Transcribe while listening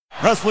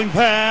Wrestling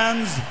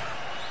fans,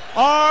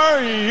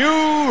 are you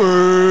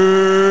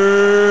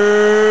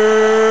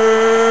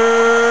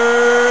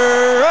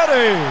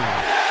ready?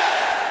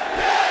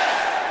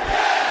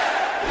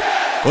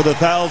 For the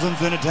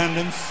thousands in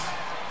attendance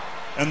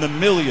and the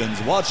millions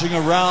watching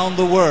around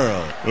the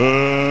world,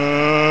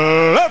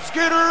 let's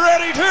get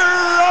ready to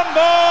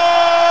rumble!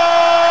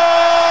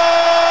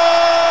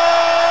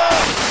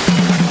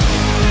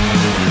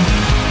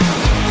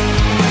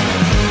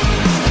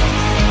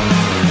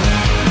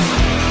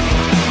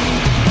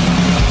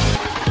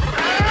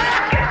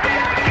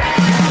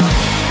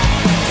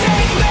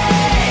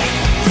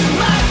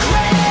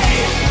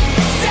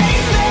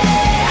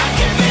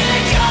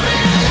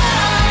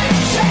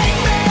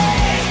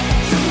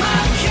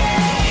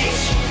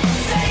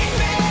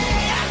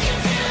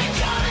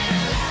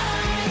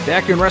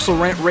 Back here in Wrestle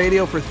Rant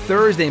Radio for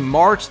Thursday,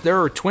 March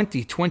 3rd,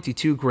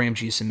 2022. Graham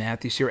Jason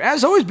Matthews here.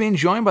 As always, being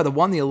joined by the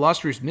one, the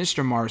illustrious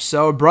Mr.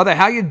 Marceau. Brother,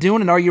 how you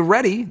doing, and are you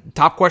ready?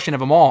 Top question of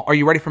them all. Are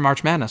you ready for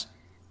March Madness?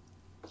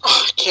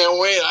 I can't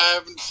wait. I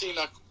haven't seen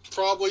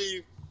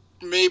probably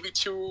maybe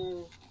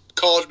 2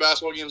 college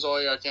basketball games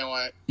all year. I can't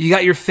wait. You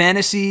got your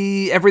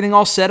fantasy, everything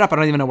all set up? I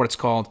don't even know what it's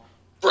called.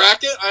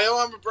 Bracket? I know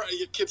I'm a bracket.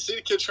 You can see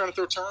the kids trying to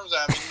throw terms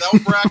at me. No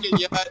bracket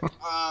yet.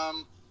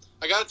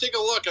 I got to take a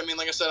look. I mean,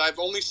 like I said, I've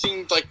only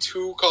seen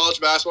 2 college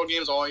basketball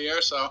games all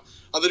year, so I'll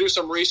have to do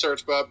some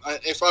research. But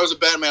if I was a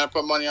betting man, I'd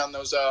put money on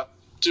those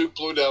Duke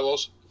Blue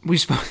Devils.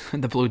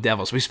 The Blue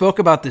Devils. We spoke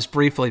about this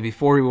briefly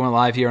before we went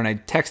live here, and I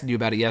texted you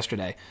about it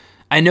yesterday.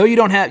 I know you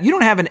don't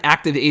have an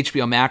active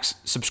HBO Max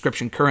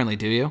subscription currently,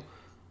 do you?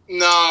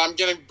 No, I'm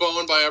getting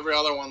boned by every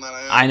other one that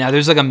I have. I know,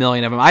 there's a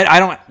million of them. I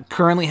don't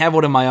currently have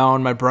one of my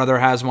own. My brother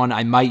has one.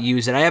 I might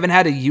use it. I haven't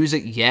had to use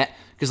it yet,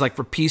 because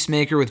for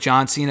Peacemaker with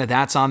John Cena,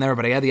 that's on there,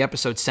 but I had the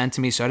episode sent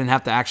to me, so I didn't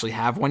have to actually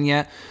have one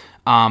yet.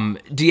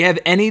 Do you have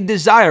any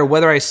desire,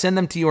 whether I send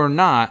them to you or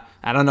not,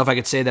 I don't know if I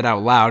could say that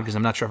out loud, because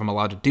I'm not sure if I'm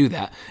allowed to do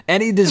that,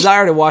 any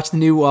desire to watch the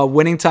new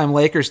Winning Time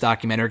Lakers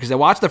documentary? Because I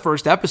watched the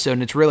first episode,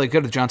 and it's really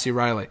good with John C.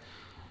 Reilly.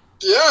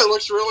 Yeah, it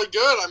looks really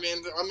good. I mean,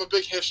 I'm a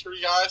big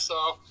history guy,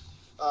 so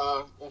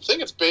I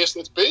think it's based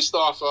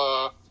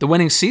off the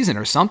winning season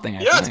or something.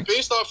 I think. It's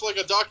based off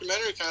a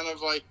documentary, kind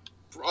of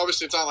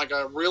obviously it's not like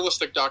a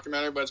realistic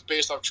documentary, but it's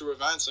based off true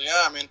events. So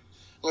yeah, I mean,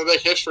 I'm a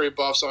big history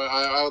buff, so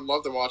I would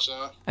love to watch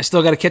that. I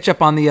still got to catch up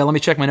on the. Let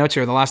me check my notes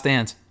here. The Last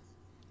Dance.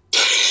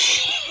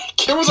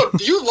 You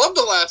loved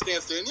The Last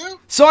Dance, didn't you?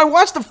 So I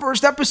watched the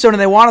first episode,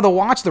 and they wanted to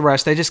watch the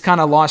rest. I just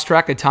kind of lost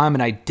track of time,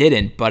 and I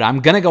didn't. But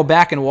I'm gonna go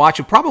back and watch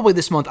it probably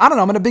this month. I don't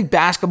know. I'm in a big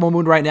basketball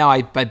mood right now.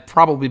 I've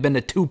probably been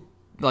to 2.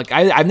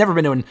 I've never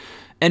been to an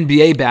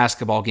NBA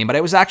basketball game, but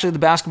it was actually the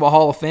Basketball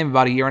Hall of Fame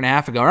about a year and a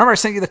half ago. Remember I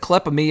sent you the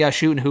clip of me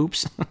shooting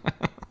hoops?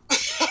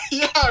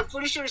 Yeah, I'm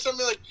pretty sure you sent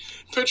me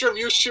a picture of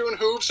you shooting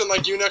hoops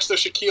and you next to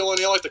Shaquille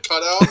O'Neal, the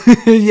cutout.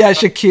 Yeah,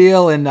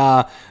 Shaquille, and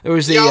there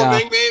was the Yao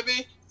Ming,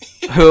 maybe.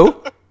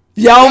 Who?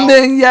 Yao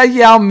Ming, yeah,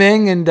 Yao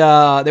Ming, and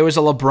there was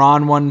a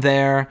LeBron one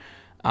there.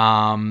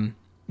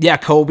 Yeah,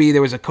 Kobe.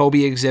 There was a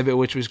Kobe exhibit,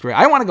 which was great.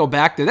 I want to go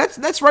back there.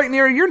 That's right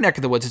near your neck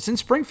of the woods. It's in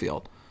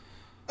Springfield.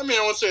 I mean,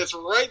 I wouldn't say it's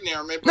right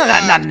near. Maybe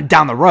not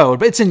down the road,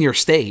 but it's in your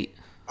state.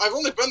 I've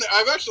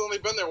actually only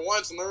been there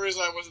once, and the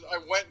reason I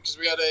went because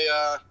we had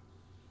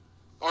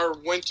our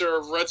winter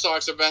Red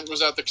Sox event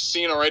was at the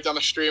casino right down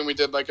the street, and we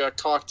did a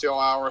cocktail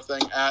hour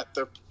thing at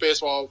the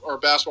Basketball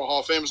Hall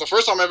of Fame. It's the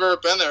first time I've ever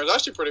been there. It's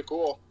actually pretty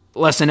cool.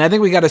 Listen, I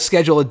think we got to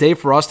schedule a date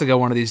for us to go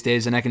one of these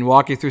days, and I can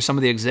walk you through some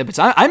of the exhibits.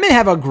 I may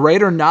have a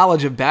greater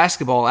knowledge of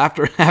basketball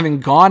after having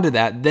gone to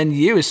that than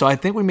you, so I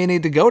think we may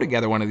need to go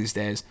together one of these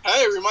days.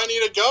 Hey, we might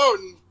need to go,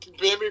 and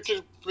maybe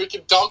we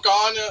could dunk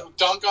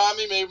on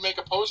me, maybe make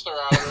a poster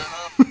out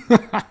of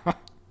it.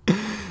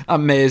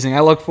 Amazing.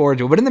 I look forward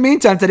to it. But in the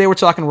meantime, today we're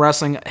talking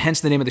wrestling,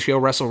 hence the name of the show,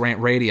 Wrestle Rant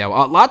Radio.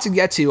 Lots to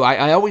get to.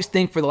 I always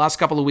think for the last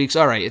couple of weeks,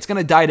 all right, it's going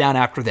to die down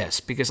after this.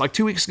 Because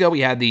 2 weeks ago, we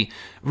had the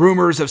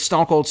rumors of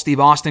Stone Cold Steve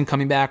Austin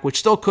coming back, which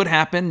still could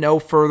happen. No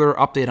further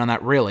update on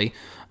that, really.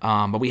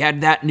 But we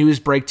had that news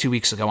break 2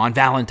 weeks ago on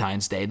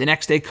Valentine's Day. The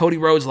next day, Cody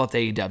Rhodes left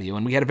AEW.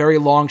 And we had a very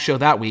long show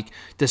that week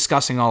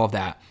discussing all of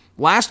that.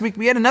 Last week,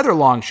 we had another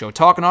long show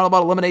talking all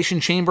about Elimination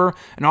Chamber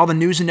and all the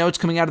news and notes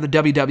coming out of the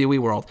WWE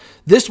world.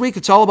 This week,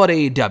 it's all about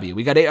AEW.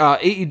 We got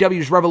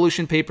AEW's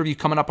Revolution pay-per-view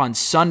coming up on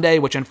Sunday,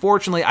 which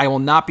unfortunately I will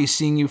not be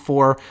seeing you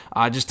for.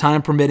 Just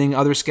time permitting,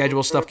 other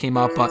schedule stuff came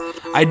up. But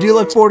I do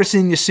look forward to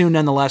seeing you soon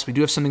nonetheless. We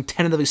do have something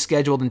tentatively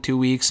scheduled in 2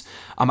 weeks.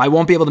 I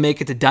won't be able to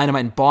make it to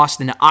Dynamite in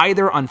Boston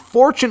either.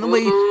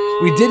 Unfortunately,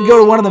 we did go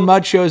to one of the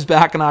Mud shows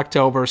back in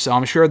October, so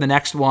I'm sure the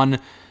next one,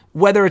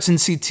 whether it's in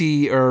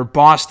CT or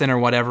Boston or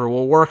whatever,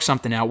 we'll work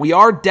something out. We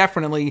are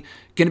definitely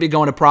going to be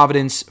going to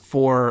Providence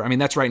for,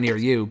 that's right near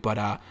you,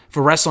 but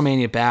for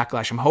WrestleMania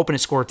Backlash. I'm hoping to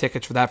score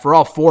tickets for that for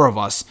all 4 of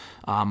us.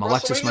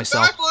 Alexis,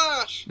 myself.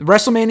 Backlash!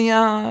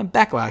 WrestleMania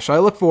Backlash. So I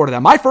look forward to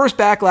that. My first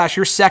Backlash,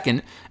 your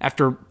second,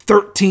 after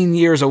 13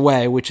 years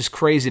away, which is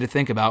crazy to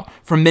think about,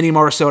 from Mini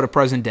Marceau to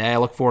present day. I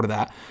look forward to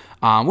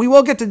that. We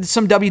will get to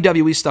some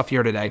WWE stuff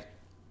here today.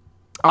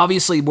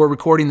 Obviously, we're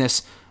recording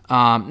this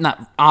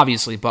Not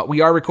obviously, but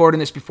we are recording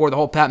this before the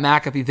whole Pat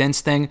McAfee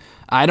Vince thing.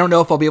 I don't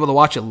know if I'll be able to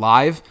watch it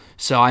live,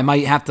 so I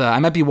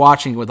might be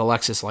watching it with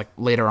Alexis like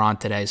later on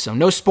today. So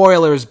no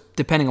spoilers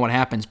depending on what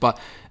happens. But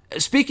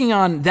speaking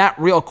on that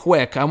real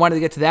quick, I wanted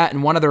to get to that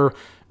and one other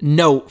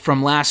note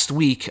from last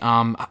week.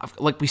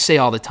 Like we say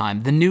all the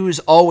time, the news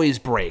always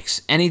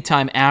breaks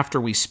anytime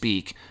after we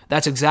speak.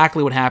 That's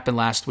exactly what happened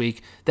last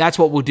week. That's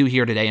what we'll do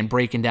here today and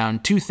breaking down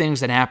two things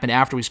that happened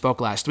after we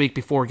spoke last week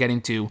before getting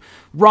to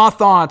Raw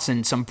thoughts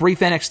and some brief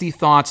NXT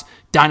thoughts,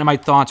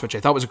 Dynamite thoughts, which I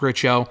thought was a great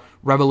show,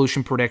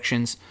 Revolution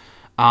predictions.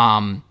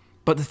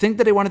 But the thing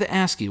that I wanted to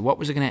ask you, what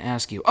was I going to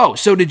ask you? Oh,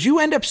 so did you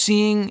end up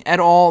seeing at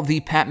all the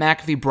Pat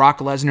McAfee-Brock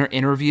Lesnar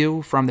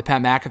interview from the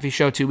Pat McAfee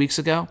show 2 weeks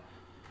ago?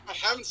 I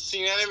haven't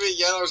seen any of it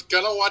yet. I was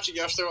going to watch it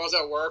yesterday while I was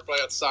at work, but I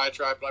got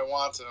sidetracked, but I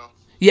want to.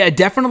 Yeah,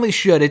 definitely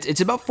should. It's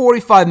about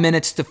 45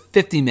 minutes to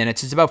 50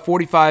 minutes. It's about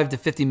 45 to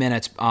 50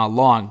 minutes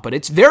long, but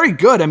it's very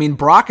good. I mean,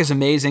 Brock is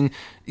amazing.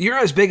 You're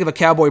as big of a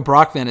Cowboy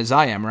Brock fan as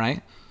I am,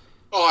 right?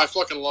 Oh, I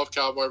fucking love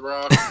Cowboy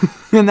Brock.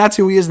 And that's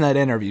who he is in that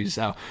interview,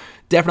 so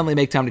definitely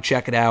make time to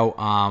check it out.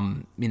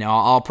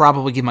 I'll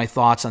probably give my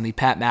thoughts on the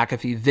Pat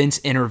McAfee Vince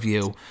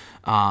interview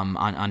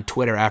on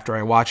Twitter after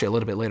I watch it a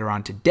little bit later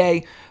on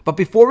today. But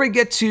before we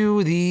get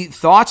to the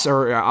thoughts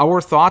or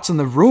our thoughts on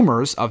the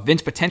rumors of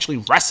Vince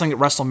potentially wrestling at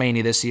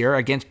WrestleMania this year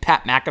against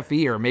Pat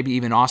McAfee or maybe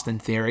even Austin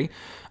Theory,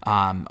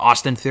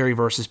 Austin Theory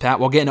versus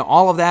Pat. We'll get into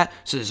all of that.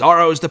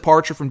 Cesaro's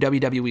departure from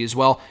WWE as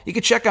well. You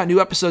can check out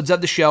new episodes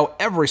of the show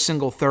every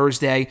single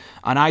Thursday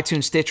on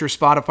iTunes, Stitcher,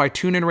 Spotify,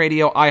 TuneIn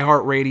Radio,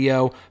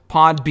 iHeartRadio,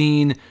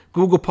 Podbean,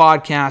 Google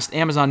Podcast,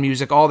 Amazon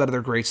Music, all that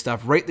other great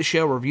stuff. Rate the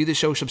show, review the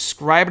show,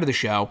 subscribe to the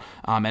show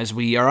as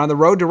we are on the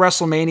road to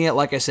WrestleMania.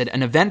 Like I said,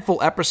 an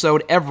eventful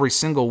episode every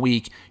single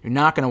week. You're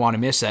not going to want to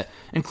miss it,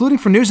 including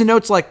for news and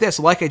notes like this,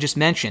 like I just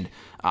mentioned.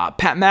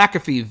 Pat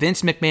McAfee,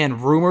 Vince McMahon,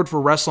 rumored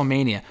for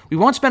WrestleMania. We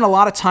won't spend a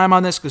lot of time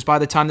on this because by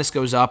the time this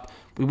goes up,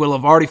 we will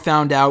have already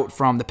found out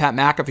from the Pat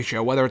McAfee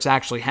show whether it's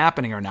actually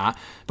happening or not.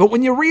 But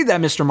when you read that,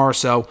 Mr.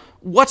 Marceau,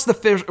 what's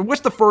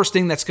the first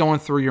thing that's going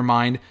through your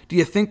mind? Do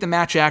you think the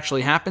match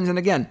actually happens? And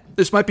again,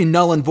 this might be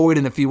null and void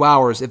in a few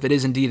hours if it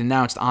is indeed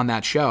announced on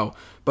that show.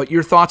 But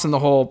your thoughts on the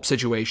whole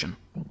situation?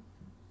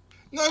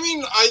 No, I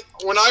mean,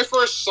 when I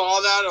first saw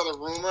that or the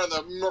rumor,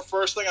 the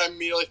first thing I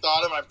immediately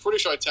thought of, I'm pretty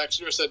sure I texted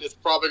you, I said it's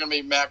probably going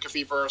to be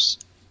McAfee versus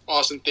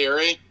Austin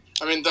Theory.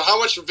 I mean, how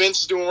much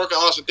Vince is doing work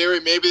on Austin Theory,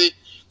 maybe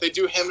they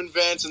do him and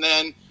Vince, and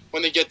then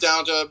when they get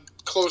down to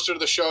closer to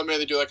the show, maybe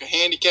they do like a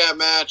handicap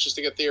match just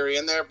to get Theory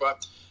in there.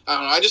 But I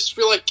don't know. I just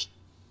feel like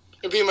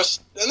it'd be a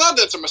mistake. Not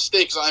that it's a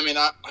mistake, because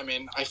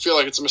I feel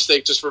like it's a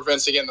mistake just for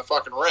Vince to get in the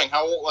fucking ring.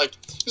 How old? Like,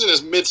 he's in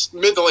his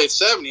mid to late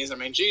 70s. I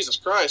mean, Jesus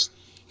Christ,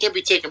 he can't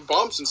be taking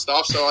bumps and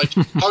stuff. So like,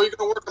 how are you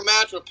going to work a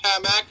match with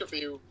Pat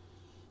McAfee,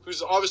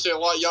 who's obviously a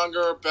lot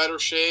younger, better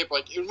shape?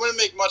 Like, it wouldn't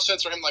make much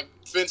sense for him, like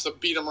Vince, to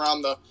beat him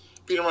around the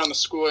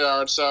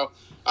schoolyard. So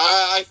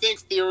I think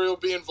Theory will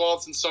be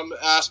involved in some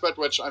aspect,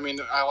 which, I mean,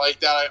 I like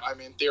that. I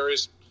mean,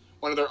 Theory's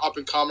one of their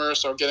up-and-comers,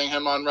 so getting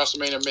him on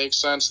WrestleMania makes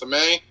sense to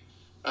me.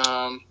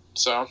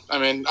 So, I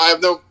mean,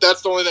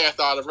 that's the only thing I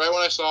thought of. Right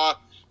when I saw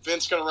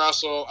Vince going to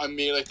wrestle, I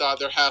immediately thought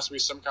there has to be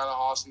some kind of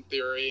Austin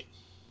Theory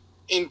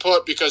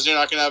input, because you're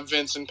not going to have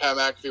Vince and Pat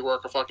McAfee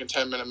work a fucking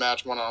 10-minute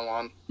match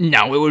one-on-one.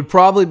 No, it would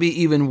probably be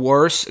even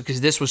worse,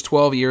 because this was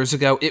 12 years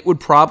ago. It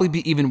would probably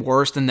be even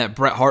worse than that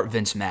Bret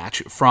Hart-Vince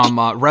match from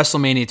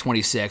WrestleMania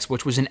 26,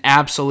 which was an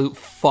absolute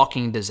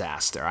fucking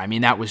disaster. I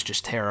mean, that was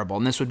just terrible.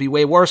 And this would be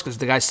way worse, because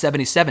the guy's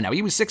 77 now.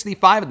 He was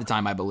 65 at the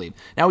time, I believe.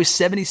 Now he's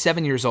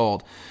 77 years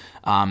old.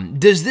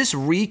 Does this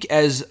reek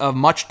as of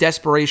much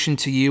desperation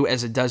to you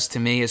as it does to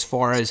me, as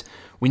far as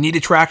we need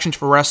attractions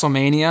for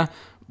WrestleMania?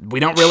 We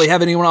don't really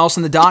have anyone else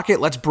in the docket.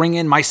 Let's bring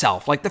in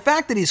myself. Like, the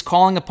fact that he's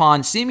calling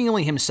upon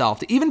seemingly himself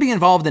to even be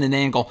involved in an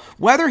angle,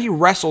 whether he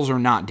wrestles or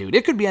not, dude.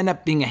 It could end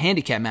up being a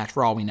handicap match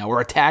for all we know, or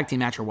a tag team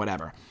match or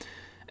whatever.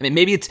 I mean,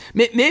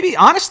 maybe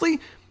honestly,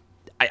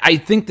 I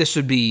think this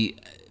would be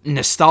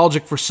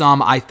nostalgic for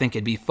some. I think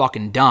it'd be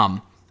fucking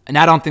dumb. And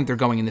I don't think they're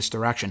going in this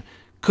direction.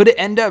 Could it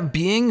end up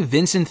being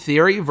Vincent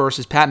Theory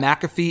versus Pat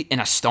McAfee in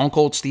a Stone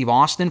Cold Steve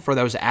Austin for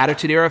those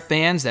Attitude Era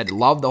fans that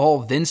love the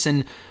whole Vince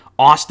and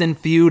Austin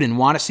feud and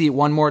want to see it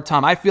one more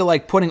time? I feel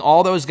like putting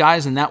all those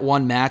guys in that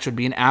one match would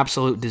be an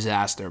absolute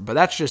disaster, but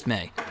that's just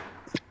me.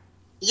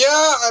 Yeah,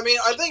 I mean,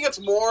 I think it's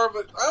more of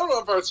I don't know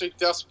if I would say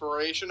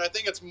desperation. I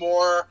think it's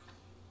more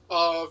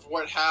of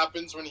what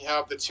happens when you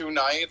have the two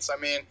nights. I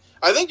mean,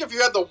 I think if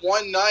you had the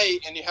one night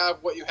and you have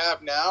what you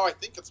have now, I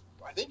think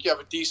you have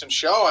a decent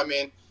show. I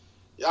mean,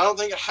 I don't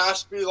think it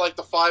has to be like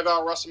the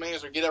 5-hour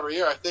WrestleManias we get every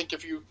year. I think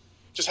if you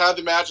just had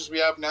the matches we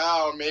have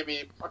now and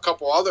maybe a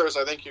couple others,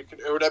 I think it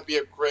would be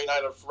a great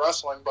night of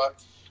wrestling.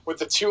 But with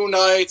the two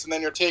nights and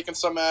then you're taking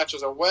some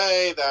matches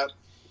away, I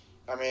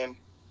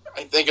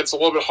think it's a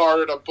little bit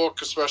harder to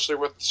book, especially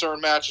with certain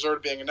matches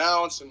already being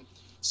announced. And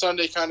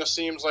Sunday kind of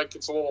seems like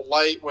it's a little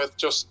light with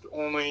just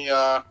only,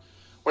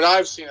 what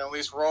I've seen, at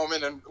least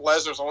Roman and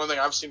Lesnar's the only thing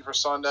I've seen for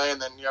Sunday.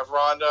 And then you have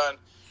Ronda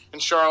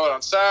and Charlotte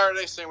on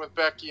Saturday. Same with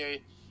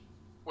Becky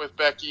with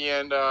Becky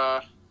and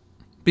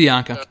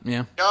Bianca.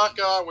 Yeah.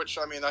 Bianca, which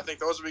I mean, I think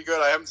those would be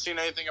good. I haven't seen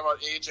anything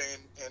about AJ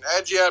and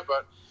Edge yet,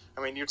 but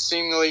I mean, you'd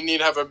seemingly need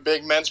to have a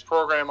big men's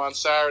program on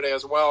Saturday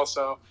as well.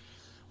 So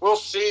we'll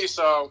see.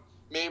 So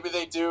maybe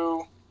they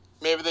do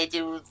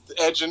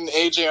Edge and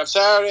AJ on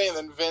Saturday, and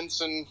then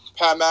Vince and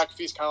Pat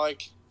McAfee's kind of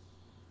like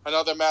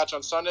another match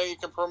on Sunday you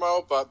can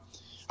promote. But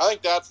I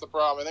think that's the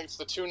problem. I think it's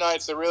the two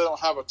nights. They really don't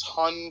have a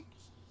ton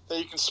that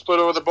you can split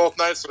over the both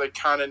nights, so they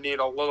kind of need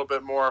a little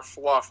bit more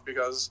fluff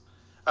because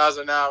as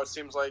of now, it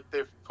seems like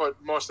they've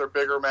put most of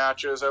their bigger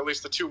matches, at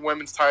least the two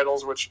women's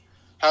titles, which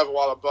have a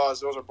lot of buzz.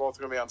 Those are both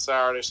going to be on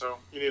Saturday, so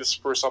you need to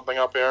spruce something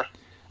up here.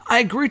 I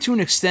agree to an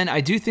extent.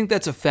 I do think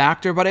that's a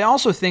factor, but I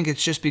also think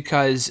it's just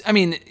because, I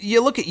mean,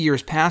 you look at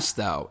years past,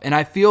 though, and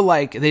I feel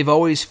like they've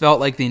always felt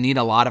like they need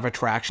a lot of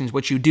attractions,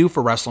 which you do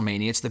for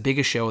WrestleMania. It's the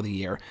biggest show of the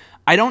year.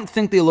 I don't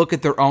think they look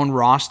at their own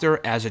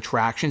roster as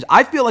attractions.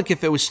 I feel like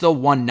if it was still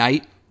one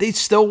night, they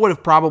still would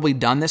have probably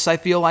done this, I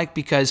feel like,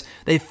 because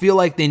they feel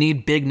like they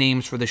need big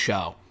names for the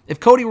show. If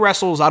Cody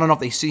wrestles, I don't know if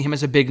they see him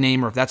as a big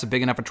name or if that's a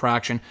big enough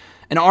attraction.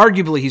 And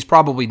arguably, he's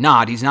probably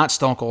not. He's not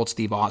Stone Cold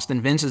Steve Austin.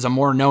 Vince is a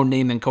more known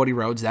name than Cody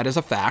Rhodes. That is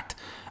a fact.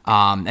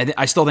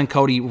 I still think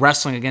Cody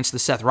wrestling against the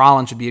Seth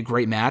Rollins would be a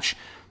great match.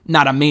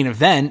 Not a main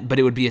event, but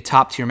it would be a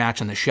top-tier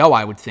match on the show,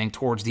 I would think,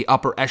 towards the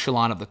upper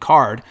echelon of the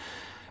card.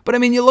 But, I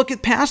mean, you look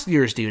at past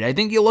years, dude. I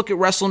think you look at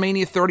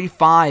WrestleMania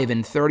 35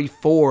 and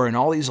 34 and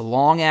all these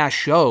long-ass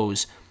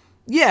shows.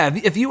 Yeah,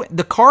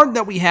 the card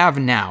that we have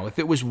now, if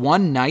it was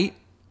one night,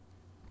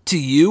 to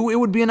you, it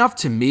would be enough.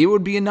 To me, it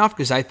would be enough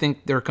because I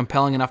think they're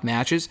compelling enough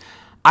matches.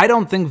 I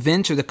don't think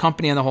Vince or the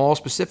company on the whole,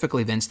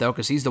 specifically Vince, though,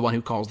 because he's the one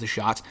who calls the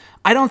shots,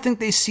 I don't think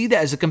they see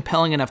that as a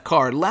compelling enough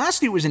card.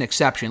 Last year was an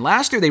exception.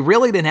 Last year, they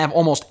really didn't have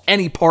almost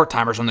any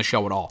part-timers on the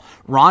show at all.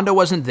 Ronda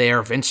wasn't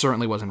there. Vince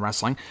certainly wasn't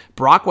wrestling.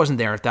 Brock wasn't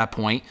there at that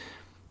point.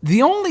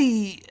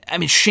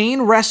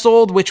 Shane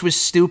wrestled, which was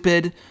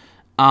stupid.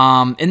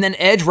 And then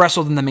Edge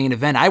wrestled in the main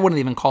event. I wouldn't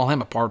even call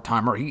him a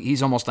part-timer.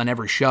 He's almost on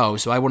every show,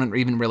 so I wouldn't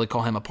even really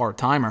call him a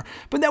part-timer.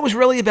 But that was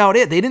really about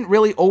it. They didn't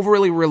really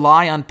overly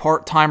rely on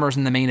part-timers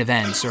in the main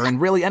events or in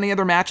really any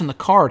other match on the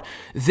card.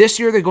 This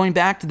year, they're going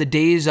back to the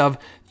days of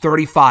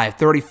 35,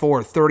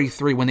 34,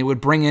 33, when they would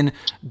bring in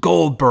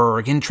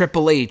Goldberg and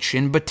Triple H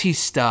and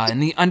Batista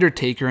and The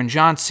Undertaker and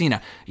John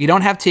Cena. You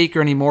don't have Taker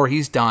anymore.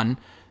 He's done,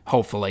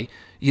 hopefully.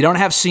 You don't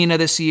have Cena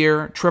this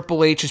year.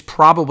 Triple H is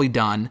probably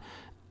done.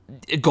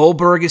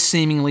 Goldberg is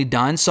seemingly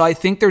done, so I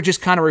think they're just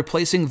kind of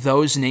replacing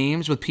those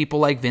names with people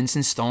like Vince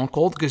and Stone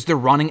Cold because they're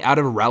running out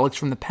of relics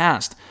from the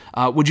past.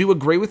 Would you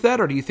agree with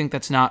that, or do you think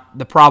that's not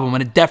the problem,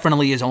 and it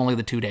definitely is only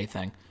the 2-day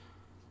thing?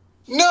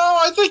 No,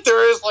 I think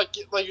there is, like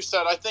you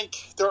said, I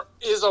think there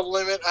is a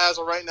limit as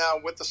of right now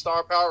with the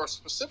star power,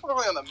 specifically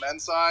on the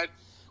men's side,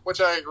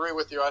 which I agree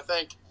with you. I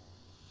think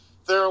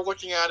they're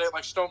looking at it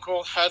like Stone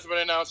Cold hasn't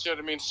been announced yet.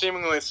 I mean,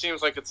 seemingly it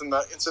seems like it's in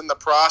the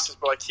process,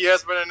 but like he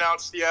hasn't been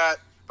announced yet.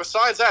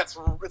 Besides that,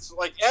 it's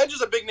like Edge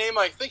is a big name.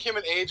 I think him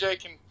and AJ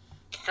can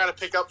kind of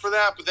pick up for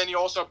that. But then you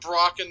also have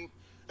Brock and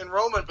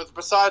Roman. But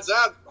besides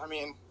that, I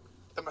mean,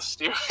 the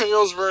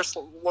Mysterios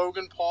versus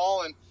Logan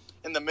Paul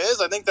and The Miz,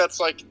 I think that's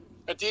like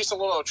a decent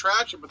little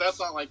attraction. But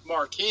that's not like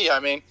marquee. I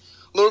mean,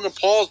 Logan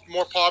Paul is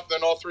more popular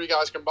than all three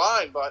guys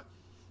combined. But,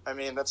 I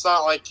mean, that's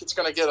not like it's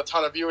going to get a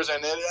ton of viewers.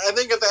 And I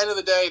think at the end of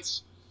the day,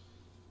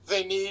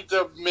 they need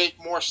to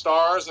make more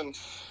stars. And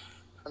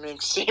I mean,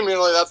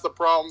 seemingly that's the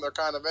problem they're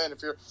kind of in.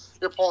 If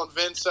you're pulling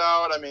Vince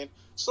out, I mean,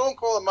 Stone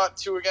Cold I'm not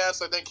too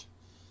against. I think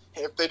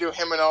if they do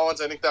him and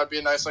Owens, I think that'd be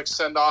a nice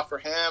send off for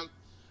him.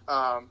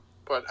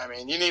 But I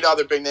mean, you need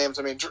other big names.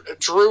 I mean,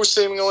 Drew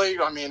seemingly.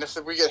 I mean, if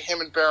we get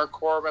him and Baron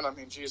Corbin, I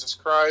mean, Jesus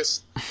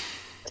Christ,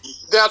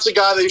 that's a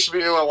guy that you should be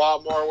doing a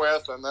lot more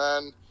with. And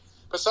then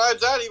besides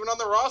that, even on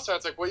the roster,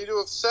 it's like, what do you do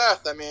with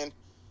Seth? I mean,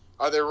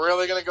 are they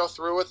really going to go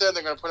through with it?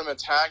 They're going to put him in a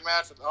tag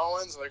match with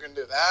Owens. They're going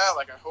to do that.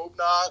 Like, I hope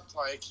not.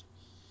 Like,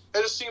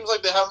 it just seems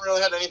like they haven't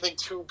really had anything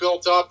too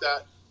built up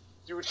that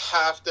you would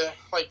have to,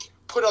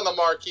 put on the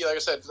marquee. Like I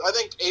said, I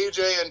think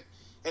AJ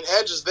and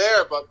Edge is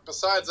there, but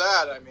besides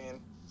that, I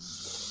mean,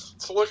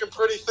 it's looking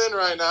pretty thin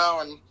right now,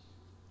 and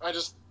I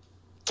just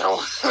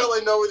don't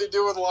really know what to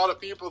do with a lot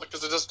of people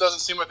because it just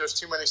doesn't seem like there's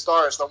too many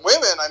stars. The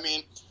women, I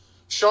mean,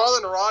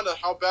 Charlotte and Ronda,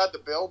 how bad the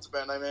build's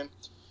been. I mean,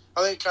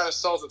 I think it kind of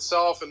sells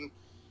itself, and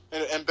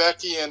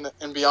Becky and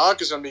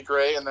Bianca's going to be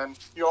great, and then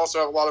you also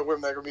have a lot of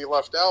women that are going to be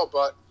left out,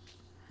 but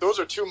those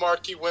are two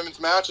marquee women's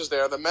matches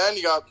there. The men,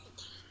 you got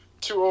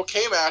two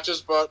okay matches,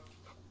 but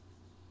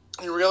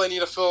you really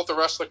need to fill out the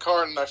rest of the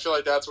card, and I feel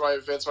like that's why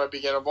Vince might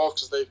be getting involved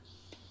because they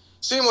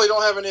seemingly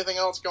don't have anything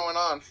else going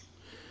on.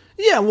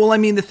 Yeah, well, I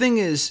mean, the thing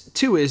is,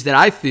 too, is that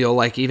I feel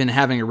like even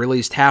having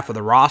released half of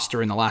the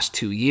roster in the last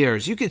 2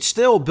 years, you could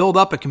still build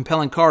up a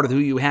compelling card of who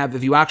you have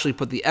if you actually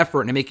put the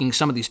effort into making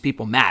some of these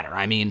people matter.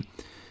 I mean,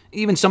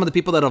 even some of the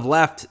people that have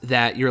left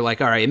that you're like,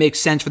 all right, it makes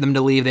sense for them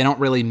to leave. They don't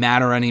really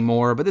matter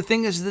anymore. But the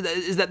thing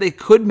is that they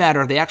could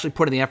matter if they actually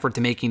put in the effort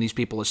to making these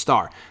people a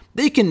star.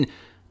 They can,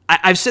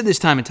 I've said this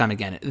time and time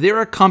again,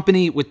 they're a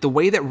company with the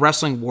way that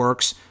wrestling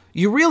works.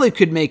 you really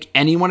could make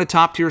anyone a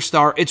top-tier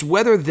star. It's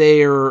whether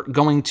they're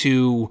going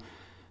to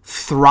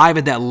thrive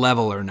at that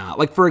level or not.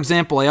 Like, for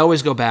example, I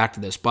always go back to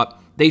this, but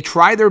they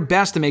tried their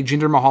best to make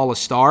Jinder Mahal a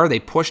star. They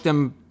pushed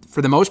him,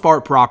 for the most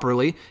part,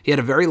 properly. He had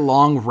a very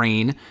long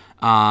reign.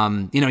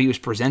 He was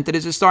presented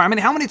as a star. I mean,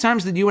 how many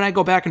times did you and I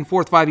go back and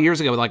forth 5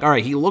 years ago? Like, all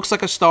right, he looks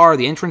like a star.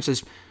 The entrance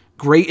is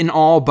great and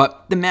all,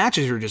 but the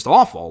matches are just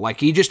awful. Like,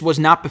 he just was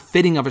not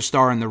befitting of a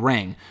star in the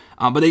ring.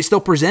 But they still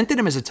presented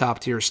him as a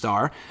top-tier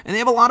star, and they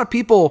have a lot of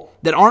people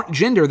that aren't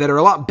Jinder that are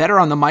a lot better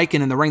on the mic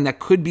and in the ring that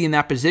could be in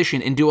that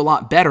position and do a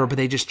lot better, but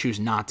they just choose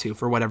not to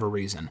for whatever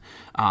reason.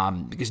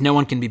 Because no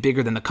one can be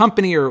bigger than the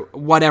company or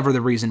whatever the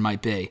reason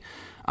might be.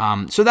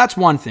 So that's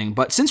one thing.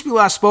 But since we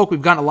last spoke,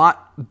 we've gotten a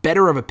lot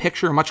better of a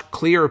picture, a much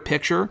clearer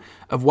picture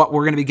of what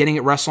we're going to be getting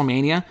at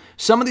WrestleMania.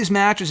 Some of these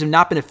matches have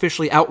not been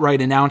officially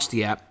outright announced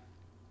yet.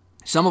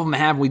 Some of them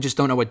have. We just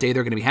don't know what day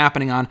they're going to be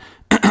happening on.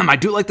 I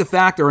do like the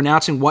fact they're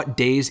announcing what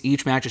days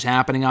each match is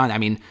happening on. I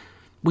mean,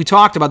 we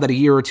talked about that a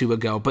year or two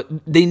ago, but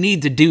they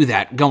need to do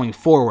that going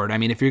forward. I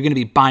mean, if you're going to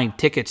be buying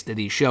tickets to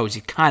these shows,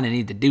 you kind of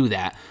need to do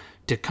that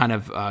to kind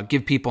of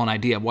give people an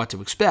idea of what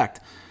to expect.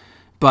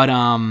 But,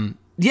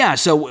 yeah,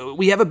 so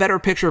we have a better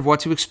picture of what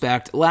to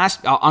expect.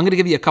 I'm going to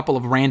give you a couple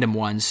of random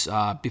ones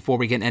before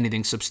we get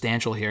anything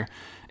substantial here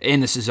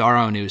in the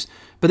Cesaro news.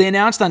 But they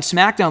announced on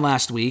SmackDown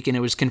last week, and it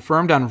was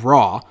confirmed on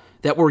Raw,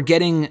 that we're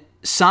getting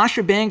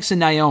Sasha Banks and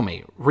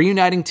Naomi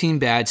reuniting Team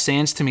Bad,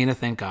 sans Tamina,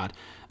 thank God,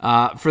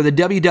 for the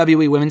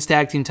WWE Women's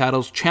Tag Team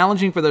titles,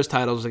 challenging for those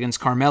titles against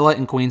Carmella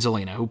and Queen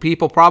Zelina, who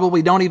people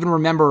probably don't even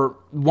remember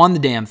won the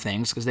damn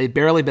things because they've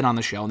barely been on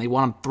the show, and they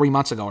won them 3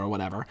 months ago or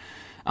whatever.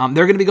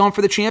 They're going to be going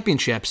for the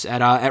championships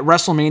at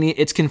WrestleMania.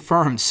 It's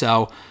confirmed.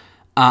 So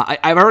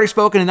I've already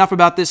spoken enough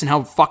about this and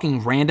how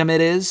fucking random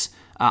it is.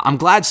 I'm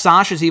glad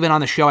Sasha's even on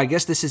the show. I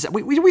guess this is...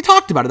 We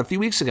talked about it a few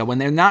weeks ago when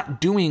they're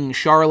not doing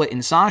Charlotte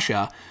and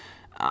Sasha.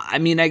 I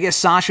mean, I guess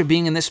Sasha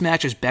being in this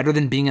match is better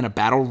than being in a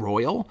battle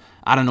royal.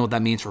 I don't know what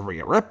that means for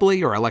Rhea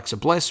Ripley or Alexa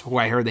Bliss, who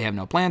I heard they have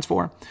no plans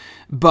for.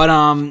 But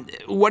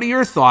what are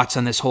your thoughts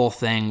on this whole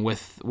thing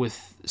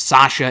with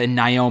Sasha and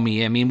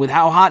Naomi? I mean, with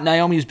how hot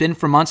Naomi's been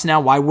for months now,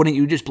 why wouldn't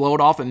you just blow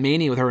it off at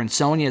Mania with her and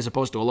Sonya as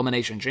opposed to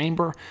Elimination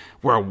Chamber?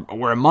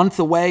 We're a month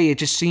away. It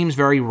just seems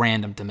very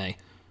random to me.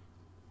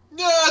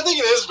 Yeah, I think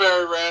it is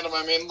very random.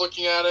 I mean,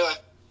 looking at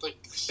it,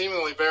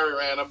 seemingly very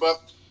random. But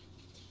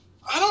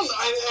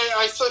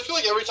I feel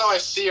like every time I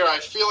see her, I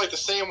feel like the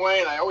same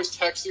way, and I always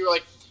text you.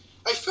 Like,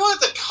 I feel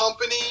like the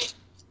company,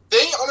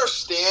 they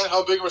understand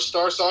how big of a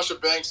star Sasha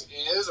Banks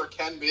is or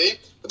can be,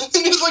 but the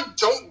thing is, like,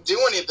 don't do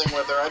anything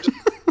with her.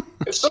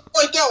 It's something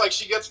like that. Like,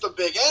 she gets the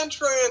big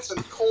entrance,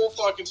 and Cole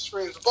fucking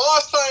screams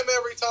boss time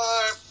every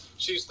time.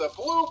 She's the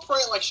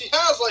blueprint. Like, she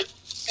has, like,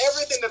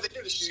 everything that they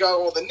do. She's got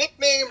all the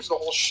nicknames, the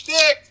whole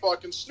shtick,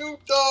 fucking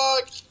Snoop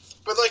Dogg.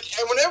 But, like,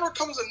 and whenever it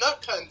comes to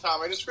nut cutting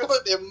time, I just feel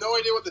like they have no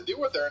idea what to do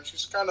with her, and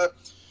she's kind of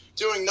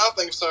doing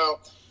nothing. So,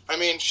 I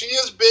mean, she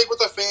is big with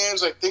the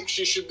fans. I think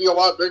she should be a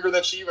lot bigger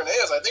than she even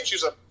is. I think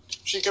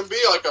she can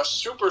be, like, a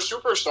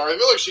superstar. I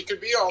feel like she could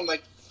be on,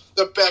 like,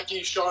 the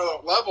Becky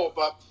Charlotte level,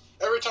 but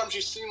every time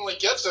she seemingly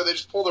gets there, they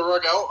just pull the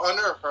rug out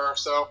under her.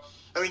 So,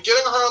 I mean,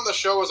 getting her on the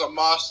show is a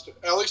must.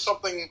 At least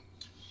something...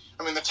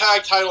 I mean, the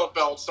tag title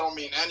belts don't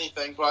mean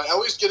anything, but at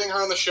least getting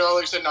her on the show,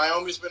 like I said,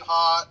 Naomi's been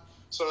hot,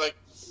 so, like,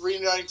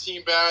 reuniting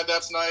Team Bad,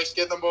 that's nice.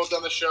 Get them both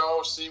on the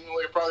show,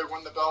 seemingly probably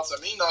win the belts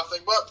that mean nothing,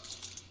 but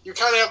you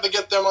kind of have to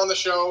get them on the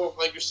show,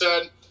 like you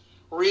said.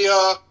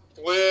 Rhea,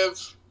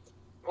 Liv,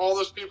 all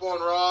those people on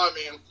Raw, I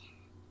mean,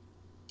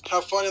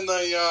 have fun in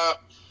the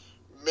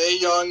Mae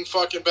Young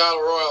fucking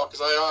Battle Royal, because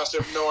I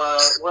honestly have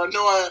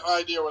no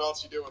idea what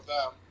else you do with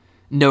that.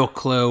 No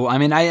clue. I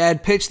mean, I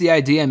had pitched the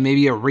idea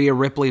maybe a Rhea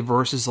Ripley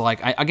versus,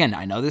 like,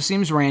 I know this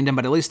seems random,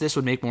 but at least this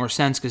would make more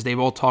sense because they've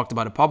all talked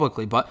about it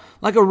publicly, but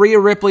like a Rhea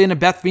Ripley and a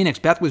Beth Phoenix.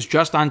 Beth was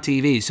just on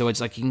TV, so it's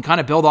like you can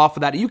kind of build off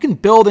of that. You can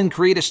build and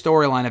create a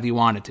storyline if you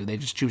wanted to. They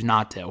just choose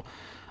not to.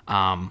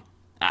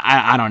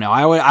 I don't know.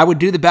 I would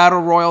do the Battle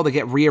Royal to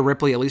get Rhea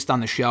Ripley at least on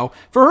the show.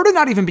 For her to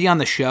not even be on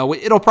the show,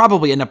 it'll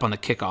probably end up on the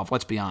kickoff,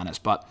 let's be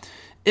honest, but...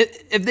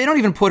 If they don't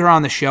even put her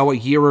on the show a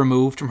year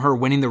removed from her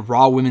winning the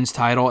Raw Women's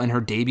title in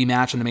her debut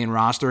match on the main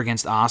roster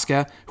against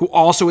Asuka, who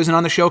also isn't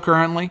on the show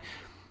currently,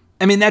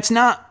 I mean, that's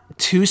not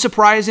too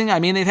surprising. I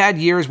mean, they've had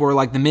years where,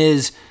 like, The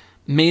Miz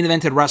main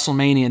evented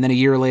WrestleMania, and then a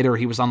year later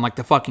he was on, like,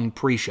 the fucking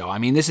pre-show. I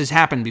mean, this has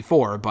happened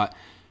before, but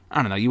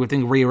I don't know. You would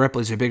think Rhea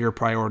Ripley's a bigger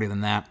priority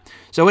than that.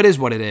 So it is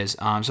what it is.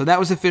 So that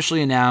was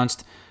officially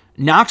announced.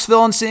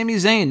 Knoxville and Sami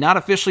Zayn, not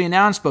officially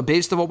announced, but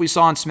based on what we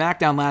saw on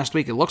SmackDown last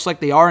week, it looks like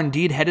they are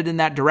indeed headed in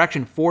that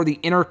direction for the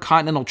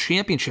Intercontinental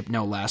Championship,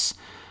 no less.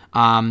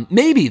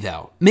 Maybe,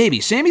 though. Maybe.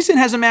 Sami Zayn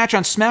has a match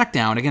on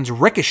SmackDown against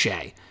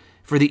Ricochet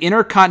for the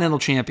Intercontinental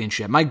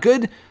Championship. My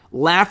good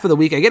laugh of the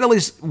week, I get at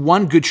least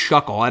one good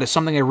chuckle out of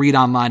something I read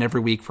online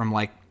every week from,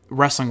 like,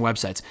 wrestling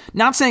websites.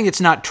 Not saying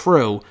it's not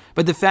true,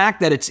 but the fact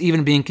that it's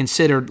even being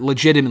considered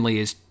legitimately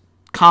is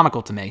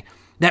comical to me.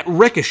 That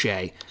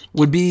Ricochet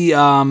would be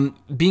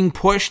being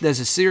pushed as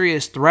a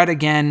serious threat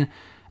again.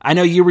 I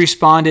know you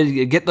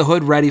responded, get the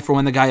hood ready for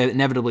when the guy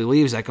inevitably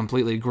leaves. I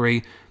completely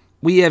agree.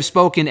 We have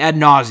spoken ad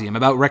nauseum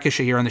about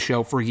Ricochet here on the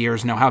show for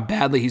years now, how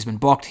badly he's been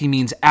booked. He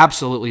means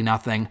absolutely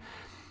nothing.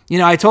 You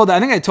know, I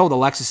think I told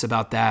Alexis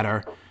about that,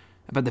 or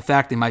about the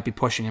fact they might be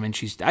pushing him, and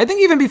I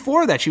think even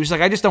before that, she was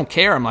like, I just don't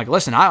care. I'm like,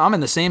 listen, I'm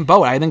in the same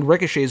boat. I think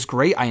Ricochet is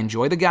great. I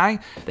enjoy the guy.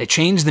 They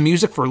changed the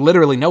music for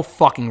literally no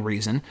fucking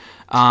reason.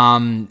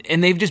 And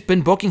they've just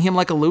been booking him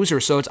like a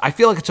loser, so I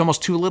feel like it's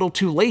almost too little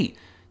too late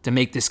to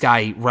make this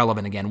guy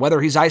relevant again,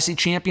 whether he's IC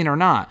champion or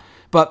not.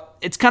 But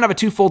it's kind of a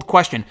twofold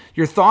question.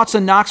 Your thoughts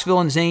on Knoxville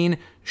and Zayn?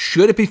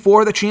 Should it be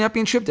for the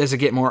championship? Does it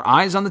get more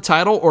eyes on the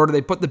title? Or do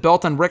they put the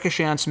belt on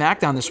Ricochet on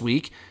SmackDown this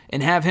week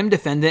and have him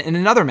defend it in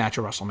another match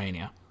at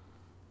WrestleMania?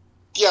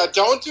 Yeah,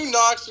 don't do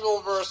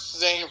Knoxville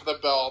versus Zayn for the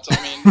belt.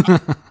 I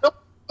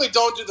mean,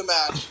 don't do the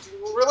match.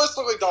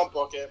 Realistically, don't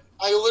book it.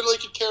 I literally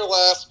could care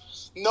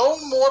less. No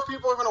more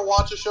people are going to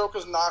watch the show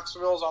because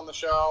Knoxville's on the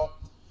show.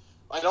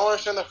 I don't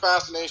understand the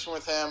fascination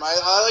with him.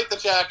 I like the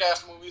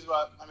Jackass movies,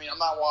 but I mean, I'm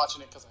not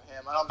watching it because of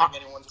him. I don't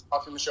think anyone's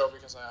watching the show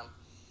because of him.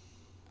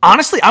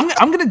 Honestly, I'm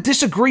going to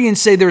disagree and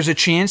say there's a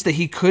chance that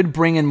he could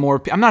bring in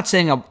more. I'm not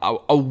saying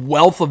a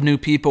wealth of new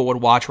people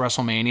would watch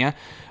WrestleMania,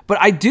 but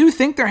I do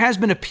think there has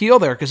been appeal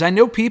there because I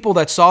know people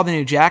that saw the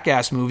new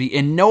Jackass movie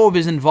and know of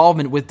his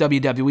involvement with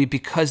WWE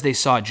because they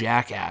saw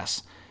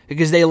Jackass,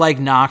 because they like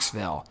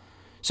Knoxville.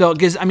 So,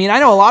 because I mean, I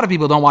know a lot of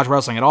people don't watch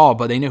wrestling at all,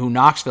 but they know who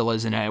Knoxville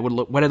is, and it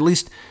would at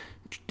least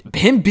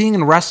him being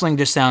in wrestling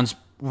just sounds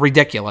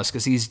ridiculous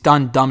because he's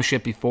done dumb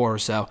shit before.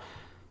 So,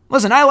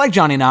 listen, I like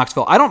Johnny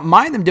Knoxville. I don't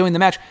mind them doing the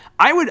match.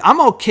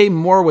 I'm okay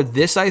more with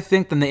this, I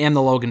think, than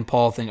the Logan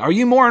Paul thing. Are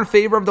you more in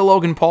favor of the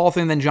Logan Paul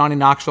thing than Johnny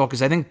Knoxville?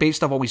 Because I think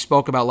based off what we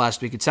spoke about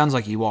last week, it sounds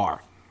like you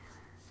are.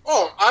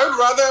 Oh, I would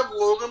rather have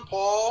Logan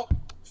Paul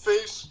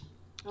face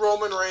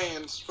Roman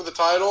Reigns for the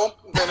title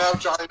than have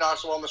Johnny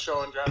Knoxville on the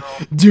show in general.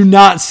 Do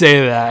not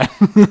say that.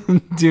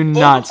 Do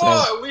not say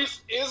that. At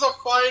least is a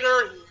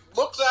fighter. He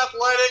looks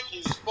athletic.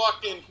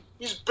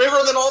 He's bigger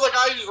than all the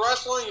guys he's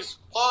wrestling. He's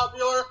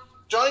popular.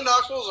 Johnny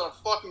Knoxville's a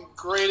fucking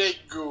grade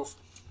A goof.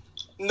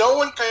 No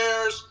one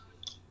cares.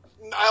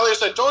 Like I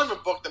said, don't even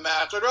book the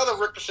match. I'd rather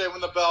Ricochet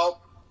win the belt.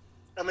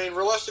 I mean,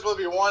 realistically, if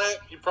he won it,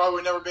 he'd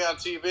probably never be on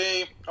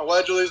TV.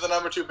 Allegedly, he's the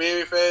number 2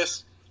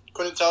 babyface.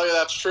 Couldn't tell you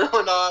that's true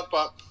or not,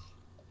 but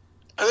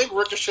I think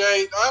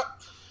Ricochet,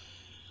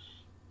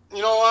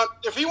 you know what?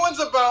 If he wins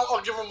the belt,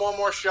 I'll give him one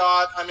more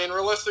shot. I mean,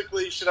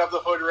 realistically, he should have the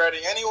hood ready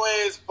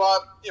anyways,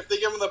 but if they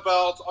give him the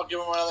belt, I'll give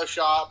him another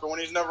shot. But when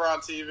he's never on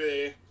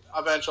TV,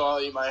 eventually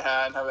I'll eat my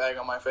hat and have egg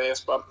on my face.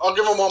 But I'll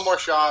give him one more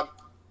shot.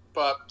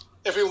 But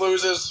if he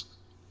loses,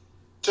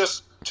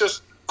 just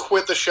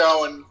quit the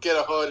show and get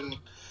a hood and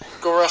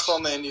go wrestle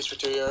in the Indies for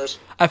 2 years.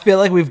 I feel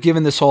like we've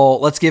given this whole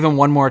let's give him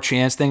one more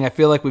chance thing. I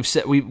feel like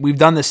we've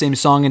done the same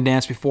song and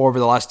dance before over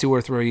the last 2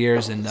 or 3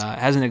 years, and it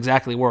hasn't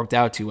exactly worked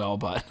out too well.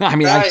 But I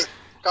mean,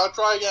 gotta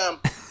try again.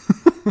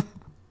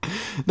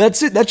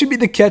 That's it. That should be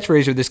the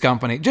catchphrase of this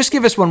company. Just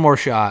give us one more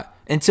shot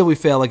until we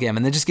fail again,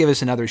 and then just give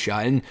us another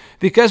shot. And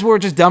because we're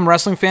just dumb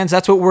wrestling fans,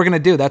 that's what we're going to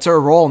do. That's our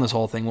role in this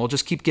whole thing. We'll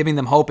just keep giving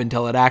them hope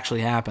until it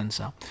actually happens.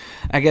 So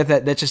I get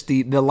that. That's just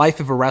the life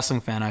of a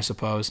wrestling fan, I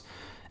suppose.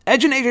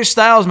 Edge and AJ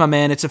Styles, my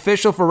man, it's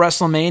official for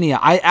WrestleMania.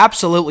 I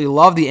absolutely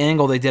love the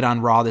angle they did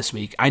on Raw this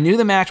week. I knew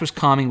the match was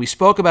coming. We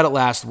spoke about it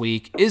last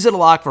week. Is it a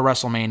lock for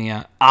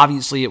WrestleMania?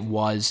 Obviously it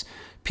was.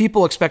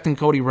 People expecting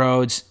Cody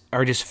Rhodes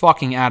are just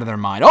fucking out of their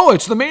mind. Oh,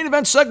 it's the main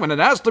event segment. It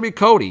has to be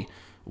Cody.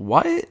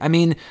 What? I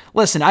mean,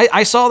 listen,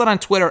 I saw that on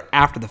Twitter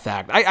after the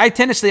fact. I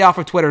tend to stay off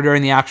of Twitter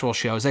during the actual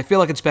shows. I feel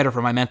like it's better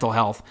for my mental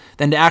health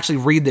than to actually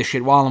read this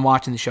shit while I'm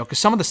watching the show, because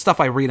some of the stuff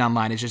I read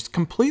online is just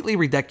completely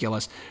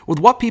ridiculous with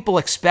what people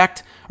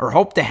expect or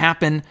hope to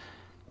happen.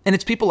 And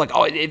it's people like,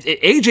 oh,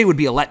 AJ would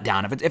be a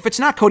letdown. If it's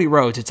not Cody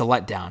Rhodes, it's a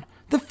letdown.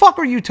 The fuck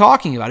are you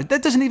talking about?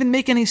 That doesn't even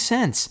make any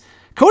sense.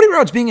 Cody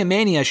Rhodes being a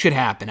Mania should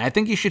happen. I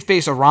think he should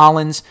face a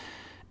Rollins.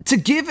 To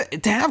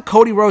have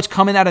Cody Rhodes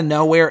come in out of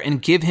nowhere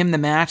and give him the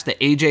match that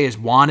AJ has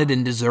wanted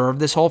and deserved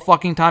this whole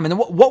fucking time. And then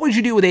what would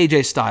you do with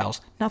AJ Styles?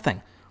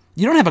 Nothing.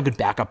 You don't have a good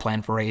backup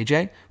plan for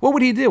AJ. What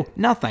would he do?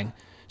 Nothing.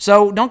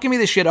 So don't give me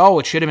this shit, oh,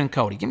 it should have been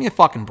Cody. Give me a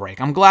fucking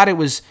break. I'm glad it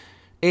was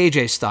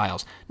AJ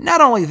Styles.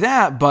 Not only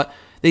that, but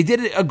they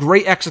did a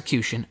great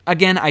execution.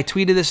 Again, I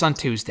tweeted this on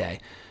Tuesday.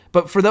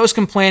 But for those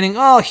complaining,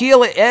 oh,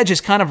 heel at Edge is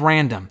kind of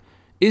random.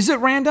 Is it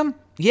random?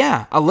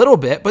 Yeah, a little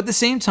bit, but at the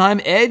same time,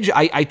 Edge,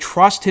 I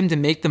trust him to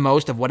make the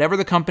most of whatever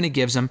the company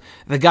gives him.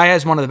 The guy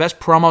has one of the best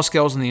promo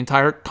skills in the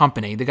entire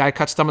company. The guy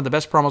cuts some of the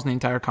best promos in the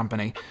entire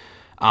company.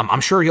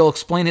 I'm sure he'll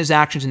explain his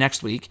actions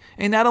next week.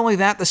 And not only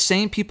that, the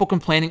same people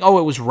complaining, oh,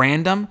 it was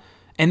random,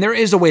 and there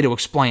is a way to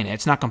explain it.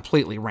 It's not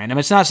completely random.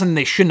 It's not something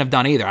they shouldn't have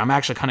done either. I'm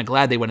actually kind of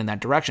glad they went in that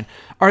direction.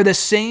 Are the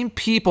same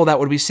people that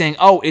would be saying,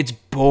 oh, it's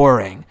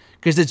boring,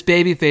 because it's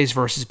babyface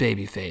versus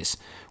babyface,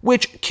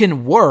 which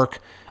can work.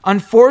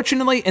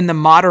 Unfortunately, in the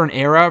modern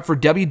era for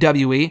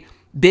WWE,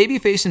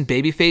 babyface and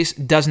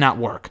babyface does not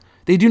work.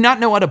 They do not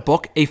know how to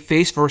book a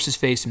face versus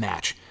face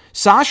match.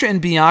 Sasha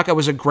and Bianca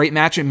was a great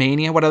match at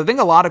Mania. What I think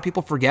a lot of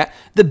people forget,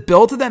 the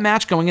build to that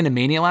match going into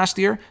Mania last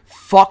year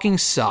fucking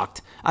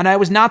sucked. And I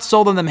was not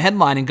sold on them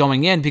headlining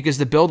going in because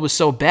the build was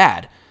so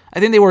bad. I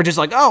think they were just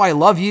like, oh, I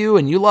love you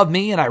and you love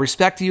me and I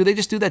respect you. They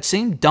just do that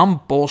same dumb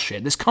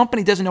bullshit. This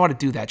company doesn't know how to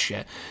do that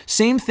shit.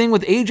 Same thing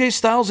with AJ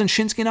Styles and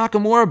Shinsuke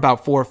Nakamura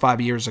about 4 or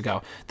 5 years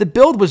ago. The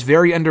build was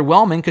very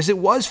underwhelming because it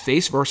was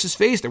face versus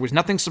face. There was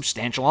nothing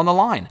substantial on the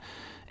line.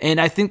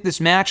 And I think this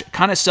match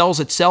kind of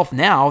sells itself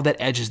now that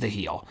Edge is the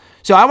heel.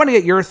 So I want to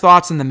get your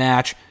thoughts on the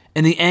match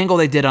and the angle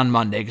they did on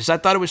Monday because I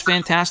thought it was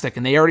fantastic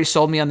and they already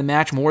sold me on the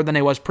match more than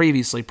I was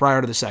previously prior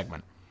to the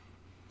segment.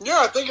 Yeah,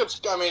 I think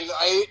it's. I mean,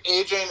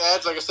 AJ and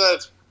Edge, like I said,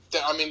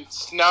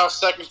 it's now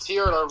second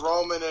tier to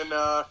Roman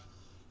and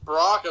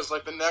Brock is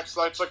like the next.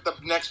 It's like the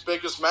next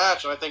biggest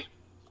match, and I think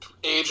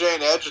AJ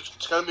and Edge,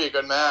 it's going to be a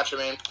good match. I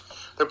mean,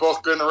 they're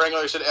both good in the ring.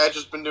 Like I said, Edge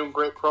has been doing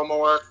great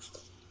promo work.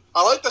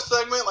 I like the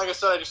segment. Like I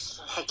said,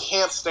 I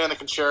can't stand the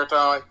concerto.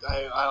 I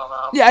don't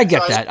know. Yeah, I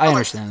get that. I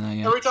understand that.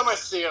 Yeah. Every time I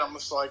see it, I'm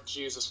just like,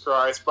 Jesus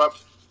Christ. But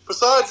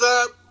besides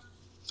that,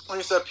 like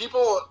I said,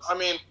 people. I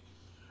mean.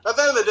 At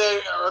the end of the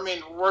day, I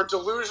mean, we're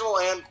delusional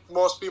and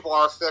most people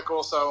are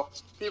fickle, so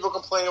people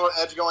complaining about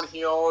Edge going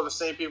heel are the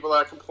same people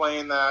that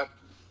complain that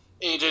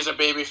AJ's a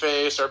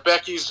babyface, or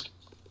Becky's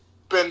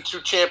been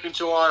champion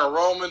too long, or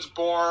Roman's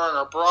born,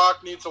 or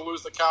Brock needs to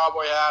lose the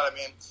cowboy hat. I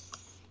mean,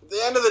 at the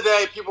end of the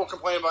day, people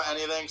complain about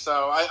anything,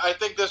 so I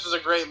think this is a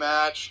great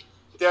match.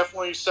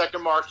 Definitely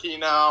second marquee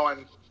now,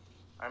 and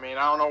I mean,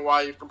 I don't know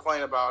why you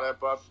complain about it,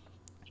 but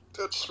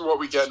that's what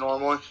we get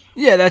normally.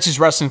 Yeah, that's just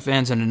wrestling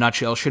fans in a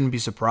nutshell. Shouldn't be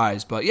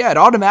surprised. But yeah, it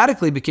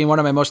automatically became one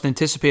of my most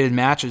anticipated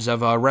matches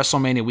of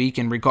WrestleMania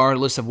weekend,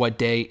 regardless of what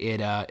day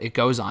it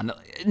goes on.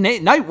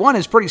 Night 1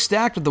 is pretty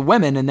stacked with the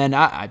women, and then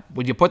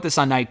would you put this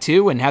on night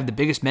 2 and have the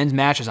biggest men's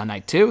matches on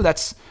night 2?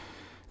 That's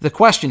the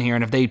question here.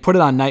 And if they put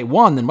it on night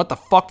 1, then what the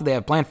fuck do they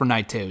have planned for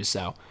night 2?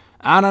 So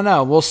I don't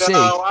know. We'll see.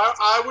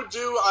 I would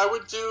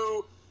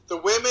do the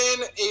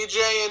women,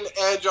 AJ and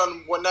Edge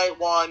on night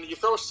 1. You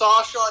throw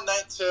Sasha on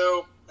night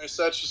 2. I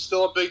said she's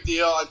still a big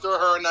deal. I'd throw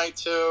her on night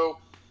 2.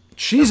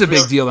 She's a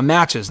big deal. The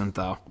match isn't,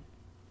 though.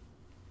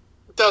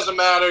 It doesn't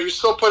matter. You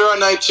still put her on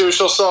night 2.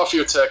 She'll sell a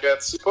few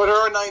tickets. You put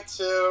her on night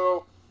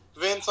 2.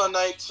 Vince on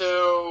night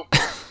 2.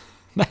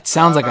 That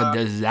sounds like a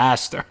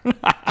disaster.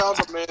 Sounds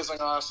amazing,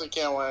 honestly.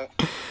 Can't wait.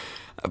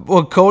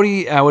 Well,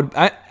 Cody,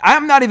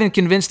 I'm not even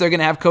convinced they're going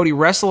to have Cody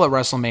wrestle at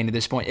WrestleMania at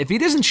this point. If he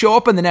doesn't show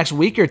up in the next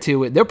week or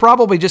two, they're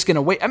probably just going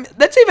to wait. I mean,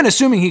 that's even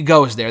assuming he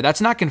goes there. That's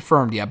not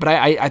confirmed yet, but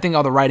I think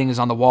all the writing is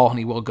on the wall and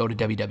he will go to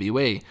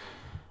WWE.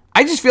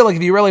 I just feel like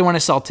if you really want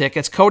to sell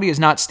tickets, Cody is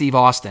not Steve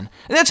Austin.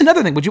 And that's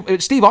another thing.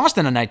 Steve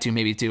Austin on night 2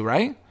 maybe too,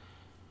 right?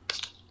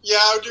 Yeah,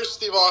 I would do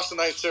Steve Austin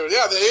night 2.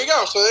 Yeah, there you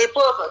go. So they're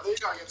perfect. There you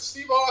go. You get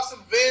Steve Austin,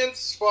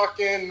 Vince,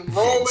 fucking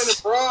Roman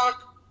and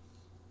Brock.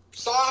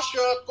 Sasha,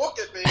 book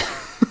it, baby.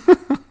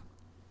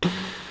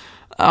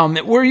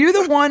 Were you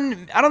the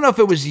one? I don't know if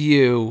it was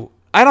you.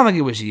 I don't think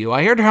it was you.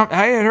 I had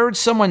heard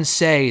someone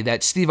say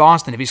that Steve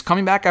Austin, if he's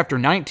coming back after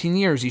 19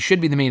 years, he should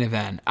be the main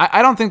event.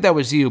 I don't think that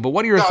was you, but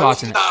what are your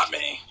thoughts on it? Not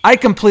me. I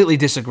completely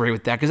disagree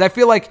with that because I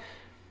feel like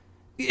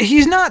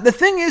he's not. The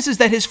thing is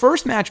that his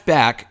first match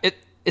back,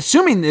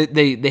 assuming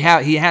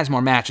that he has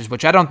more matches,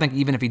 which I don't think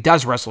even if he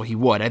does wrestle he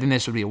would. I think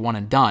this would be a one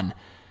and done.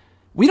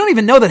 We don't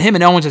even know that him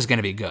and Owens is going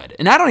to be good.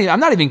 And I'm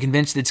not even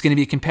convinced it's going to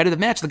be a competitive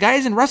match. The guy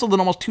hasn't wrestled in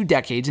almost 2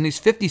 decades, and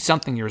he's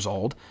 50-something years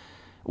old.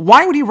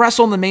 Why would he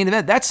wrestle in the main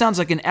event? That sounds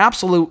like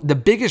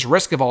the biggest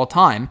risk of all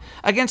time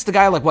against a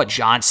guy like,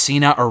 John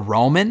Cena or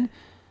Roman?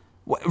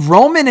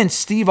 Roman and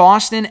Steve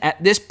Austin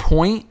at this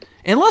point,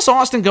 unless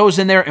Austin goes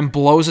in there and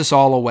blows us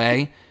all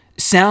away,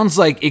 sounds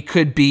like it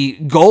could be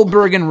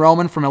Goldberg and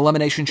Roman from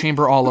Elimination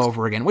Chamber all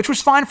over again, which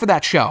was fine for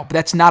that show, but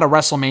that's not a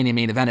WrestleMania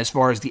main event as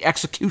far as the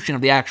execution of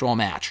the actual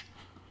match.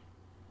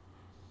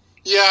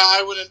 Yeah, I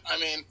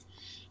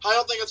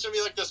don't think it's going to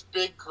be like this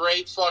big,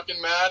 great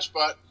fucking match,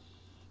 but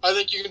I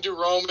think you can do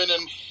Roman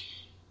and...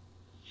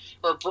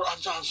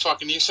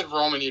 you said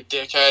Roman, you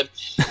dickhead.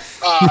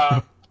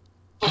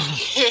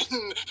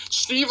 Fucking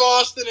Steve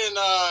Austin and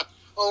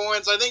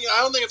Owens. I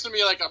don't think it's going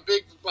to be like a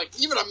big,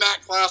 even a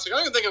Matt Classic. I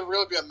don't even think it'll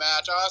really be a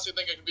match. I honestly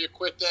think it could be a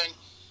quick thing.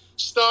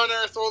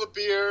 Stunner, throw the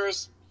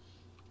beers.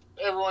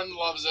 Everyone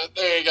loves it.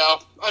 There you go.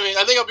 I mean,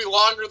 I think it'll be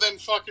longer than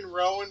fucking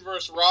Rowan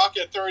versus Rock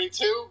at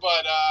 32,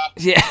 but...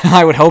 yeah,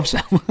 I would hope so.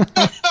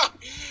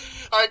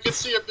 I could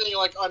see it being,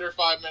 under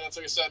 5 minutes.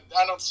 Like I said,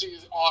 I don't see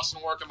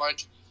Austin working,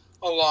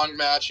 a long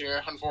match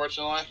here,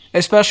 unfortunately.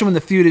 Especially when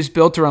the feud is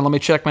built around, let me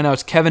check my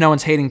notes, Kevin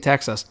Owens hating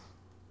Texas.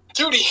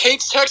 Dude, he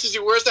hates Texas. He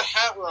wears the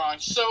hat wrong.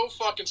 So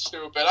fucking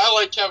stupid. I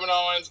like Kevin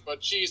Owens, but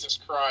Jesus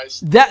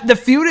Christ. The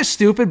feud is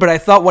stupid, but I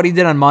thought what he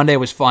did on Monday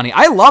was funny.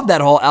 I love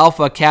that whole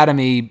Alpha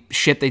Academy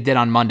shit they did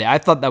on Monday. I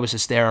thought that was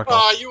hysterical.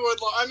 You would.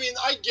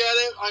 I get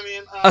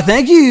it.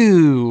 Thank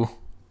you.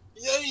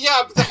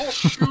 Yeah, but the whole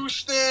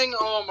shoes thing.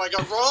 Oh my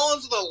God,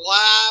 Rollins with a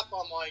laugh.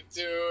 I'm like,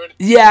 dude.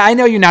 Yeah, I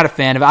know you're not a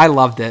fan of it. I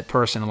loved it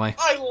personally.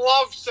 I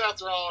love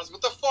Seth Rollins,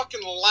 but the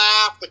fucking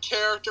laugh, the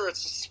character,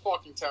 it's just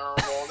fucking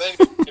terrible. Then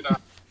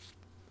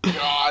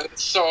God,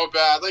 it's so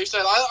bad. Like you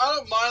said, I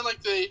don't mind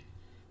like they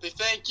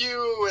thank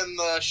you and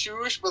the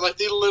shoosh, but like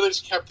they literally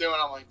just kept doing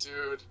it. I'm like,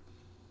 dude,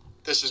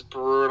 this is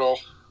brutal.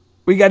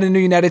 We got a new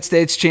United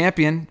States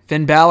champion,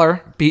 Finn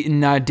Balor,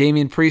 beating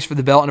Damian Priest for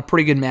the belt in a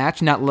pretty good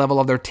match, not level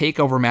of their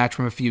TakeOver match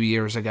from a few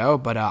years ago,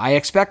 but I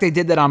expect they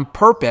did that on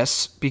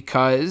purpose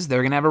because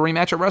they're going to have a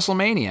rematch at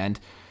WrestleMania. And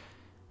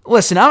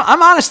listen,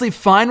 I'm honestly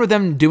fine with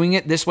them doing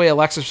it this way.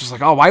 Alexis was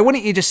like, oh, why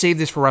wouldn't you just save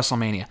this for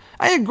WrestleMania?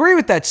 I agree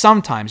with that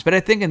sometimes, but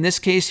I think in this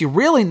case, you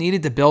really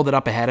needed to build it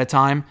up ahead of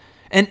time.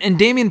 And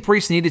Damian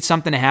Priest needed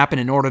something to happen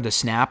in order to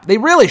snap. They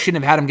really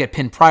shouldn't have had him get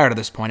pinned prior to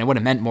this point. It would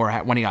have meant more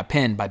when he got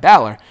pinned by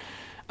Balor.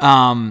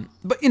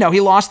 But,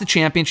 he lost the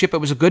championship. It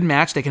was a good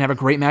match. They can have a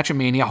great match at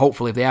Mania,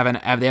 hopefully, if they have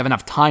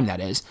enough time, that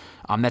is.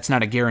 That's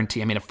not a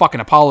guarantee. I mean, if fucking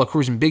Apollo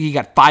Crews and Big E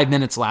got 5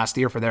 minutes last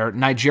year for their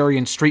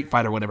Nigerian street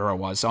fight or whatever it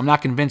was, so I'm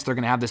not convinced they're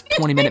going to have this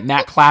 20-minute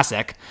Matt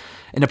Classic.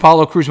 And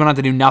Apollo Crews went on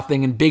to do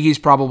nothing, and Big E's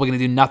probably going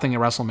to do nothing at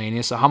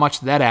WrestleMania, so how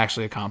much did that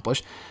actually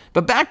accomplish?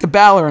 But back to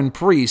Balor and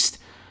Priest,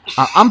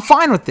 I'm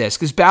fine with this,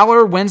 because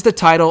Balor wins the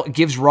title,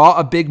 gives Raw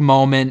a big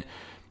moment.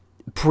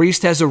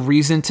 Priest has a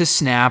reason to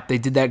snap. They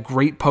did that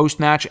great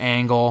post-match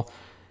angle.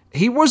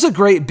 He was a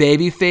great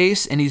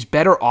babyface, and he's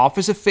better off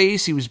as a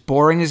face. He was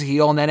boring as a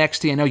heel in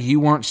NXT. I know you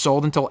weren't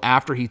sold until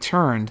after he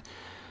turned.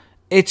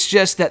 It's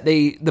just that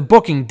the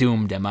booking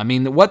doomed him. I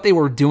mean, what they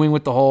were doing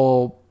with the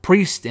whole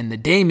Priest and the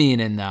Damian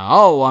and the,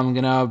 I'm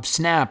going to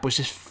snap was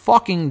just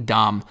fucking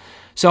dumb.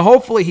 So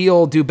hopefully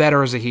he'll do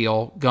better as a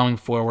heel going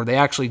forward. They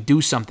actually do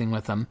something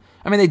with him.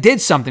 I mean, they did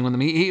something with him.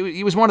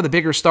 He was one of the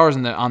bigger stars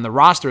on the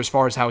roster as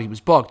far as how he was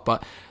booked,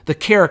 but the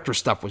character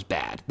stuff was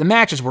bad. The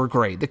matches were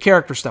great. The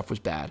character stuff was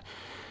bad.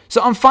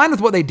 So I'm fine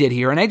with what they did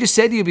here. And I just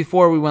said to you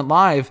before we went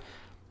live,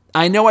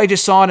 I know I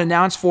just saw it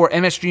announced for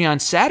MSG on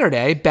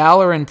Saturday,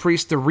 Balor and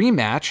Priest the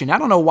rematch, and I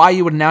don't know why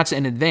you would announce it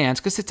in advance,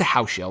 because it's a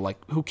house show, like,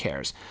 who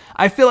cares?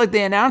 I feel like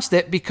they announced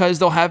it because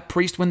they'll have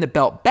Priest win the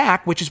belt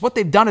back, which is what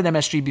they've done at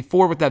MSG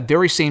before with that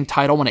very same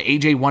title when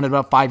AJ won it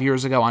about 5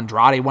 years ago,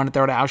 Andrade won it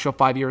there at a house show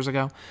 5 years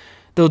ago.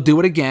 They'll do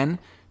it again,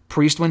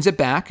 Priest wins it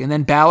back, and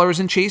then Balor is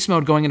in chase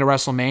mode going into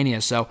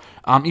WrestleMania. So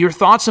your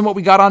thoughts on what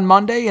we got on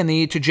Monday and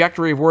the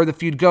trajectory of where the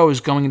feud goes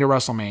going into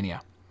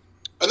WrestleMania?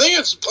 I think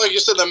it's, like you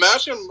said, the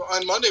match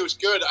on Monday was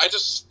good.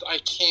 I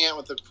can't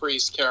with the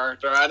Priest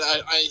character.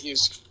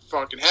 He's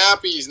fucking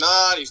happy. He's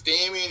not. He's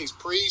Damian. He's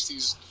Priest.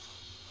 He's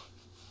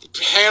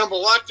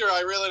Hannibal Lecter.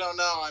 I really don't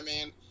know. I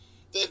mean,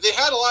 they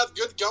had a lot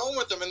good going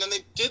with him, and then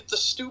they did the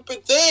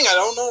stupid thing. I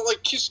don't know. Like,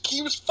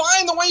 he was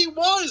fine the way he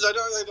was. I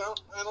don't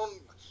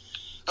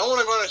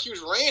want to go on a huge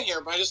rant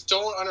here, but I just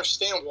don't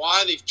understand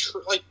why he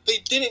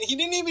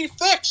didn't even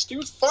fix. He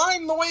was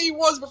fine the way he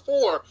was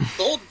before.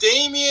 The whole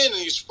Damian, and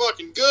he's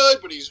fucking good,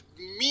 but he's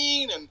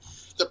mean, and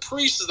the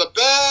Priest is the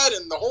bad,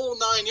 and the whole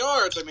 9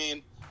 yards. I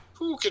mean,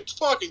 who could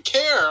fucking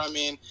care? I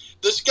mean,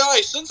 this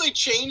guy, since they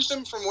changed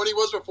him from what he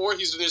was before,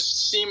 he's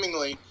just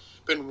seemingly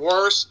been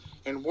worse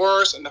and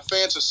worse, and the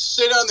fans just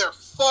sit on their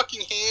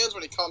fucking hands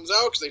when he comes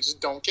out because they just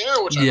don't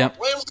care, which I don't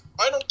blame them.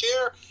 I don't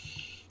care.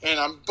 And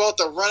I'm about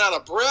to run out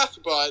of breath,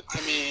 but,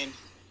 I mean,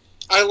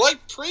 I like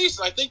Priest,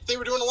 and I think they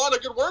were doing a lot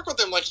of good work with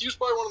him. Like, he was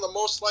probably one of the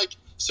most,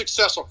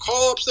 successful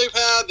call-ups they've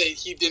had.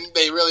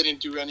 They really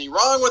didn't do any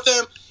wrong with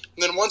him.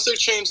 And then once they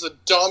changed the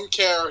dumb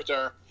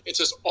character, it's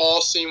just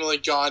all seemingly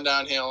gone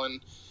downhill. And,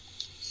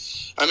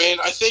 I mean,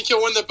 I think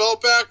he'll win the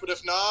belt back, but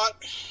if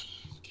not,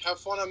 have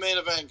fun on Main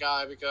Event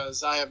Guy,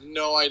 because I have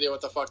no idea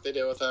what the fuck they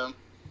did with him.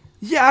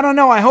 Yeah, I don't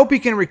know. I hope he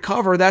can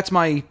recover. That's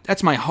my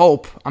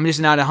hope. I'm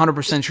just not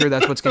 100% sure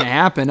that's what's going to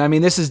happen. I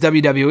mean, this is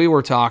WWE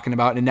we're talking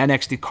about, an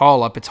NXT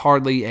call-up. It's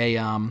hardly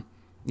a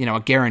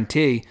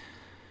guarantee.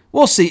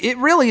 We'll see. It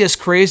really is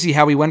crazy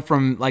how he went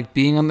from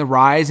being on the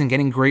rise and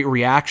getting great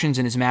reactions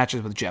in his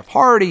matches with Jeff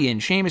Hardy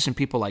and Sheamus and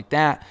people like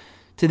that,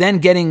 to then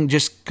getting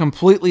just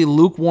completely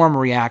lukewarm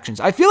reactions.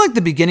 I feel like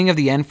the beginning of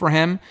the end for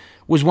him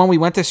was when we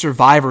went to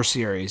Survivor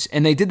Series,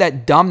 and they did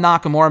that dumb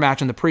Nakamura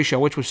match on the pre-show,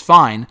 which was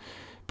fine.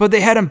 But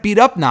they had him beat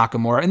up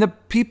Nakamura, and the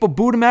people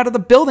booed him out of the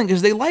building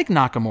because they like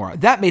Nakamura.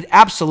 That made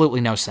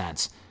absolutely no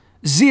sense.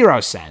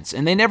 0 sense.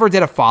 And they never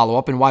did a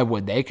follow-up, and why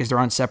would they? Because they're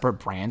on separate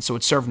brands, so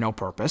it served no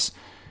purpose.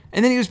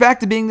 And then he was back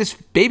to being this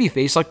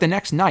babyface the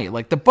next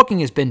night. The booking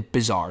has been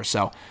bizarre.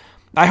 So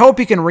I hope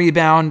he can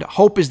rebound.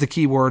 Hope is the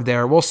key word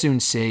there. We'll soon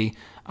see.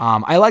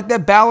 I like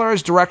that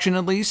Balor's direction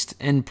at least,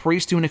 and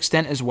Priest to an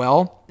extent as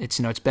well. It's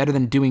it's better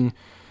than doing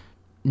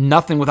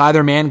nothing with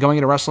either man going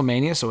into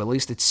WrestleMania, so at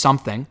least it's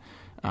something.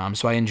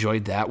 So I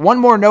enjoyed that. One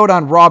more note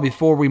on Raw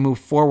before we move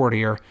forward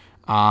here.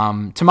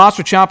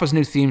 Tommaso Ciampa's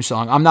new theme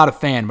song. I'm not a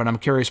fan, but I'm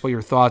curious what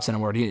your thoughts on it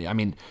were. I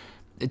mean,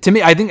 to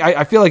me,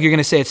 I feel like you're going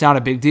to say it's not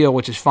a big deal,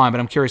 which is fine, but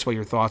I'm curious what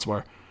your thoughts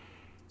were.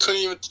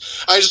 I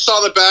just saw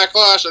the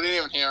backlash. I didn't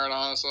even hear it,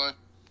 honestly.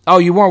 Oh,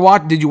 you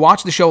weren't did you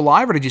watch the show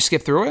live, or did you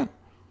skip through it?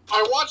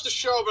 I watched the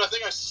show, but I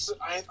think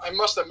I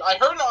must have. I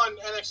heard it on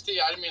NXT.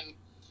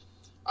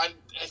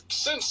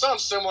 It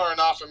sounds similar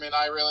enough.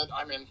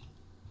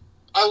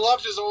 I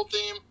loved his old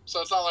theme,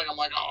 so it's not like I'm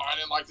like, oh, I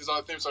didn't like his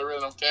other theme, so I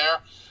really don't care.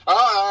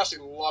 I honestly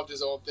loved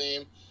his old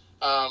theme.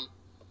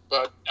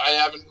 but I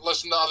haven't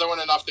listened to the other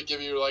one enough to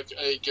give you like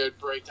a good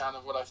breakdown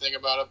of what I think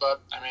about it. But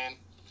I mean,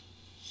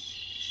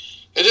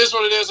 it is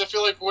what it is. I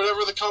feel like whatever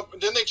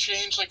didn't they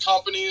change like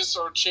companies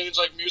or change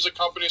like music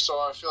companies? So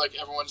I feel like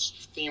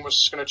everyone's theme was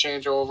just going to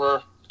change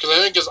over because I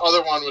think his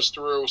other one was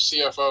through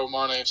CFO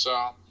money.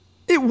 So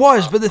it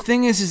was, but the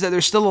thing is that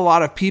there's still a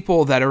lot of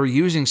people that are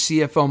using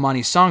CFO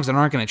money songs that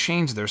aren't going to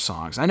change their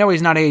songs. I know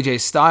he's not AJ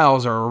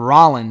Styles or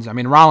Rollins. I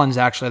mean, Rollins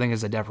actually I think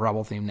is a Def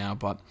Rebel theme now,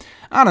 but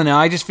I don't know.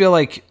 I just feel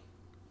like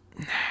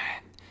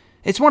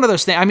it's one of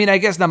those things. I mean, I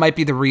guess that might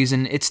be the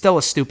reason. It's still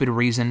a stupid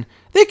reason.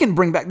 They can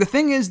bring back... The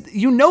thing is,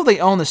 they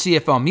own the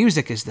CFO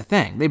music is the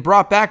thing. They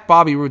brought back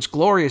Bobby Roode's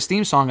glorious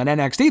theme song on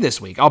NXT this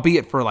week,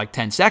 albeit for like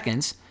 10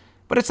 seconds.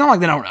 But it's not like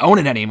they don't own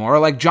it anymore.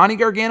 Like Johnny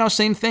Gargano,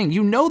 same thing.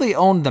 They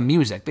own the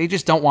music. They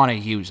just don't want to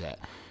use it,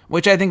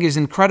 which I think is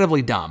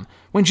incredibly dumb.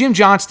 When Jim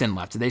Johnston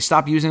left, did they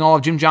stop using all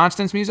of Jim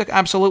Johnston's music?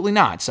 Absolutely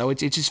not. So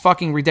it's just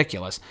fucking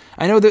ridiculous.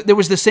 I know that there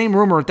was the same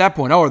rumor at that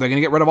point. Oh, are they going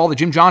to get rid of all the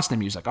Jim Johnston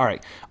music? All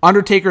right.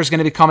 Undertaker's going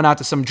to be coming out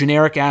to some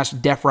generic-ass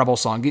Def Rebel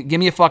song. Give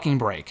me a fucking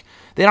break.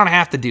 They don't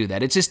have to do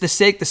that. It's just the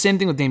same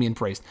thing with Damian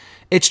Priest.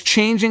 It's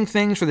changing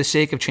things for the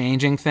sake of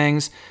changing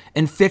things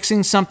and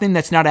fixing something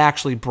that's not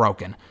actually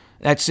broken.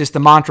 That's just the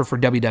mantra for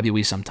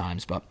WWE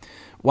sometimes, but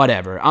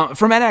whatever.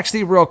 From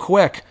NXT real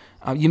quick,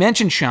 you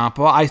mentioned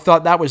Ciampa. I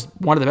thought that was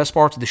one of the best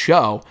parts of the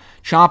show.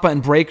 Ciampa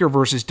and Breakker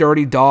versus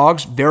Dirty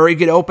Dogs. Very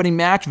good opening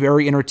match,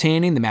 very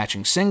entertaining. The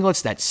matching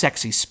singlets, that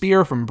sexy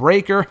spear from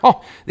Breakker.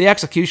 Oh, the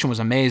execution was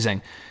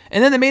amazing.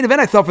 And then the main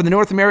event, I thought, for the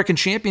North American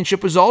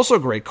Championship was also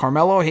great.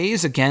 Carmelo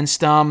Hayes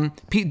against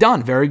Pete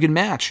Dunne. Very good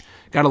match.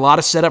 Got a lot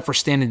of setup for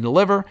Stand and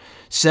Deliver.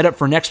 Setup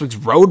for next week's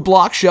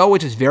Roadblock show,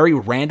 which is very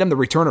random. The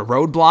return of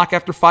Roadblock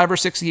after 5 or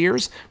 6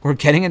 years. We're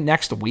getting it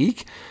next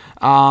week.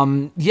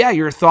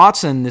 Your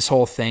thoughts on this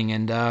whole thing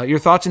and your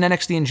thoughts on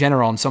NXT in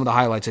general and some of the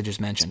highlights I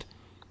just mentioned.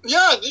 Yeah,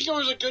 I think it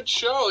was a good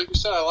show. Like you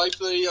said, I liked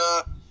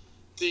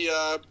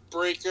the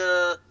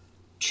Breakker,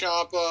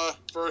 Ciampa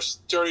versus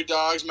Dirty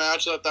Dogs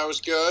match. I thought that was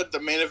good. The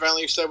main event,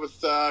 like you said,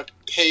 with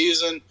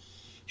Hayes and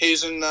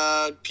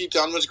Pete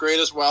Dunne was great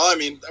as well. I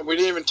mean, we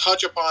didn't even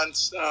touch upon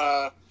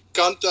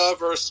Gunther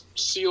versus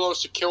Solo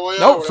Sikoa.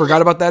 Nope,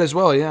 forgot about that as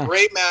well, yeah.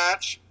 Great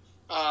match.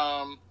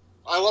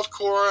 I love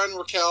Cora and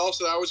Raquel,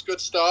 so that was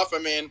good stuff. I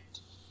mean,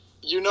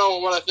 you know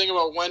what I think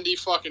about Wendy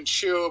fucking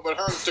Chu, but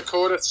her and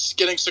Dakota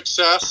getting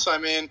success. I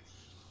mean,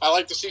 I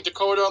like to see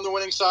Dakota on the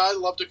winning side.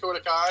 Love Dakota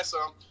Kai, so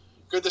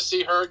good to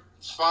see her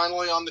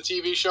finally on the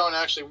TV show and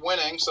actually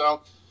winning.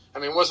 So, I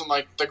mean, it wasn't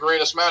like the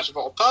greatest match of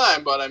all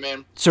time, but I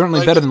mean...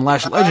 Certainly better than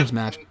Lash Legends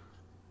match.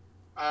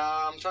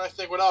 I'm trying to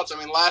think what else. I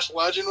mean, Lash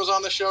Legend was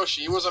on the show.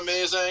 She was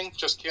amazing.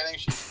 Just kidding.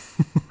 She's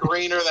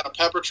greener than a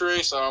pepper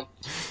tree, so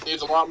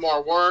needs a lot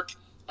more work.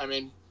 I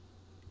mean,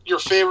 your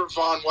favorite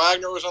Von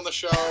Wagner was on the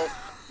show.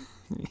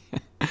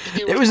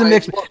 It was a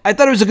mix. I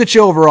thought it was a good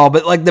show overall,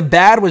 but like the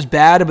bad was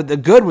bad, but the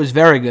good was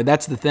very good.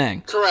 That's the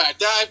thing.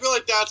 Correct. I feel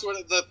like that's what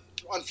not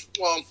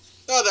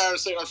that I would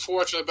say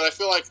unfortunate, but I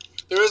feel like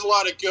there is a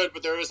lot of good,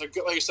 but there is a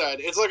good, like you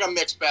said, it's like a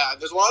mixed bag.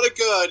 There's a lot of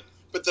good,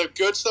 but the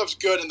good stuff's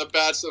good and the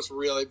bad stuff's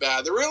really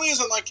bad. There really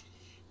isn't like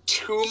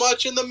too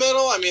much in the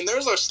middle. I mean,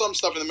 there's some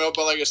stuff in the middle,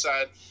 but like I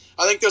said,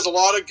 I think there's a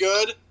lot of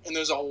good and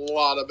there's a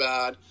lot of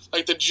bad.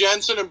 Like the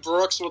Jensen and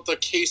Brooks with the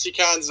Casey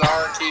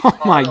Catanzaro and Keith Oh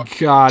my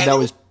God, that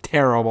was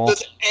terrible.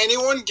 Does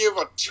anyone give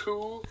a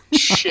two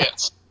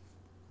shits?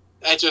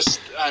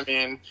 I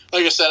mean,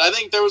 like I said, I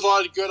think there was a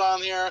lot of good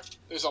on here.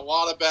 There's a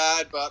lot of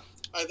bad, but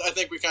I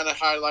think we kind of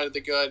highlighted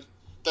the good.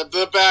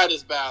 The bad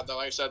is bad, though.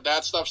 Like I said,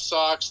 that stuff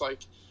sucks. Like,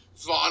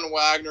 Von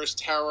Wagner's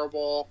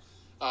terrible.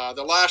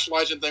 The Lash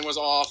Legend thing was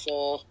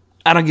awful.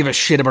 I don't give a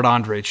shit about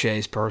Andre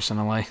Chase,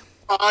 personally.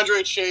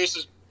 Andre Chase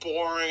is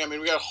boring. I mean,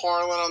 we got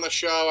Harlan on the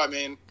show. I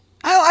mean...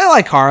 I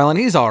like Harlan.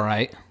 He's all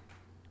right.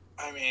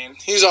 I mean,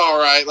 he's all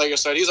right. Like I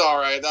said, he's all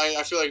right.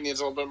 I feel like he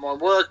needs a little bit more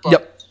work, but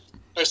yep.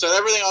 Like I said,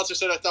 everything else I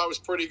said I thought was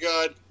pretty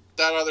good.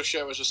 That other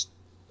shit was just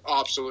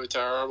absolutely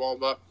terrible,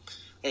 but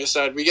like I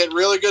said, we get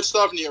really good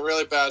stuff and you get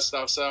really bad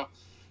stuff, so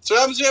what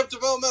happens when you have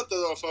development,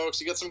 though, folks.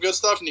 You get some good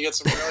stuff and you get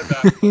some really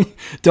bad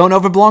stuff. Don't know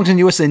if it belongs on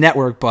USA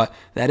Network, but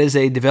that is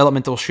a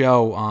developmental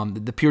show,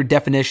 the pure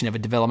definition of a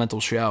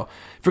developmental show.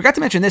 Forgot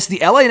to mention this, the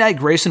LA Knight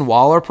Grayson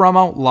Waller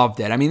promo,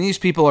 loved it. I mean, these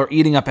people are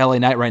eating up LA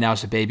Knight right now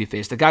as a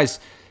babyface. The guy's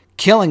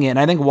killing it, and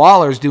I think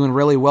Waller's doing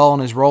really well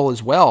in his role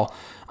as well.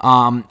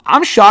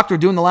 I'm shocked they're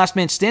doing the Last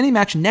Man Standing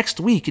match next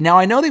week. Now,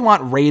 I know they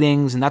want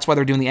ratings, and that's why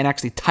they're doing the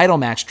NXT title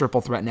match triple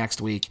threat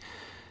next week.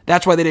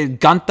 That's why they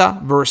did Gunther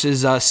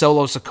versus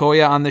Solo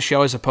Sikoa on the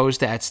show as opposed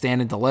to at Stand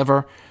and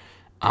Deliver.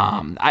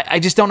 I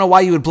just don't know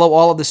why you would blow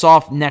all of this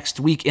off next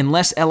week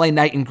unless LA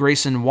Knight and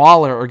Grayson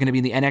Waller are going to be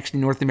in the NXT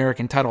North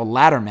American title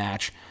ladder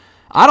match.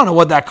 I don't know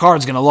what that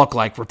card's going to look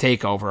like for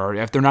TakeOver, or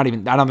if they're not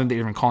even, I don't think they're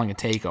even calling it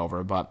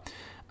TakeOver, but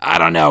I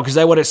don't know, because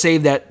I would have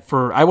saved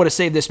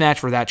this match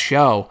for that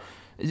show.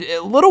 A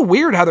little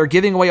weird how they're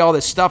giving away all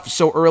this stuff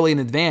so early in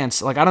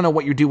advance. Like, I don't know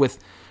what you do with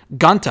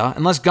Gunther,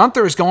 unless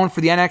Gunther is going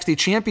for the NXT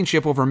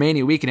Championship over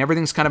Mania Week, and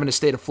everything's kind of in a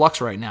state of flux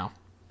right now.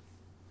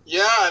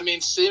 Yeah, I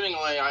mean,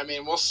 seemingly. I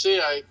mean, we'll see.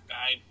 I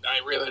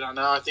really don't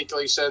know. I think,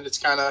 like you said, it's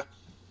kind of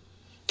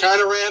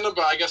random,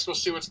 but I guess we'll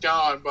see what's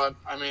going. But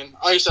I mean,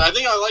 like I said, I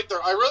think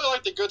I really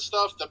like the good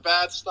stuff. The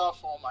bad stuff,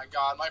 oh my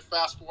god, my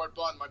fast forward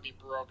button might be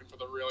broken for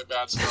the really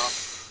bad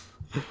stuff.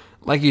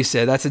 Like you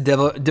said, that's a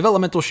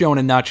developmental show in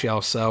a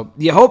nutshell. So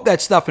you hope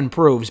that stuff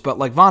improves. But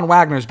like Von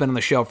Wagner's been on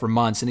the show for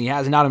months, and he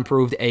has not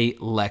improved a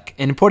lick.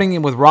 And putting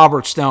him with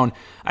Robert Stone,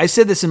 I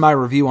said this in my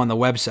review on the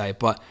website,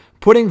 but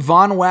putting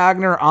Von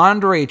Wagner,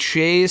 Andre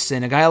Chase,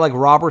 and a guy like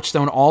Robert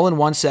Stone all in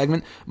one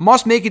segment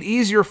must make it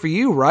easier for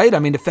you, right? I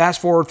mean, to fast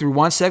forward through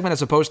one segment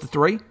as opposed to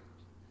three?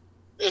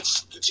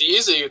 It's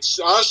easy. It's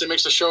honestly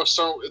makes the show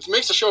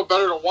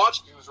better to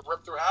watch because you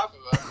rip through half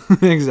of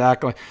it.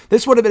 Exactly.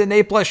 This would have been an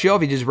A+ show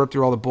if you just ripped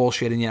through all the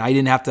bullshit and I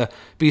didn't have to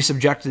be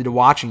subjected to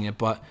watching it.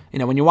 But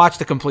when you watch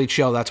the complete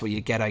show, that's what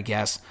you get, I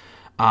guess.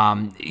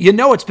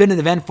 It's been an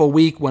eventful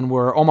week when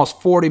we're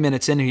almost 40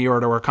 minutes in here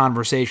to our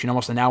conversation,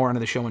 almost an hour into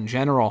the show in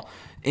general.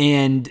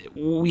 And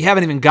we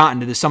haven't even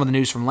gotten to some of the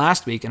news from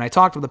last week. And I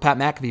talked with the Pat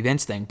McAfee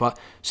Vince thing. But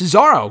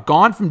Cesaro,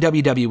 gone from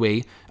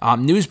WWE.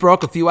 News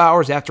broke a few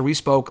hours after we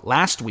spoke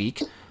last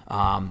week.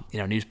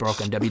 News broke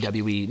on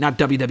WWE, not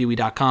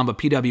WWE.com, but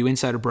PW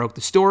Insider broke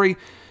the story.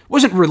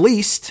 Wasn't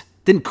released,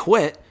 didn't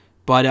quit,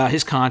 but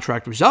his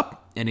contract was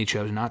up, and he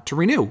chose not to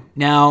renew.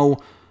 Now,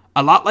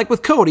 a lot like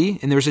with Cody,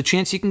 and there's a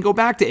chance he can go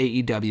back to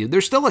AEW,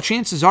 there's still a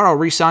chance Cesaro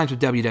re-signs with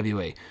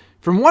WWE.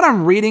 From what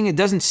I'm reading, it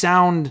doesn't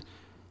sound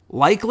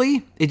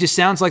likely. It just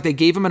sounds like they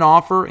gave him an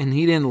offer, and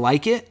he didn't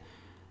like it.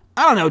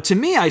 I don't know. To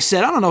me, I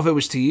said, I don't know if it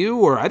was to you,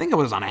 or I think it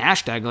was on a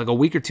hashtag like a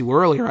week or two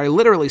earlier. I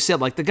literally said,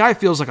 like, the guy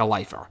feels like a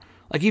lifer.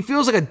 Like, he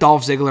feels like a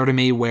Dolph Ziggler to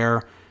me,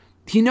 where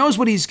he knows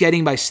what he's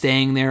getting by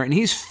staying there, and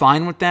he's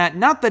fine with that.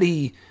 Not that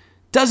he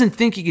doesn't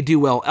think he could do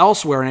well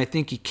elsewhere, and I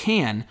think he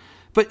can,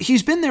 but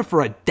he's been there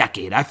for a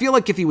decade. I feel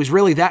like if he was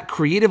really that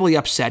creatively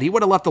upset, he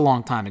would have left a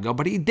long time ago,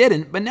 but he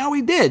didn't, but now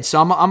he did,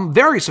 so I'm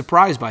very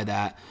surprised by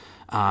that,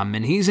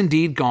 and he's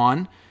indeed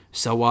gone.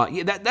 So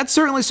that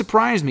certainly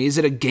surprised me. Is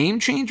it a game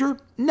changer?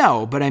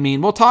 No, but I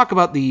mean, we'll talk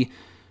about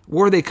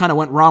where they kind of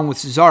went wrong with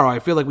Cesaro. I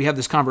feel like we have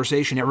this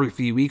conversation every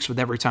few weeks with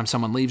every time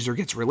someone leaves or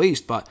gets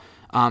released, but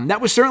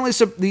that was certainly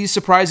the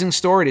surprising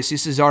story to see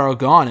Cesaro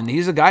gone, and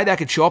he's a guy that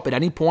could show up at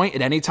any point,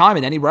 at any time,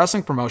 in any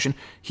wrestling promotion.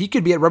 He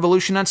could be at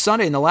Revolution on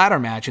Sunday in the ladder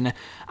match, and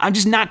I'm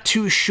just not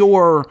too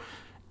sure.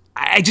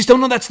 I just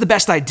don't know that's the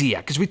best idea,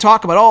 because we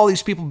talk about all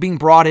these people being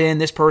brought in.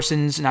 This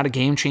person's not a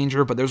game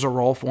changer, but there's a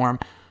role for him.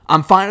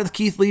 I'm fine with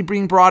Keith Lee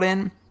being brought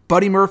in.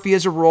 Buddy Murphy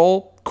has a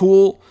role.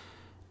 Cool.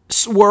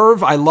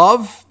 Swerve, I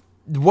love.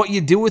 What you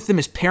do with him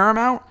is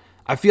paramount.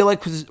 I feel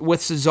like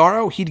with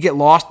Cesaro, he'd get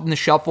lost in the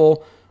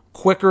shuffle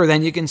quicker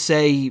than you can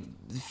say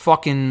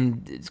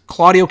fucking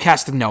Claudio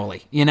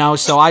Castagnoli,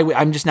 So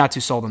I'm just not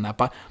too sold on that.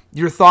 But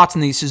your thoughts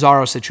on the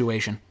Cesaro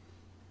situation?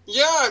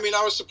 Yeah, I mean,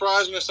 I was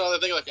surprised when I saw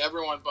that thing, like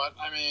everyone, but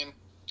I mean,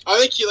 I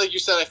think he, like you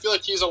said, I feel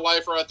like he's a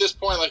lifer at this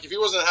point. Like, if he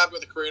wasn't happy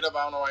with the creative,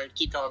 I don't know why he'd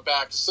keep coming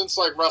back. Since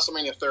like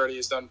WrestleMania 30,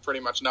 he's done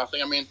pretty much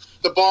nothing. I mean,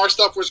 the bar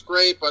stuff was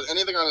great, but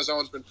anything on his own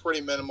has been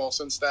pretty minimal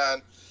since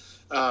then.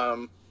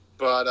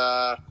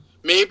 But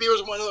maybe it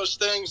was one of those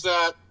things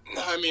that,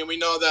 I mean, we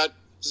know that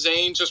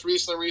Zayn just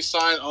recently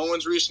re-signed,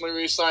 Owens recently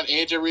re-signed,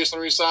 AJ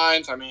recently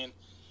re-signed. I mean,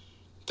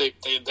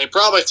 they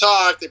probably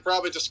talked, they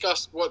probably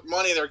discussed what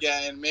money they're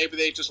getting. Maybe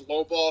they just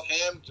lowballed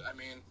him. I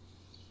mean,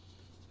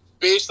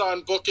 based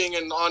on booking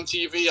and on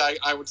TV,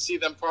 I would see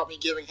them probably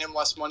giving him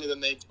less money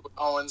than they do with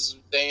Owens,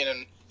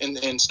 Zayn,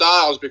 and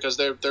Styles, because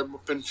they've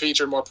been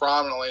featured more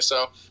prominently.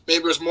 So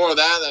maybe it was more of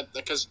that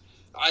because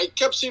I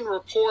kept seeing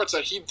reports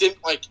that he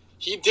didn't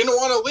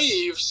want to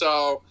leave.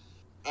 So,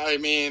 I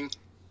mean,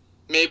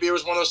 maybe it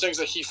was one of those things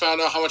that he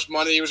found out how much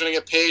money he was going to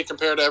get paid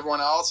compared to everyone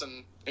else,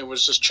 and it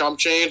was just chump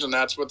change, and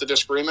that's what the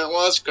disagreement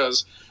was,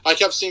 because I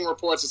kept seeing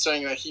reports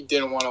saying that he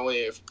didn't want to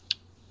leave.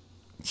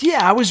 Yeah,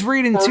 I was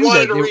reading too. Or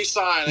wanted to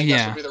re-sign, I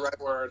guess would be the right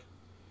word.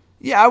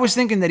 Yeah, I was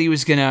thinking that he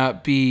was going to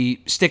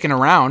be sticking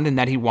around and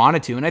that he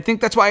wanted to, and I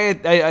think that's why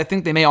I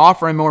think they may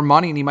offer him more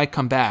money and he might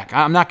come back.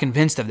 I'm not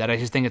convinced of that. I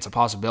just think it's a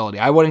possibility.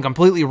 I wouldn't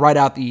completely write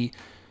out the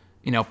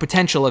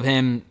potential of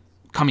him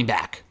coming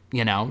back,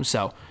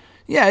 so...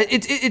 Yeah,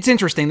 it's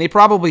interesting. They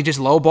probably just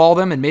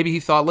lowballed him, and maybe he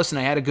thought, listen,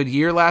 I had a good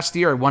year last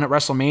year. I won at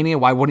WrestleMania.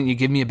 Why wouldn't you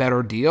give me a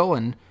better deal?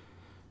 And,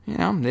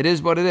 it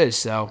is what it is.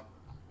 So,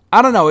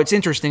 I don't know. It's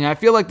interesting. I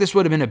feel like this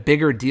would have been a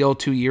bigger deal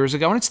 2 years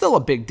ago, and it's still a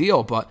big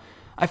deal, but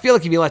I feel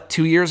like if you let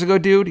 2 years ago,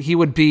 dude, he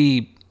would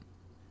be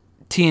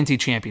TNT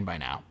champion by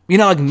now.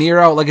 Like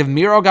Miro. Like, if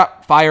Miro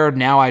got fired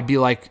now, I'd be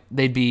like,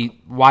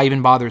 why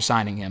even bother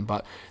signing him?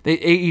 But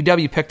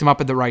AEW picked him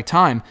up at the right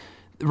time.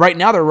 Right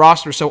now, their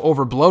roster's so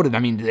overbloated. I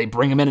mean, do they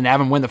bring him in and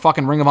have him win the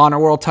fucking Ring of Honor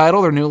World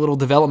title, their new little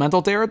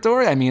developmental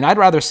territory? I mean, I'd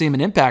rather see him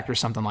in Impact or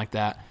something like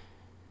that.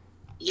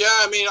 Yeah,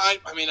 I mean, I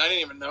didn't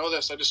even know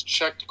this. I just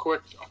checked a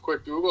quick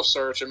Google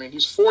search. I mean,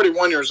 he's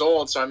 41 years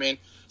old, so I mean,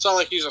 it's not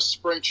like he's a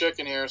spring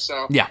chicken here.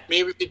 So yeah,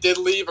 maybe he did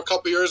leave a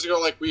couple years ago,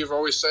 like we've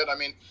always said. I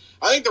mean,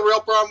 I think the real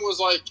problem was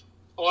like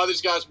a lot of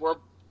these guys were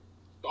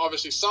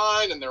obviously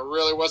signed, and there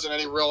really wasn't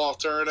any real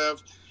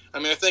alternative. I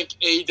mean, I think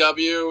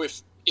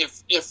AEW,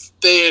 if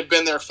they had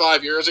been there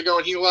 5 years ago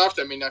and he left,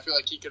 I mean, I feel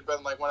like he could have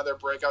been like one of their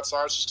breakout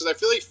stars, just because I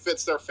feel like he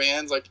fits their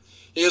fans. Like,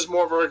 he is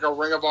more of like a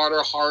Ring of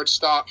Honor hard,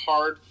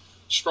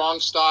 strong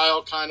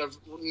style kind of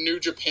New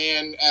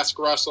Japan-esque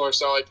wrestler.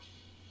 So like,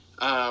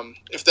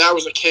 if that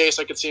was the case,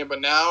 I could see him.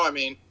 But now, I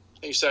mean,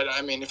 like you said,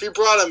 I mean, if you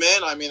brought him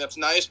in, I mean, that's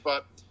nice,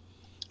 but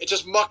it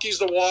just muckies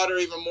the water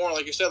even more.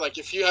 Like you said, like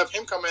if you have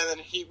him come in, then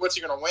what's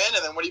he going to win?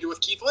 And then what do you do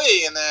with Keith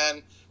Lee? And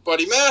then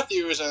Buddy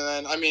Matthews? And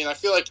then, I mean, I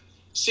feel like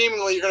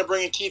seemingly you're going to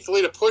bring in Keith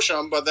Lee to push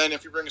him, but then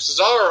if you bring a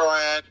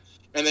Cesaro in,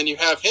 and then you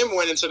have him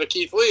win instead of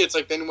Keith Lee, it's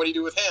like, then what do you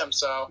do with him?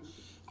 So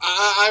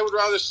I would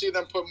rather see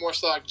them put more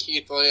stock in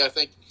Keith Lee. I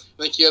think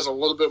he has a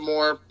little bit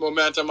more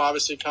momentum,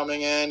 obviously,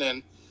 coming in.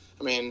 And,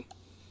 I mean,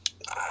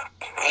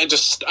 I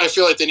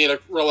feel like they need to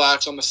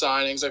relax on the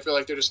signings. I feel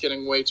like they're just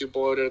getting way too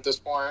bloated at this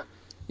point.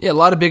 Yeah, a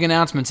lot of big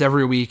announcements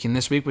every week, and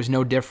this week was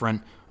no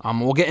different.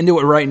 We'll get into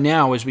it right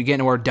now as we get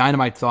into our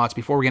Dynamite thoughts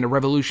before we get into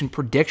Revolution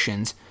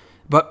predictions.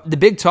 But the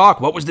big talk,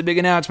 what was the big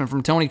announcement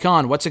from Tony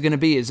Khan? What's it going to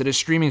be? Is it a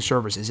streaming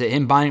service? Is it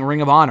him buying Ring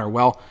of Honor?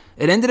 Well,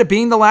 it ended up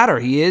being the latter.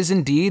 He is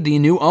indeed the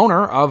new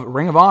owner of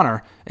Ring of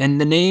Honor.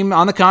 And the name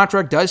on the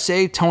contract does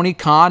say Tony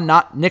Khan,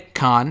 not Nick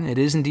Khan. It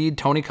is indeed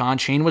Tony Khan.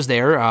 Shane was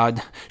there.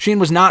 Shane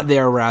was not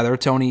there, rather.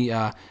 Tony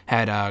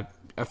had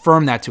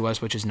affirmed that to us,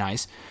 which is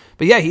nice.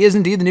 But yeah, he is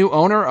indeed the new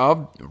owner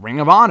of Ring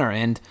of Honor.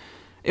 And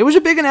it was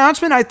a big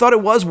announcement. I thought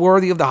it was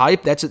worthy of the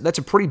hype. That's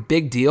a pretty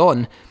big deal.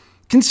 And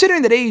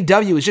considering that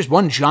AEW is just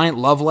one giant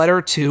love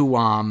letter to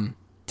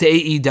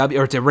AEW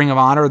or to Ring of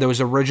Honor, those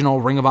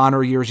original Ring of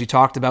Honor years you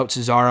talked about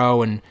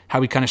Cesaro and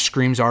how he kind of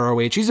screams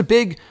ROH. He's a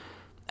big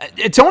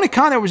Tony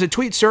Khan. There was a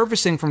tweet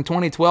surfacing from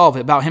 2012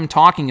 about him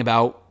talking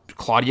about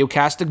Claudio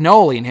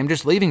Castagnoli and him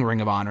just leaving Ring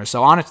of Honor.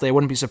 So honestly, I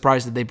wouldn't be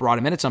surprised if they brought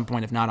him in at some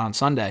point, if not on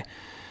Sunday.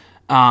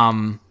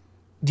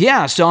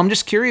 Yeah, so I'm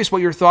just curious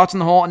what your thoughts on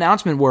the whole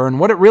announcement were and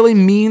what it really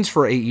means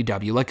for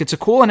AEW. Like, it's a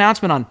cool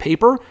announcement on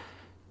paper.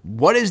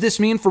 What does this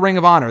mean for Ring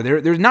of Honor?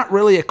 They're not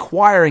really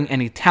acquiring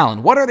any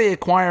talent. What are they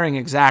acquiring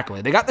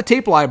exactly? They got the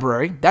tape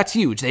library. That's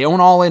huge. They own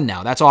All In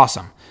now. That's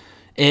awesome.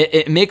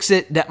 It makes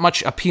it that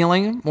much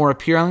more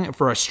appealing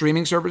for a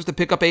streaming service to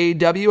pick up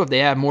AEW if they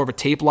have more of a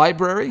tape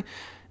library.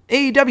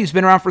 AEW's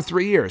been around for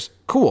 3 years.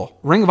 Cool.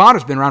 Ring of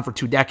Honor's been around for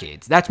 2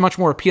 decades. That's much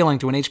more appealing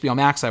to an HBO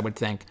Max, I would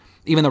think,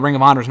 even though Ring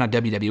of Honor's not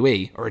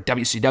WWE or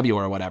WCW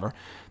or whatever,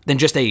 than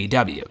just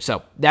AEW.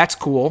 So that's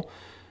cool.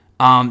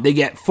 They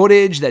get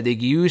footage that they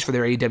use for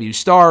their AEW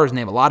stars, and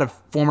they have a lot of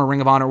former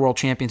Ring of Honor World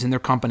Champions in their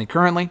company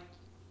currently.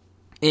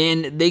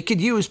 And they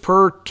could use,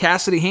 per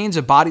Cassidy Haynes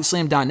of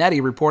BodySlam.net, he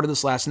reported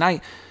this last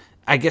night,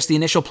 I guess the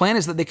initial plan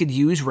is that they could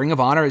use Ring of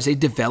Honor as a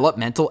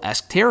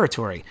developmental-esque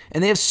territory.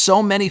 And they have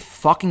so many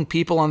fucking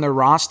people on their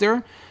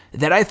roster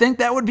that I think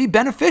that would be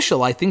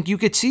beneficial. I think you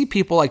could see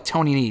people like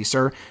Tony Nese,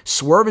 or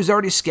Swerve is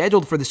already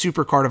scheduled for the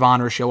Supercard of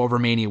Honor show over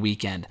Mania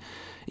weekend.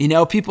 You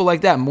know, people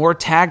like that, more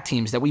tag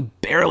teams that we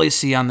barely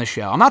see on the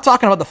show. I'm not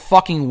talking about the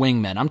fucking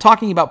wingmen. I'm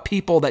talking about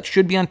people that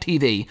should be on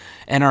TV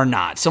and are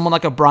not. Someone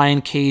like a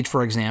Brian Cage,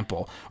 for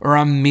example, or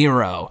a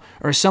Miro,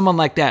 or someone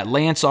like that,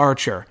 Lance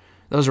Archer.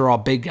 Those are all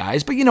big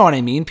guys, but you know what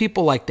I mean.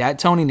 People like that,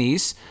 Tony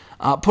Nese,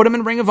 put him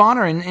in Ring of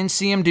Honor and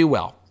see him do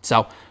well.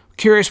 So,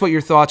 curious what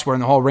your thoughts were in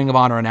the whole Ring of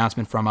Honor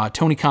announcement from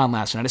Tony Khan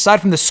last night,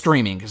 aside from the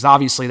screaming, because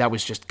obviously that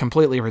was just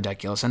completely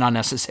ridiculous and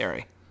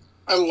unnecessary.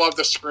 I love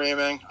the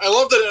screaming.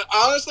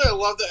 Honestly, I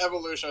love the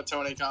evolution of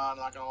Tony Khan, I'm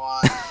not going to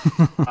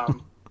lie.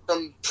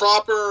 From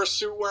proper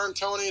suit-wearing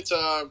Tony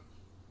to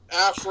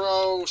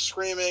afro,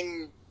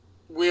 screaming,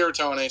 weird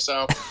Tony.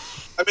 So,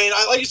 I mean,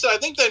 like you said, I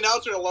think the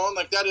announcement alone,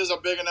 like, that is a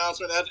big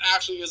announcement. That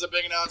actually is a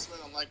big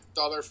announcement, unlike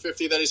the other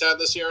 50 that he's had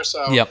this year.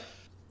 So, yep.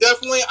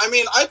 Definitely. I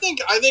mean, I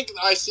think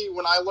I see,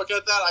 when I look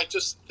at that, I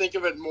just think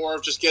of it more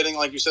of just getting,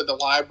 like you said, the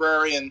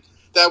library, and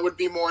that would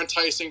be more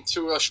enticing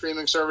to a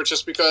streaming service,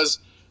 just because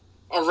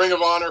a Ring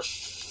of Honor,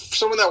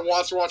 someone that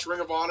wants to watch Ring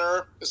of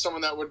Honor is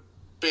someone that would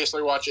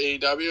basically watch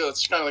AEW.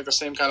 It's kind of like the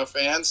same kind of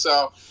fan.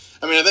 So,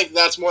 I mean, I think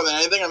that's more than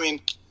anything. I mean,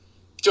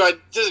 do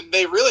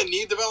they really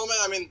need development?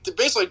 I mean,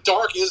 basically,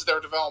 Dark is their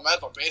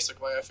developmental,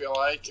 basically, I feel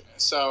like.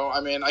 So, I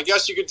mean, I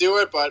guess you could do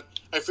it, but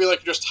I feel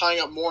like you're just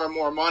tying up more and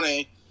more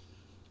money.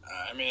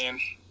 I mean,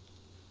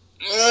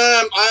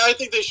 I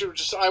think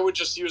I would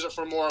just use it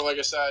for more, like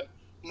I said,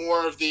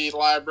 more of the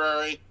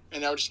library,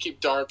 and I would just keep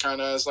Dark kind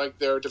of as, like,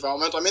 their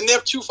developmental. I mean, they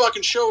have 2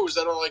 fucking shows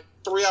that are, like,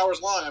 3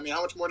 hours long. I mean,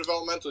 how much more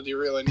developmental do you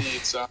really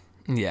need? So,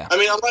 yeah. I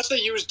mean, unless they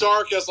use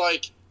Dark as,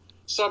 like,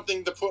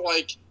 something to put,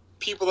 like,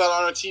 people that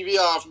are on TV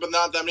off, but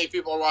not that many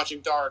people are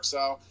watching Dark.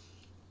 So,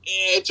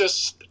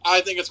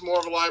 I think it's more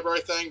of a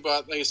library thing,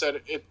 but like I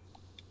said,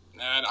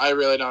 I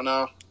really don't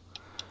know.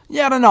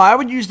 Yeah, I don't know. I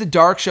would use the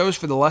Dark shows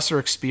for the lesser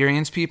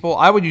experienced people.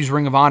 I would use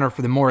Ring of Honor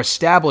for the more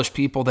established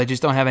people that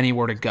just don't have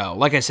anywhere to go.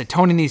 Like I said,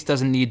 Tony Nese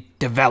doesn't need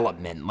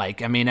development.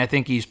 Like, I mean, I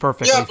think he's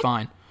perfectly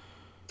fine.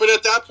 But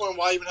at that point,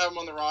 why even have him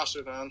on the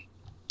roster then?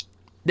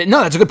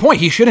 No, that's a good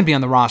point. He shouldn't be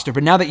on the roster.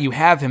 But now that you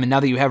have him and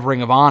now that you have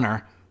Ring of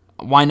Honor,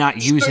 why not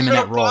use him in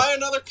that role? Buy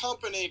another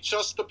company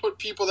just to put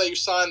people that you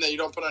sign that you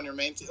don't put on your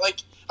main team.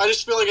 Like, I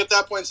just feel like at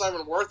that point it's not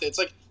even worth it. It's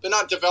like they're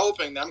not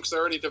developing them because they're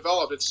already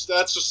developed.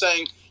 That's just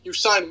saying you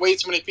signed way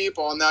too many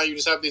people and now you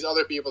just have these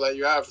other people that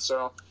you have.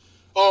 So,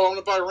 I'm going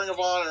to buy Ring of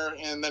Honor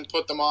and then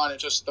put them on it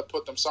just to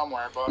put them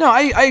somewhere. But no,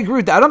 I agree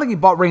with that. I don't think he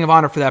bought Ring of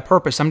Honor for that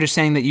purpose. I'm just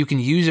saying that you can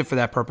use it for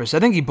that purpose.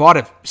 I think he bought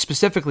it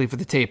specifically for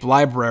the tape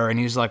library, and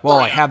he's like, well,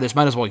 I have this,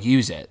 might as well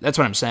use it. That's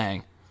what I'm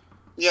saying.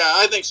 Yeah,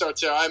 I think so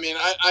too. I mean,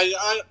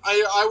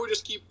 I would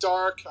just keep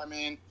Dark. I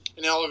mean,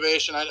 in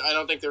Elevation, I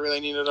don't think they really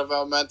need a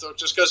developmental.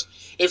 Just because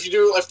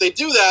if they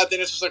do that, then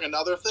it's just like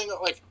another thing.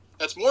 Like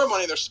that's more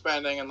money they're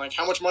spending, and like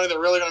how much money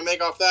they're really going to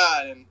make off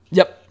that. And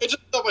it's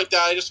just stuff like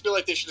that. I just feel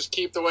like they should just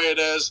keep the way it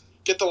is.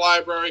 Get the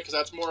library because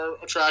that's more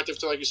attractive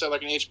to, like you said,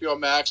 like an HBO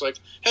Max. Like,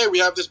 hey, we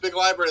have this big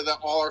library that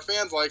all our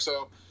fans like,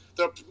 so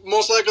they're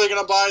most likely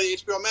going to buy the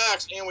HBO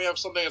Max, and we have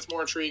something that's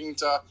more intriguing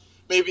to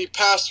maybe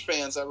past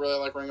fans that really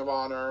like Ring of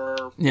Honor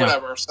or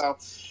whatever. So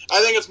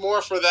I think it's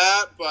more for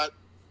that, but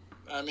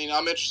I mean,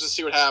 I'm interested to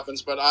see what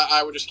happens, but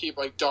I would just keep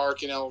like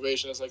Dark and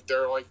Elevation as like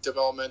their like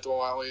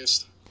developmental at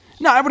least.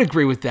 No, I would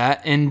agree with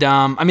that. And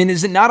I mean,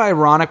 is it not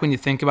ironic when you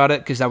think about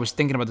it? Because I was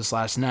thinking about this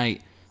last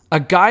night. A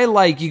guy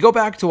like, you go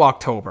back to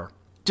October,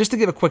 just to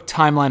give a quick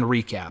timeline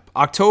recap.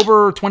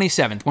 October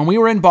 27th, when we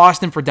were in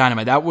Boston for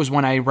Dynamite, that was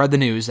when I read the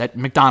news at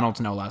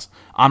McDonald's, no less,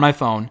 on my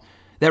phone,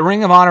 that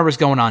Ring of Honor was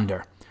going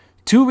under.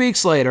 2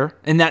 weeks later,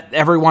 and that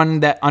everyone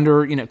that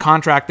under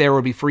contract there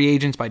would be free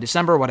agents by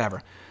December,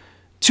 whatever.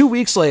 2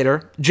 weeks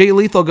later, Jay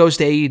Lethal goes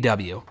to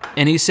AEW,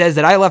 and he says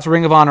that I left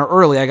Ring of Honor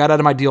early. I got out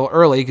of my deal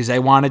early because I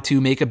wanted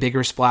to make a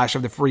bigger splash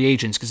of the free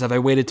agents, because if I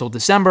waited till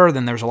December,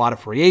 then there's a lot of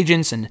free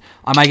agents, and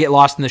I might get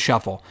lost in the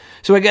shuffle.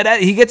 So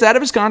he gets out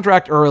of his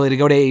contract early to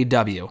go to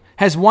AEW,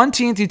 has one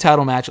TNT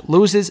title match,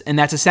 loses, and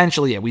that's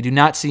essentially it. We do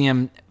not see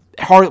him,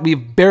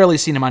 we've barely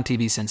seen him on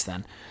TV since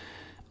then.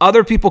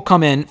 Other people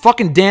come in.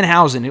 Fucking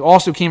Danhausen, who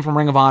also came from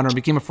Ring of Honor and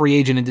became a free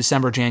agent in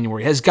December,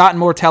 January, has gotten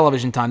more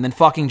television time than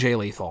fucking Jay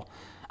Lethal.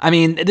 I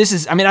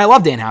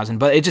love Danhausen,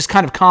 but it's just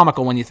kind of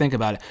comical when you think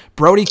about it.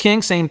 Brody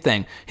King, same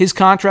thing. His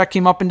contract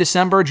came up in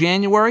December,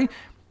 January.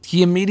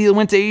 He immediately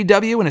went to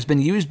AEW and has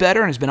been used better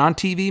and has been on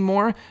TV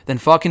more than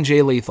fucking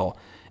Jay Lethal.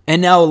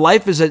 And now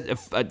life is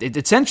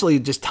essentially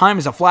just time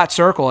is a flat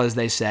circle, as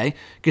they say,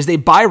 because they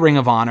buy Ring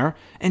of Honor,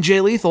 and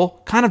Jay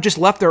Lethal kind of just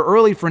left there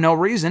early for no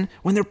reason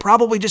when they're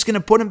probably just going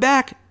to put him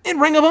back in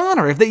Ring of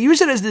Honor. If they use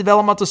it as the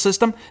developmental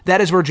system, that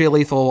is where Jay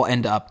Lethal will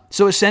end up.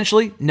 So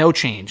essentially, no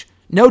change.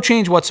 No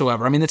change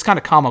whatsoever. I mean, it's kind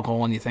of comical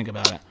when you think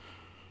about it.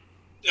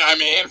 I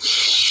mean,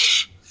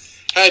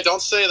 hey,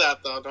 don't say that,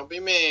 though. Don't be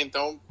mean.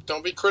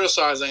 Don't be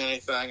criticizing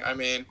anything. I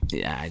mean...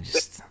 Yeah,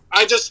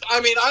 I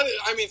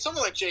mean,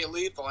 someone like Jay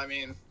Lethal, I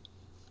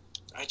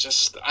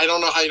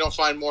don't know how you don't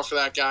find more for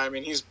that guy. I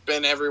mean, he's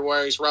been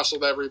everywhere. He's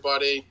wrestled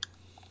everybody.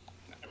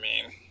 I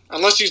mean,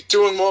 unless he's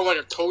doing more like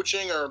a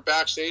coaching or a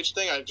backstage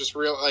thing, I just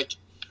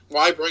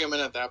why bring him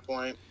in at that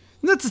point?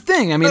 That's the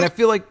thing. I mean, I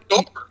feel like...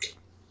 Dark.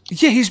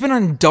 Yeah, he's been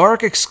on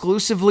Dark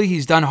exclusively.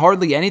 He's done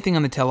hardly anything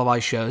on the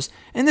televised shows.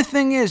 And the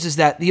thing is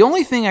that the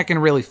only thing I can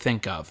really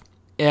think of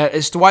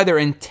as to why they're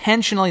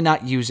intentionally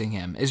not using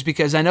him is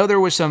because I know there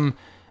was some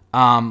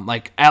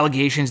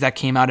allegations that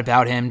came out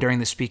about him during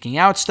the Speaking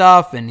Out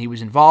stuff, and he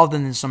was involved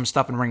in some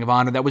stuff in Ring of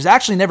Honor that was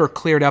actually never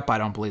cleared up, I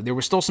don't believe. There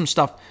was still some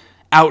stuff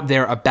out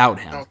there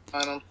about him. No,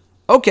 I don't.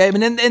 Okay,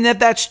 and if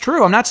that's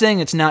true, I'm not saying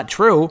it's not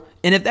true,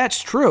 and if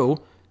that's true,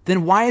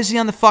 then why is he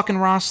on the fucking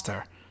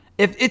roster?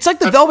 If it's like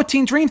the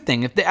Velveteen Dream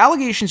thing. If the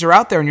allegations are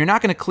out there and you're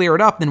not going to clear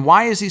it up, then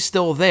why is he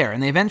still there?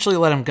 And they eventually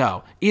let him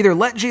go. Either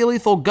let Jay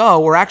Lethal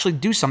go or actually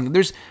do something.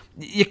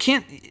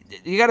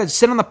 You got to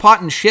sit on the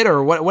pot and shit,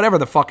 or whatever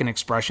the fucking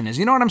expression is.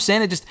 You know what I'm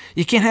saying?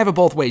 You can't have it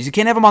both ways. You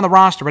can't have him on the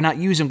roster but not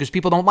use him because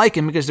people don't like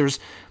him because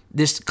there's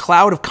this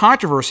cloud of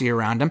controversy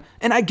around him.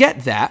 And I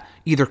get that.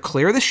 Either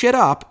clear the shit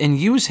up and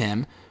use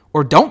him,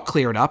 or don't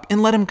clear it up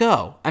and let him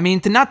go. I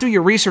mean, to not do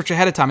your research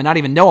ahead of time and not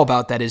even know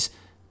about that is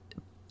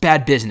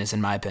bad business,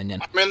 in my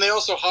opinion. I mean, they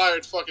also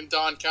hired fucking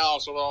Don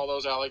Callis with all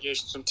those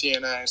allegations from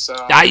TNA, so...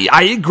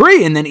 I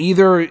agree, and then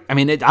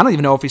I don't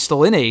even know if he's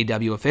still in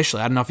AEW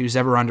officially. I don't know if he was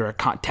ever under a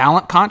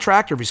talent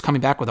contract or if he's coming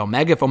back with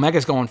Omega. If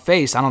Omega's going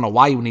face, I don't know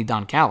why you would need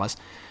Don Callis.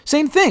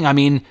 Same thing. I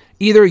mean,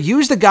 either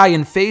use the guy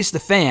and face the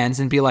fans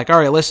and be like, all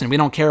right, listen, we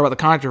don't care about the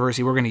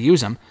controversy, we're going to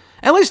use him.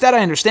 At least that I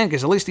understand,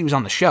 because at least he was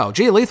on the show.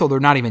 Jay Lethal, they're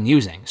not even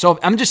using. So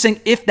I'm just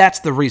saying if that's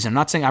the reason. I'm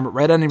not saying I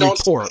read any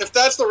report. If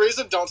that's the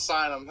reason, don't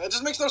sign him. It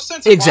just makes no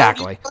sense.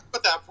 Exactly.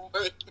 At that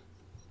point?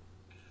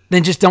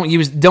 Then just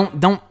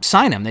don't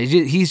sign him.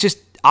 He's just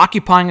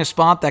occupying a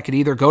spot that could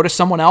either go to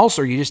someone else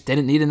or you just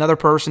didn't need another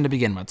person to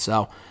begin with.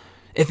 So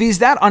if he's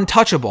that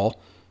untouchable,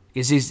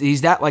 because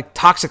he's that like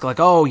toxic, like,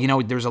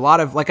 there's a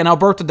lot of, like an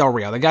Alberto Del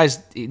Rio. The guy's,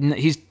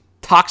 he's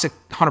toxic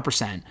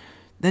 100%.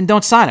 Then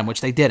don't sign him, which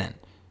they didn't.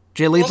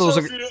 Jay Lethal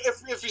Also, is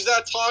if he's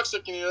that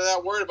toxic and you're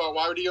that worried about,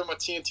 why would you give him a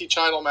TNT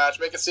title match?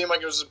 Make it seem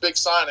like it was a big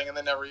signing and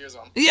they never use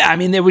him. Yeah, I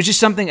mean, there was just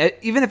something,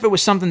 even if it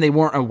was something they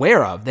weren't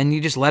aware of, then you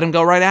just let him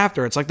go right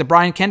after. It's like the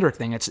Brian Kendrick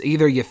thing. It's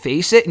either you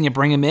face it and you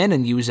bring him in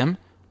and use him,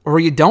 or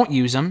you don't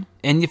use him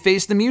and you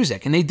face the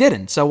music. And they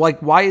didn't. So, like,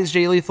 why is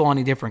Jay Lethal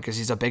any different? Because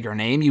he's a bigger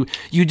name?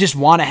 You just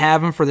want to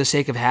have him for the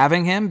sake of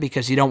having him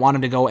because you don't want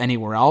him to go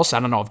anywhere else. I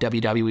don't know if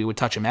WWE would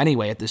touch him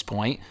anyway at this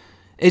point.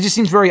 It just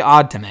seems very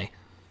odd to me.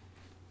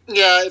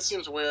 Yeah, it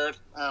seems weird.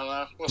 I don't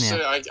know. We'll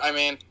see. I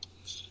mean,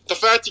 the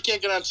fact you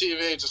can't get on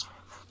TV just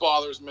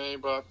bothers me,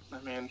 but, I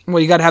mean...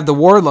 Well, you got to have the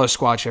Wardlow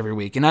squash every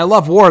week. And I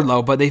love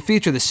Wardlow, but they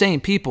feature the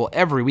same people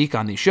every week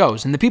on these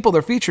shows. And the people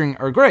they're featuring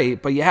are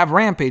great, but you have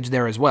Rampage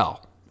there as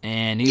well.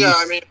 And yeah,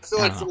 I mean, I feel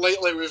like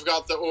lately we've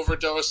got the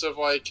overdose of,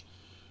 like,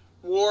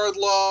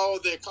 Wardlow.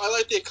 I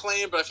like the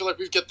Acclaim, but I feel like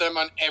we get them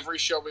on every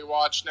show we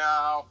watch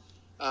now.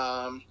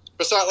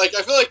 Besides, like,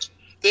 I feel like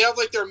they have,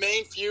 like, their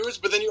main feuds,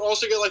 but then you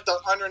also get, like, the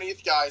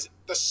underneath guys,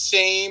 the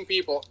same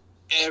people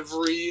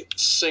every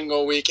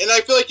single week. And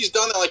I feel like he's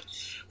done that. Like,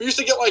 we used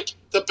to get, like,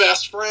 the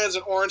Best Friends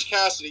and Orange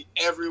Cassidy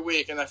every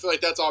week, and I feel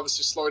like that's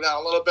obviously slowed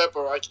down a little bit,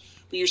 but, like,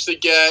 we used to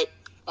get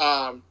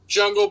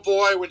Jungle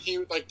Boy when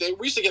we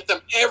used to get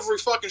them every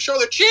fucking show.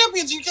 They're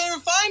champions, you can't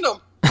even find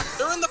them.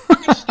 They're in the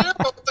fucking studio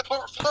with the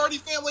Hardy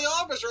family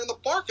office or in the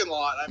parking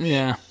lot. I mean,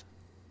 yeah.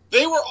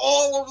 They were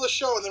all over the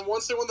show, and then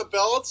once they won the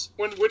belts,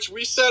 which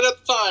we said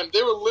at the time,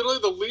 they were literally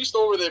the least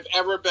over they've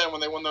ever been when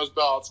they won those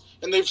belts.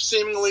 And they've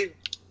seemingly...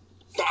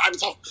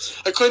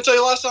 I couldn't tell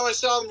you last time I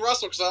saw them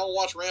wrestle because I don't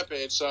watch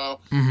Rampage, so...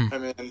 I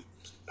mean,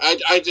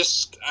 I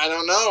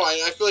don't know.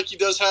 I feel like he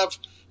does have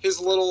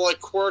his little, like,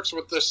 quirks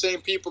with the same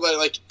people that,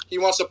 like, he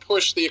wants to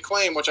push the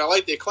Acclaim, which I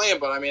like the Acclaim,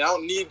 but, I mean, I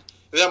don't need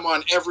them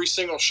on every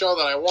single show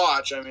that I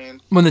watch. I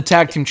mean... When the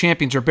tag team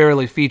champions are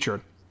barely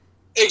featured.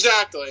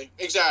 Exactly.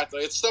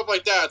 It's stuff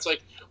like that. It's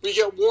like, we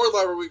get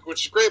Wardlow every week,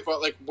 which is great,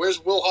 but, like, where's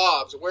Will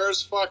Hobbs?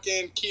 Where's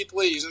fucking Keith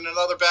Lee? He's in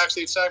another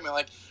backstage segment.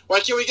 Like, why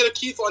can't we get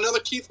another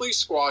Keith Lee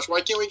squash? Why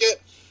can't we get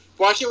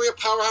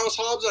Powerhouse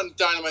Hobbs on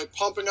Dynamite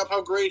pumping up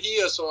how great he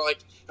is? So, like,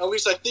 at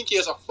least I think he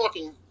has a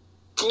fucking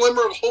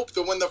glimmer of hope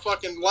to win the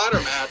fucking ladder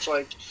match.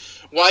 Like,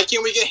 why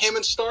can't we get him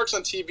and Starks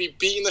on TV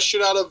beating the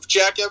shit out of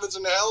Jack Evans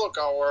and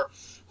Angelico or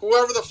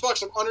whoever the fuck,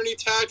 some underneath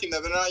tag team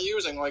that they're not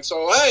using? Like,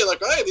 so, hey,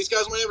 these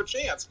guys might have a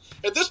chance.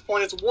 At this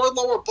point, it's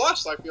Wardlow or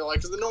bust, I feel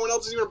like, because no one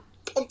else is even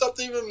pumped up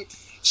to even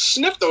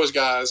sniff those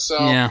guys. So,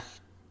 yeah.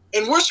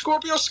 And we're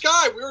Scorpio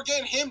Sky. We were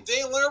getting him,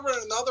 Dan Lambert,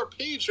 and another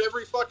Page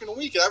every fucking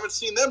week. I haven't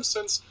seen them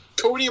since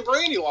Cody and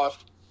Brandi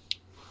left.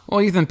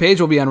 Well, Ethan Page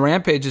will be on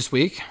Rampage this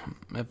week,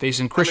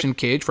 facing Christian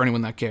Cage, for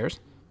anyone that cares.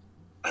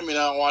 I mean,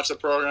 I don't watch the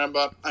program,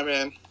 but, I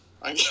mean...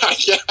 I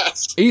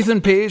guess.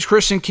 Ethan Page,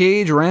 Christian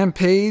Cage,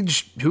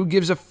 Rampage. Who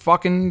gives a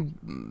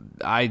fucking...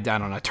 I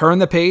don't know. Turn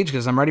the page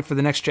because I'm ready for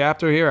the next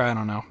chapter here. I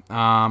don't know.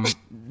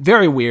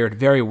 Very weird.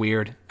 Very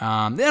weird.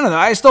 I don't know.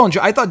 I still enjoy...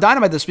 I thought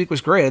Dynamite this week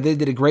was great. They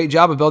did a great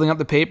job of building up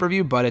the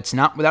pay-per-view, but it's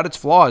not without its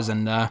flaws.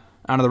 And I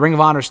don't know, the Ring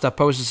of Honor stuff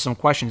poses some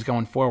questions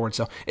going forward.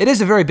 So it is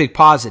a very big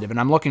positive, and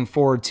I'm looking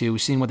forward to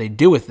seeing what they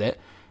do with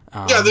it.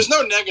 Yeah, there's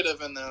no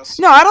negative in this.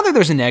 No, I don't think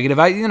there's a negative.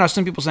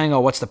 Some people saying, "Oh,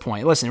 what's the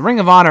point?" Listen, Ring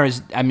of Honor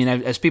is, I mean,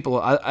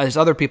 as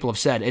other people have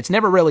said, it's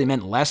never really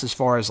meant less as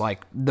far as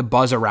like the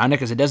buzz around it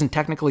because it doesn't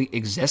technically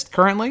exist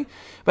currently.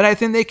 But I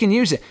think they can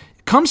use it.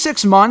 Come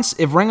 6 months,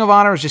 if Ring of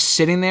Honor is just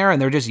sitting there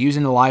and they're just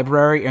using the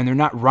library and they're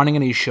not running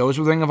any shows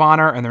with Ring of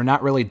Honor and they're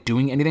not really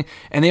doing anything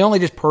and they only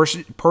just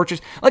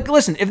purchase, like,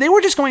 listen, if they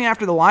were just going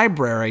after the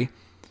library,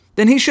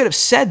 then he should have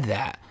said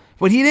that.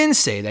 But he didn't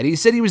say that. He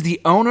said he was the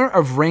owner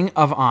of Ring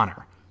of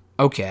Honor.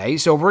 Okay,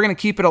 so if we're going to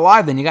keep it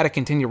alive, then you got to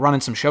continue running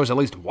some shows at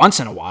least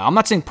once in a while. I'm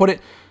not saying put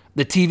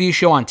the TV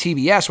show on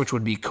TBS, which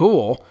would be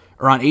cool,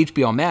 or on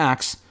HBO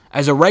Max,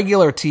 as a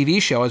regular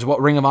TV show, as what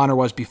Ring of Honor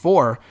was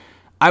before.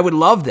 I would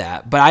love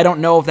that, but I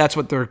don't know if that's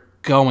what they're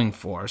going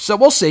for. So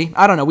we'll see.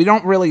 I don't know. We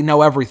don't really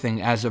know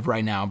everything as of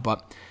right now,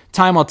 but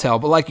time will tell.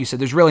 But like you said,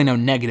 there's really no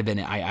negative in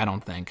it, I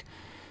don't think.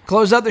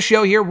 Close out the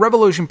show here,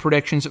 Revolution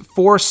predictions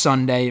for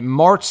Sunday,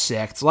 March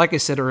 6th. Like I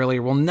said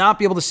earlier, we'll not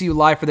be able to see you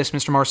live for this,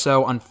 Mr.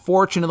 Marceau.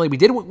 Unfortunately, we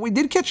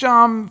did catch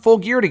Full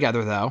Gear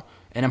together, though,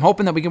 and I'm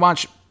hoping that we can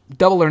watch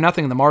Double or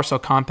Nothing in the Marceau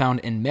compound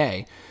in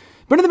May.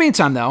 But in the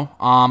meantime, though,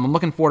 I'm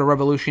looking forward to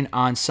Revolution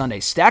on Sunday.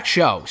 Stacked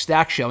show.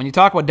 And you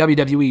talk about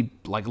WWE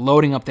like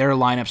loading up their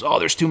lineups. Oh,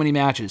 there's too many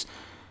matches.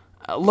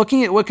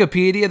 Looking at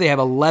Wikipedia, they have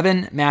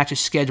 11 matches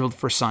scheduled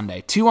for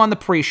Sunday. 2 on the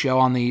pre-show,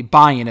 on the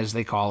buy-in, as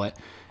they call it.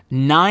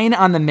 9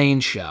 on the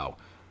main show.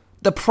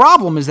 The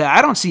problem is that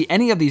I don't see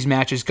any of these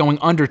matches going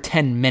under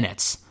 10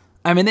 minutes.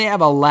 I mean, they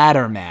have a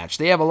ladder match.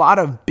 They have a lot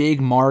of big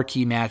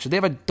marquee matches. They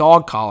have a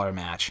dog collar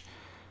match.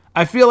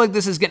 I feel like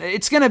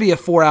it's gonna be a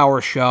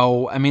 4-hour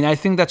show. I mean, I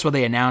think that's what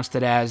they announced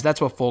it as. That's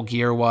what Full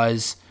Gear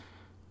was.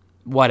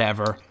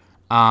 Whatever.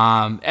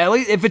 At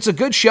least if it's a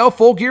good show,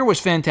 Full Gear was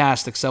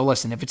fantastic. So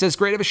listen, if it's as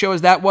great of a show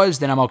as that was,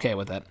 then I'm okay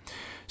with it.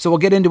 So we'll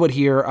get into it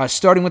here,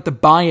 starting with the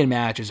buy-in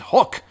matches.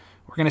 Hook.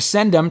 We're going to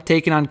send them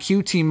taking on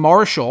QT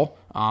Marshall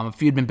A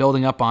feud been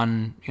building up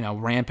on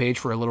Rampage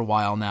for a little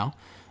while now.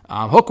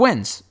 Hook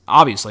wins,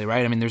 obviously,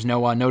 right? I mean, there's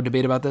no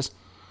debate about this.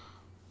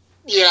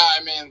 Yeah,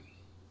 I mean,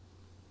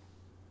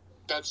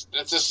 that's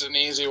just an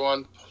easy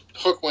one.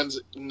 Hook wins,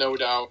 no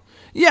doubt.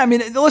 Yeah, I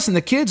mean, listen,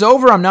 the kid's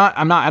over.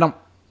 I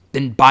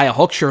didn't buy a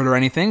Hook shirt or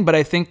anything, but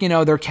I think,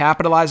 they're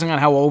capitalizing on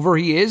how over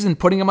he is, and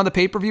putting him on the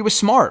pay-per-view was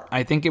smart.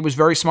 I think it was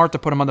very smart to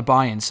put him on the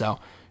buy-in, so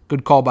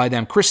good call by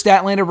them. Chris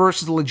Statlander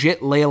versus legit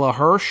Layla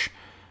Hirsch.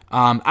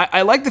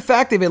 I like the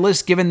fact they've at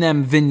least given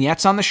them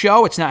vignettes on the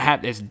show. It's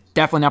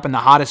definitely not been the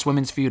hottest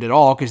women's feud at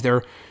all because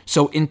they're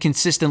so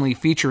inconsistently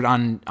featured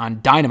on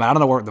Dynamite. I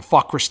don't know where the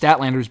fuck Chris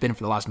Statlander's been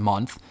for the last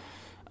month.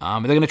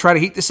 They're going to try to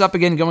heat this up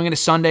again going into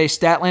Sunday.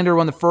 Statlander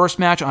won the first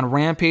match on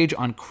Rampage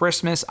on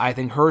Christmas. I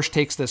think Hirsch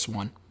takes this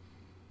one.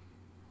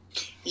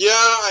 Yeah,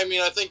 I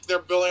mean, I think they're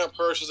building up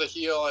Hirsch as a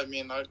heel. I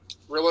mean,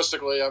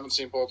 realistically, I haven't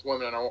seen both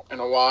women in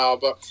a while,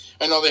 but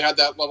I know they had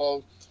that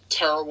little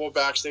terrible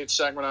backstage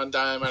segment on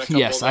Dynamite.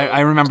 Yes,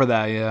 I remember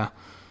that, yeah.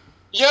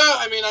 Yeah,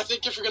 I mean, I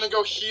think if you're going to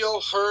go heel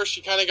Hirsch,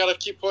 you kind of got to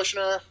keep pushing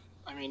her.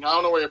 I mean, I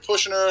don't know where you're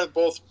pushing her.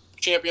 Both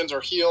champions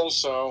are heels,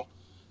 so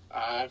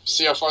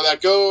see how far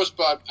that goes,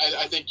 but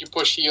I think you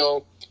push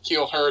heel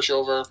Hirsch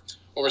over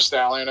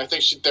Statlander. I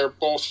think they're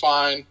both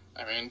fine.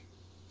 I mean,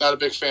 not a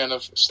big fan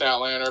of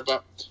Statlander,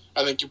 but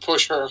I think you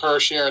push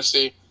Hirsch here and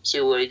see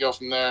where you go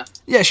from there.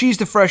 Yeah, she's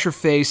the fresher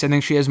face. I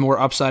think she has more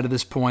upside at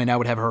this point. I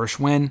would have Hirsch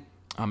win,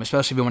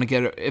 especially if you want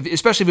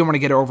to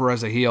get her over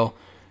as a heel.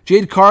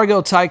 Jade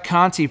Cargill, Ty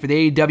Conti for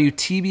the AEW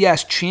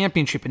TBS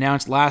Championship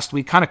announced last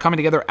week, kind of coming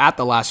together at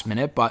the last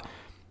minute, but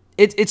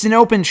it's an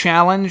open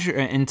challenge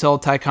until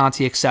Ty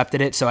Conti accepted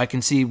it, so I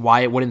can see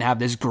why it wouldn't have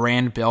this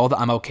grand build.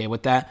 I'm okay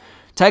with that.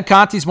 Ty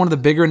Conti is one of the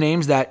bigger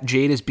names that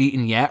Jade has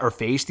beaten yet or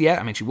faced yet.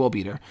 I mean, she will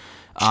beat her.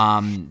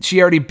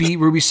 She already beat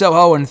Ruby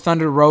Soho and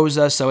Thunder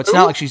Rosa, so it's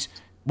not like she's...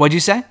 What'd you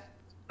say?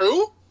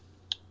 Who?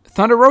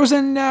 Thunder Rosa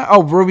and...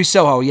 Ruby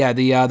Soho, yeah,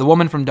 the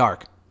woman from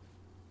Dark.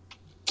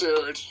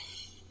 Dude.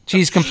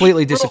 She's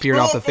completely disappeared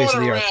off the face of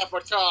the earth.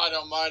 God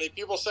almighty.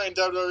 People saying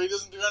WWE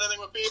doesn't do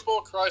anything with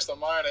people? Christ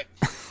almighty.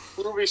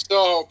 Ruby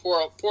Soho,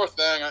 poor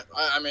thing.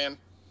 I mean,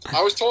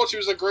 I was told she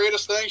was the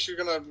greatest thing. She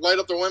was going to light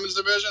up the women's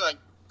division. I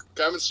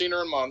haven't seen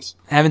her in months.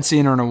 Haven't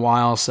seen her in a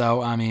while,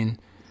 so, I mean...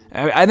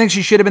 I think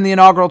she should have been the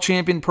inaugural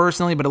champion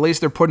personally, but at least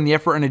they're putting the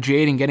effort into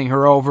Jade and getting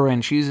her over,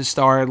 and she's a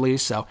star at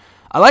least. So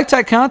I like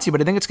Ty Conti,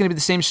 but I think it's going to be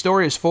the same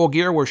story as Full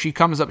Gear where she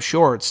comes up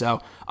short. So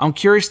I'm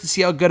curious to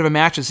see how good of a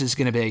match this is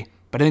going to be.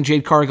 But I think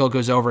Jade Cargill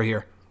goes over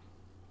here.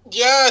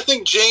 Yeah, I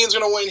think Jane's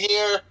going to win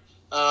here.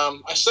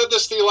 I said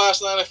this to you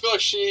last night. I feel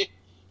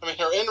like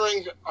her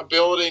in-ring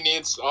ability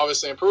needs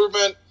obviously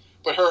improvement,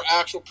 but her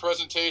actual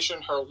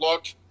presentation, her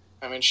look,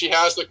 I mean, she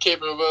has the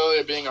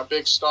capability of being a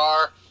big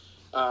star.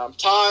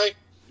 Ty,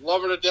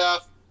 love her to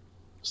death.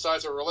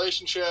 Besides her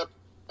relationship,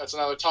 that's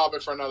another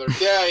topic for another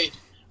day.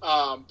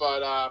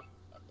 But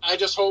I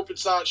just hope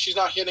she's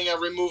not hitting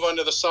every move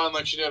under the sun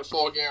like she did at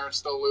Full Gear and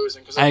still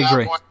losing. I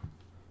agree.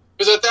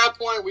 Because at that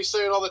point, we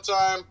say it all the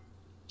time,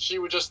 she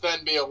would just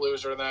then be a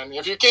loser. Then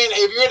if you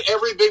hit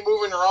every big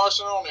move in your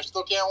arsenal and you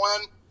still can't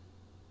win,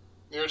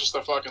 you're just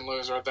a fucking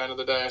loser at the end of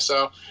the day.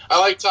 So I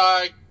like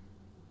Ty.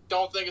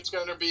 Don't think it's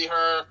going to be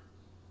her.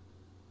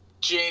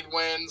 Jade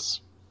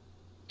wins.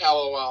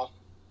 LOL.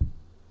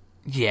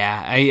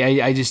 Yeah,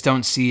 I just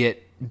don't see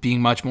it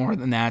being much more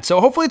than that.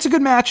 So hopefully it's a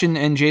good match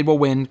and Jade will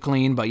win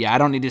clean. But yeah, I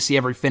don't need to see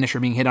every finisher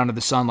being hit under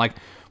the sun like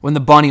when the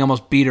Bunny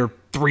almost beat her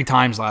 3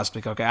 times last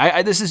week.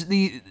 Okay, this is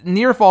the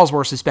near falls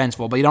were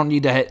suspenseful, but you don't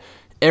need to hit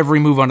every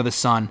move under the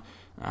sun.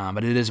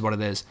 But it is what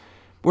it is.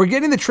 We're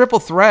getting the triple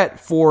threat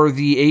for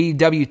the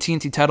AEW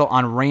TNT title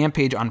on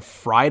Rampage on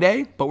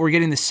Friday, but we're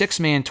getting the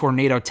 6-man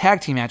Tornado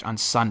tag team match on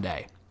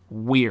Sunday.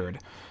 Weird.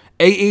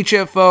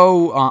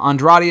 AHFO,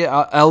 Andrade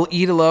El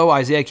Idolo,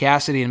 Isaiah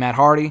Cassidy, and Matt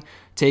Hardy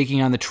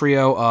taking on the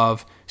trio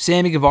of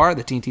Sammy Guevara,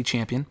 the TNT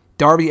champion,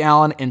 Darby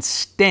Allin, and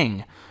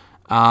Sting.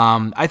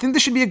 I think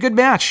this should be a good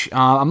match.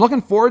 I'm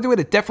looking forward to it.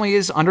 It definitely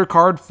is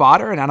undercard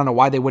fodder, and I don't know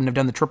why they wouldn't have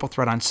done the triple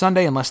threat on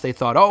Sunday unless they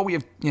thought, we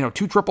have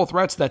 2 triple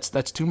threats.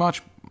 That's too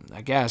much,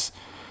 I guess.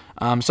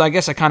 So I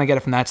guess I kind of get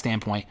it from that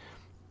standpoint.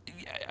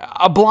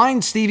 A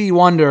blind Stevie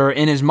Wonder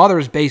in his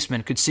mother's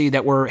basement could see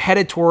that we're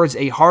headed towards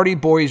a Hardy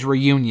Boys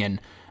reunion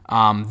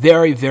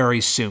very,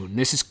 very soon.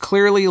 This is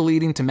clearly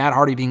leading to Matt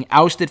Hardy being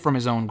ousted from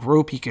his own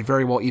group. He could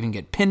very well even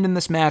get pinned in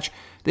this match.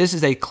 This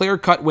is a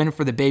clear-cut win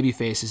for the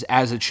babyfaces,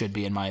 as it should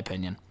be, in my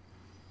opinion.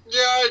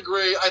 Yeah, I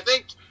agree. I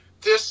think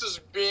this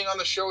is being on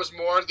the show is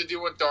more to do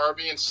with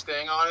Darby and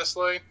Sting,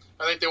 honestly.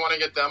 I think they want to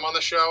get them on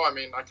the show. I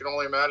mean, I can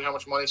only imagine how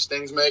much money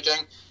Sting's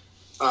making.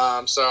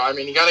 So, I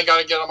mean, you got to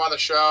get him on the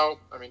show.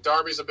 I mean,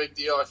 Darby's a big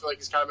deal. I feel like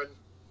he's kind of been,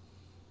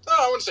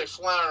 I wouldn't say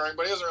floundering,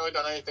 but he hasn't really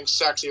done anything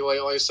sexy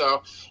lately.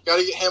 So, you got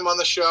to get him on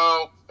the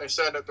show. They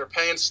said that they're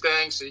paying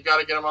Sting, so you got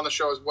to get him on the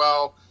show as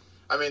well.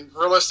 I mean,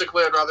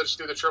 realistically, I'd rather just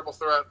do the triple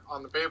threat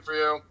on the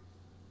pay-per-view.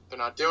 They're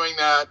not doing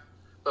that.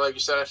 But like you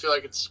said, I feel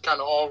like it's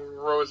kind of all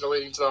roads are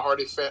leading to the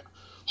Hardy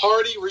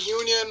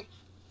reunion.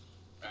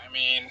 I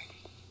mean,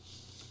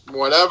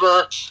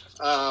 whatever.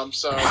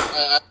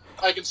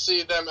 I can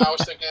see them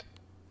ousting him,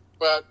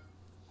 but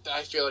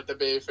I feel like the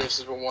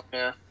babyfaces will win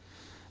here.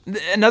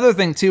 Another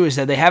thing, too, is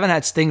that they haven't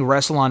had Sting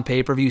wrestle on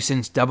pay-per-view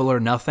since Double or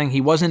Nothing. He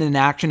wasn't in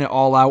action at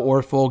All Out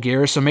or Full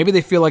Gear, so maybe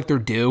they feel like they're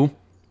due,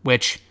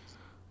 which,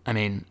 I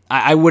mean,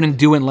 I wouldn't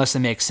do it unless it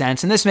makes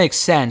sense. And this makes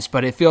sense,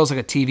 but it feels like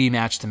a TV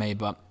match to me,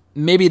 but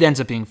maybe it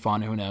ends up being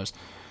fun. Who knows?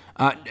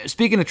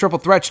 Speaking of triple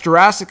threats,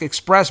 Jurassic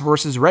Express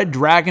versus Red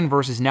Dragon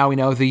versus, now we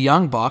know, the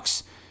Young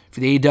Bucks for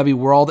the AEW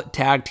World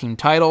Tag Team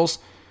titles.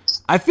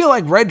 I feel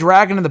like Red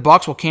Dragon and the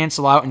Bucks will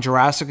cancel out and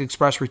Jurassic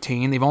Express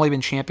retain. They've only been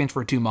champions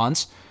for 2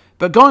 months.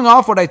 But going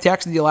off what I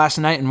texted you last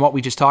night and what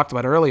we just talked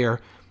about earlier,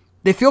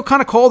 they feel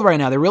kind of cold right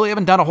now. They really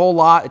haven't done a whole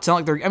lot. It's not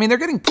like they're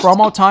getting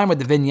promo time with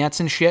the vignettes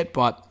and shit,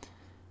 but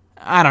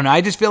I don't know.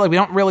 I just feel like we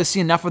don't really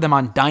see enough of them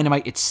on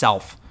Dynamite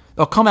itself.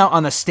 They'll come out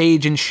on the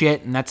stage and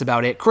shit, and that's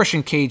about it.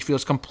 Christian Cage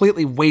feels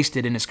completely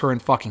wasted in his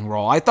current fucking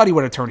role. I thought he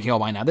would have turned heel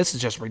by now. This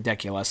is just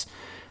ridiculous.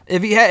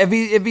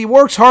 If he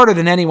works harder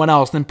than anyone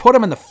else, then put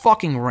him in the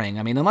fucking ring.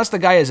 I mean, unless the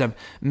guy has a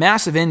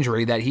massive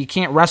injury that he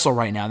can't wrestle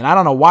right now, then I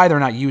don't know why they're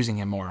not using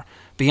him more.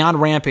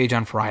 Beyond Rampage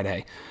on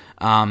Friday.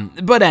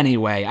 But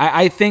anyway,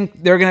 I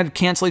think they're going to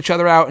cancel each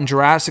other out and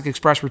Jurassic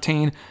Express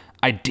retain.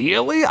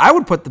 Ideally, I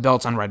would put the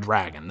belts on Red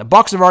Dragon. The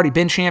Bucks have already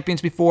been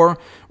champions before.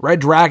 Red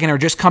Dragon are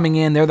just coming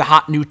in. They're the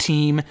hot new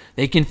team.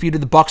 They can feud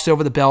the Bucks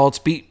over the belts,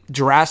 beat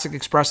Jurassic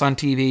Express on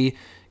TV,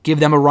 give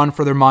them a run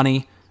for their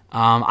money.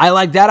 I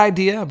like that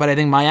idea, but I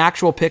think my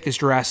actual pick is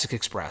Jurassic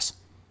Express.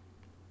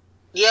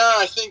 Yeah,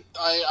 I think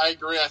I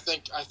agree. I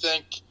think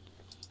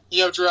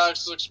you have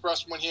Jurassic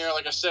Express win here.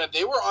 Like I said,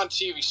 they were on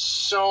TV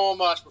so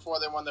much before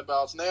they won the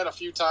belts, and they had a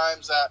few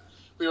times that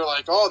we were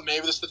like, oh,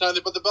 maybe this is the time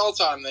they put the belts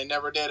on, and they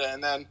never did it.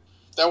 And then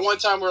that one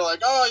time we were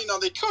like, oh,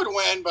 they could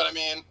win, but I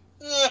mean,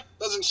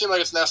 doesn't seem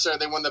like it's necessary.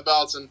 They win the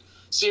belts, and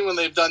seeing when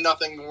they've done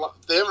nothing,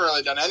 they haven't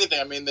really done anything.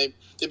 I mean, they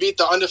beat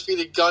the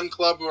undefeated Gun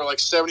Club, who are like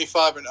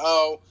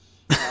 75-0.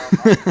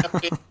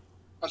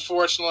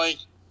 Unfortunately,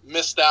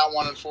 missed that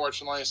one,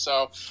 unfortunately.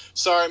 So,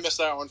 sorry I missed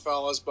that one,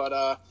 fellas.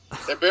 But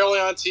they're barely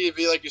on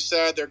TV, like you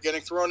said. They're getting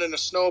thrown into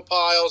snow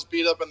piles,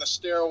 beat up in the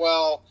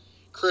stairwell.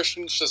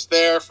 Christian's just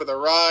there for the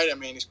ride. I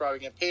mean, he's probably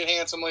getting paid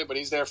handsomely, but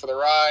he's there for the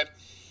ride.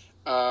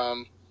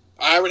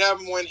 I would have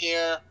him win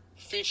here.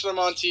 Feature them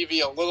on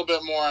TV a little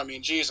bit more. I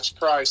mean, Jesus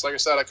Christ. Like I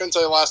said, I couldn't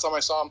tell you the last time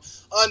I saw him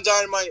on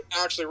Dynamite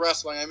actually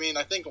wrestling. I mean,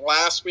 I think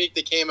last week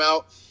they came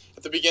out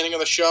at the beginning of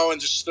the show and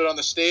just stood on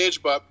the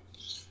stage, but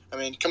I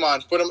mean, come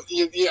on, put him.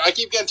 I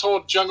keep getting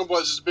told Jungle Boy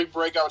is this big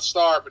breakout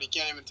star, but he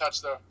can't even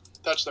touch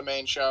the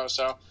main show.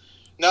 So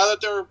now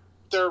that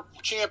they're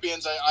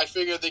champions, I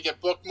figure they get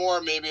booked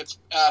more. Maybe it's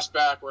ass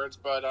backwards,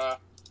 but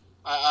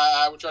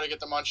I would try to get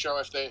them on show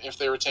if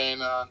they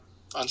retain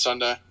on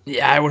Sunday.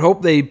 Yeah, I would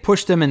hope they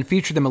push them and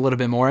feature them a little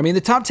bit more. I mean,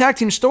 the top tag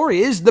team story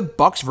is the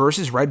Bucks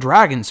versus Red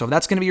Dragon. So if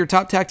that's going to be your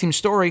top tag team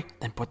story,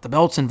 then put the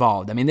belts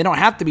involved. I mean, they don't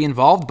have to be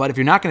involved, but if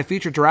you're not going to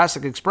feature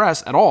Jurassic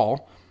Express at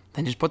all,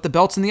 then just put the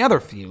belts in the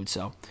other feud.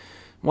 So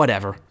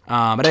whatever.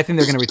 But I think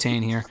they're going to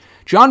retain here.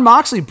 Jon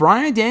Moxley,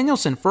 Bryan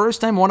Danielson, first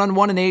time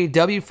one-on-one in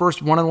AEW,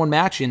 first one-on-one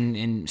match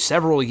in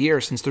several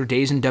years since their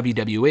days in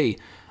WWE.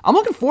 I'm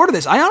looking forward to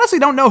this. I honestly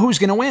don't know who's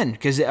going to win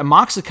because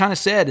Moxley kind of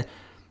said,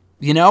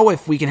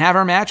 if we can have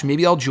our match,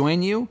 maybe I'll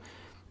join you.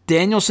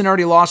 Danielson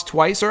already lost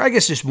twice, or I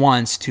guess just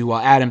once, to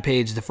Adam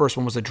Page. The first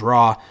one was a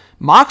draw.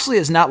 Moxley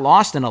has not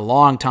lost in a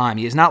long time.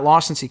 He has not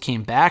lost since he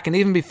came back, and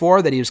even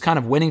before that, he was kind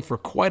of winning for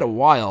quite a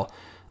while.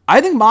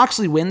 I think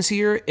Moxley wins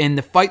here, and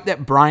the fight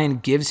that Bryan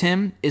gives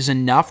him is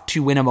enough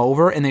to win him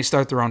over, and they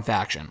start their own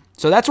faction.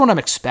 So that's what I'm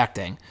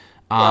expecting.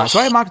 So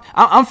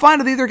I'm fine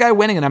with either guy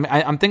winning, and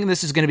I'm thinking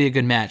this is going to be a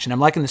good match, and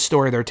I'm liking the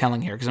story they're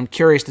telling here because I'm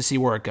curious to see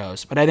where it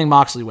goes. But I think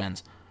Moxley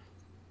wins.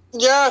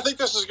 Yeah, I think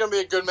this is going to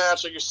be a good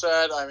match, like you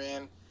said. I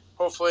mean,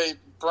 hopefully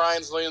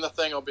Bryan's leading the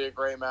thing. It'll be a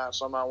great match,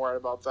 so I'm not worried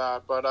about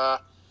that. But I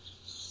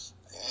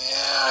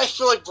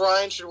feel like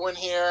Bryan should win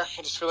here.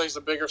 I just feel like he's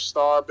a bigger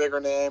star, bigger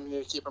name. You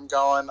need to keep him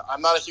going.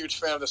 I'm not a huge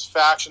fan of this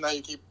faction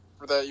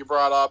that you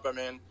brought up. I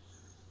mean,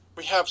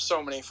 we have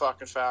so many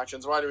fucking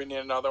factions. Why do we need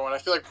another one? I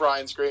feel like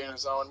Bryan's great in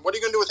his own. What are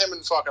you going to do with him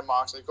and fucking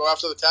Moxley? Go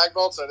after the tag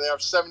belts? So they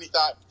have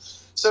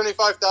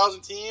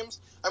 75,000 teams?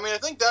 I mean, I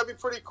think that'd be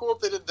pretty cool if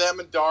they did them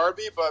and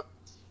Darby, but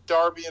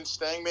Darby and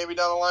Sting maybe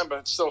down the line, but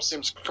it still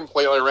seems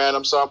completely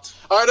random. So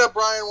I'd have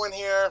Bryan win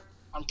here.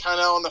 I'm kind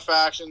of on the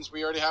factions.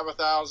 We already have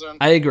 1,000.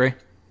 I agree.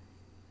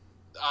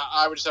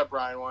 I would just have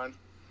Bryan win.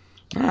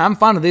 I'm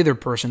fine with either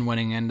person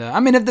winning, and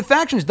I mean, if the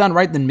faction's done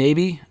right, then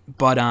maybe.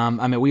 But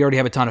I mean, we already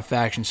have a ton of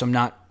factions, so I'm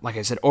not, like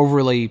I said,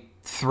 overly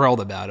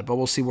thrilled about it. But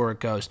we'll see where it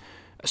goes.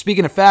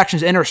 Speaking of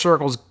factions, Inner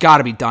Circle's got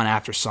to be done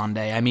after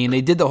Sunday. I mean, they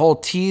did the whole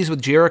tease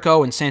with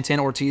Jericho and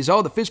Santana Ortiz.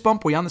 Oh, the fist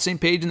bump, we on the same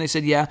page? And they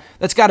said, yeah,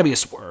 that's got to be a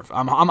swerve.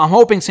 I'm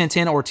hoping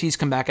Santana Ortiz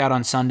come back out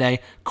on Sunday,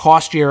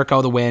 cost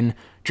Jericho the win.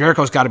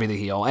 Jericho's got to be the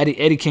heel.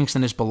 Eddie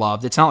Kingston is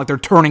beloved. It's not like they're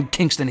turning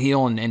Kingston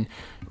heel and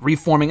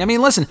reforming. I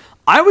mean, listen,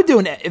 I would do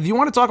if you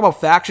want to talk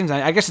about factions,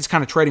 I guess it's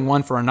kind of trading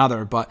one for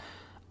another, but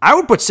I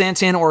would put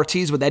Santana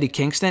Ortiz with Eddie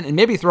Kingston and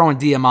maybe throw in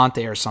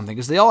Diamante or something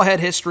because they all had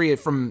history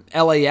from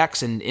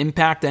LAX and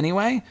Impact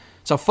anyway.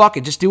 So fuck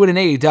it, just do it in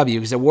AEW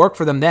because it worked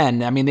for them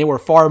then. I mean, they were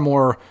far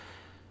more...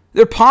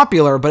 They're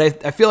popular,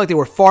 but I feel like they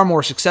were far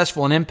more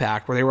successful in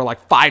Impact, where they were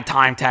like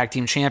 5-time tag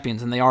team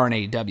champions than they are in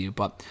AEW.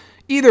 But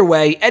either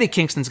way, Eddie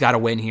Kingston's got to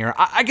win here.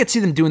 I could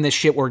see them doing this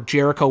shit where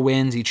Jericho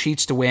wins, he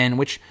cheats to win,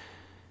 which,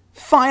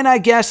 fine, I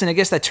guess, and I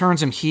guess that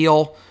turns him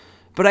heel.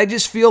 But I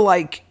just feel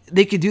like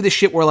they could do this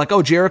shit where like,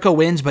 oh, Jericho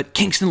wins, but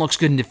Kingston looks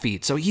good in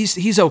defeat, so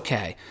he's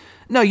okay.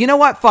 No, you know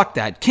what? Fuck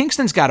that.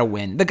 Kingston's got to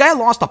win. The guy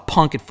lost a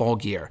Punk at Full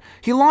Gear.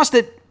 He lost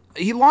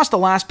the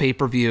last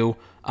pay-per-view.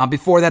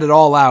 Before that at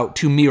All Out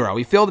to Miro.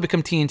 He failed to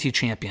become TNT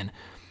champion.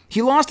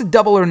 He lost at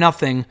Double or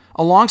Nothing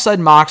alongside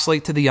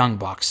Moxley to the Young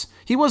Bucks.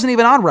 He wasn't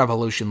even on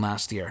Revolution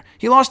last year.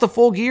 He lost a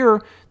Full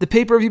Gear, the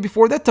pay-per-view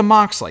before that, to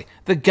Moxley.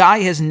 The guy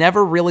has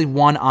never really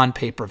won on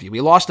pay-per-view.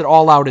 He lost it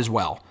All Out as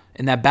well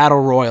in that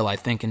Battle Royal, I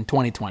think, in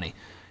 2020.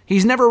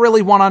 He's never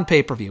really won on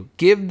pay-per-view.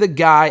 Give the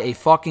guy a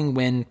fucking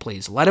win,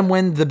 please. Let him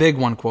win the big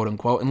one,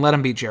 quote-unquote, and let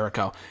him beat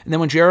Jericho. And then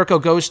when Jericho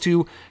goes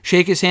to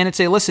shake his hand and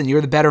say, listen,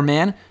 you're the better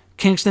man,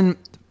 Kingston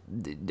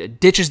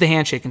ditches the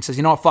handshake and says,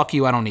 you know what, fuck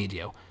you, I don't need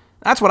you.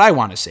 That's what I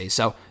want to see.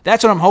 So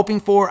that's what I'm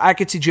hoping for. I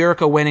could see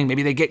Jericho winning.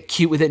 Maybe they get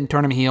cute with it and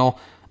turn him heel.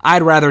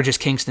 I'd rather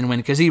just Kingston win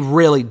because he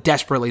really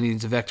desperately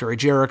needs a victory.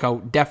 Jericho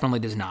definitely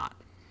does not.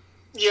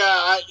 Yeah,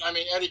 I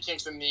mean, Eddie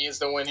Kingston needs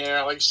the win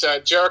here. Like you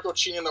said, Jericho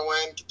cheating the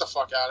win, get the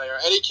fuck out of here.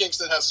 Eddie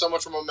Kingston has so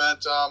much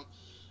momentum,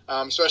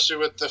 especially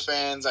with the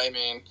fans. I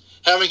mean,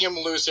 having him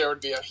lose here would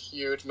be a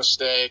huge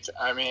mistake.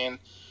 I mean,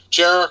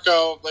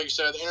 Jericho, like you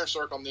said, the Inner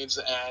Circle needs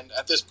to end.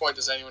 At this point,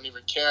 does anyone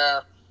even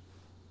care?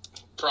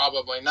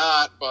 Probably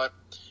not, but,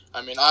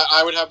 I mean,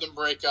 I would have them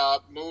break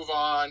up, move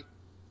on.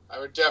 I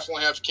would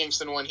definitely have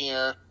Kingston win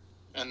here,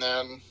 and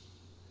then,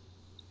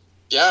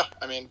 yeah,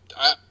 I mean,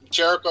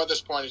 Jericho at this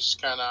point is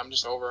just I'm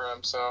just over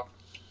him, so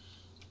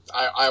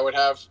I would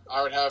have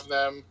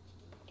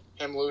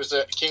him lose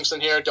it. Kingston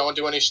here, don't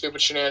do any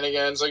stupid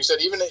shenanigans. Like you said,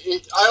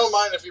 I don't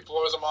mind if he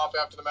blows him off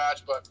after the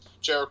match, but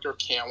Jericho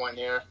can't win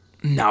here.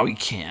 No, he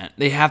can't.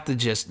 They have to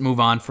just move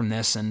on from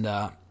this. And,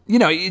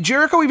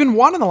 Jericho even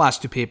won in the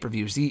last two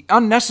pay-per-views. He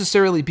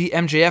unnecessarily beat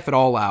MJF at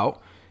All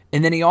Out.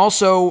 And then he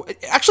also,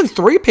 actually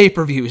 3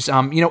 pay-per-views.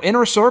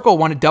 Inner Circle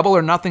won at Double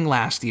or Nothing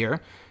last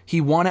year.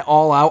 He won it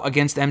All Out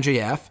against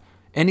MJF.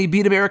 And he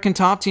beat American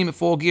Top Team at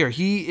Full Gear.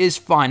 He is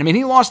fine. I mean,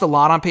 he lost a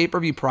lot on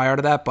pay-per-view prior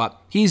to that, but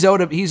he's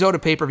owed a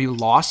pay-per-view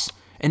loss.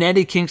 And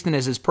Eddie Kingston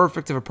is as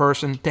perfect of a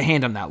person to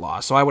hand him that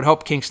loss. So I would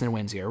hope Kingston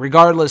wins here,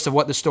 regardless of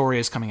what the story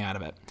is coming out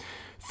of it.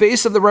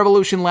 Face of the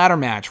Revolution ladder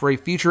match for a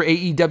future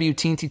AEW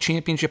TNT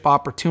Championship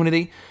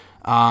opportunity.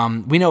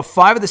 We know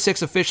 5 of the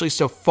 6 officially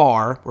so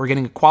far. We're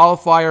getting a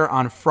qualifier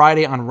on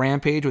Friday on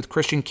Rampage with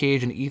Christian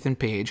Cage and Ethan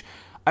Page.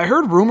 I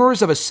heard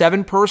rumors of a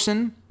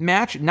 7-person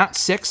match, not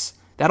 6.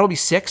 That'll be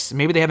 6.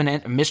 Maybe they have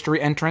a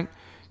mystery entrant,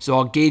 so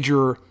I'll gauge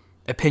your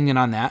opinion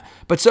on that.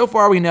 But so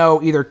far we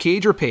know either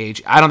Cage or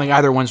Page. I don't think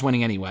either one's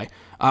winning anyway.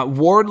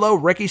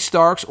 Wardlow, Ricky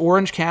Starks,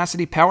 Orange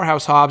Cassidy,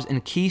 Powerhouse Hobbs,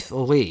 and Keith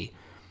Lee.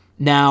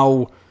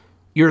 Now,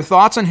 your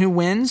thoughts on who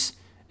wins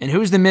and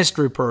who's the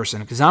mystery person?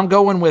 Because I'm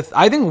going with,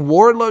 I think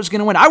Wardlow's going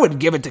to win. I would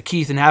give it to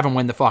Keith and have him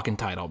win the fucking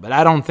title, but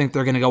I don't think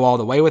they're going to go all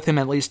the way with him,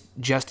 at least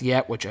just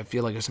yet, which I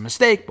feel like is a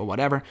mistake, but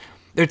whatever.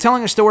 They're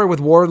telling a story with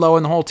Wardlow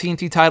and the whole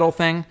TNT title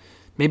thing.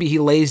 Maybe he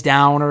lays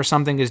down or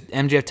something because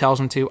MJF tells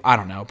him to. I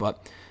don't know,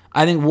 but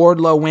I think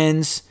Wardlow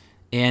wins,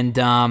 and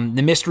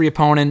the mystery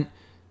opponent,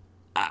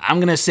 I'm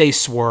going to say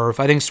Swerve.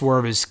 I think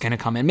Swerve is going to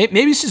come in.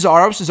 Maybe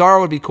Cesaro. Cesaro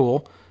would be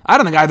cool. I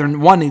don't think either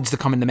one needs to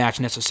come in the match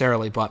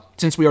necessarily, but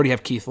since we already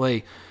have Keith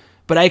Lee,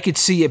 but I could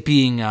see it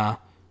being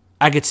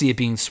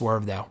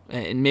Swerve though,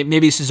 and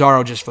maybe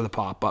Cesaro just for the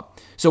pop.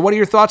 But so, what are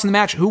your thoughts on the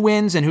match? Who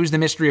wins and who's the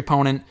mystery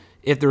opponent?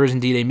 If there is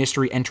indeed a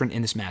mystery entrant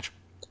in this match.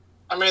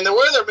 I mean, the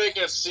way they're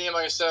making it seem,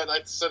 like I said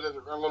it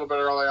a little bit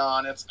early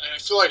on. I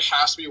feel like it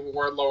has to be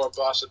Wardlow or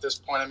bust at this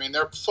point. I mean,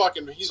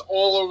 he's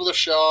all over the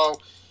show.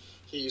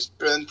 He's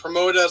been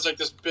promoted as like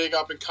this big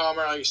up and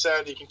comer. Like you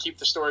said, he can keep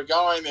the story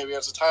going. Maybe he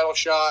has a title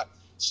shot.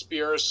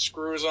 Spears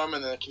screws him,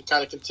 and then it can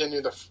kind of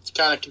continue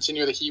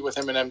the heat with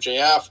him and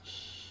MJF.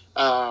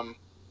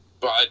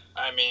 But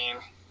I mean,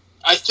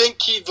 I think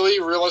Keith Lee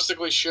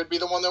realistically should be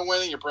the one that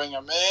winning. You bring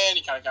him in,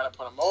 you kind of got to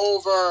put him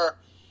over,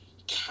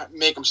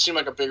 make him seem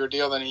like a bigger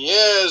deal than he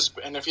is.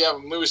 And if you have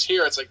him lose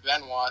here, it's like,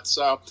 then what?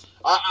 So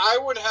I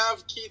would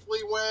have Keith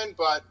Lee win,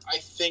 but I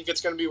think it's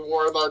going to be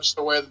Wardlow just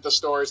the way that the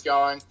story's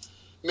going.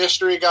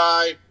 Mystery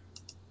guy,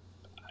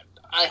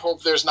 I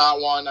hope there's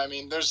not one. I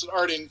mean, there's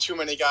already too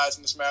many guys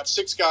in this match.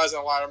 6 guys in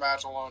a ladder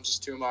match alone is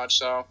just too much.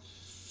 So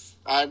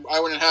I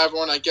wouldn't have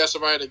one. I guess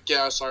if I had to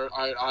guess,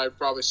 I'd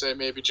probably say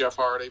maybe Jeff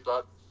Hardy,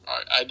 but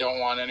I don't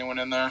want anyone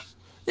in there.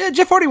 Yeah,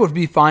 Jeff Hardy would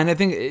be fine. I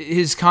think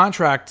his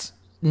contract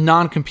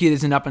non-compete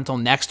isn't up until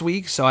next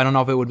week, so I don't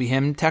know if it would be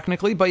him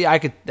technically. But yeah, I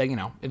could,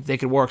 if they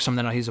could work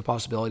something out, he's a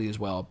possibility as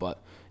well.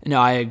 But no,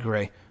 I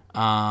agree.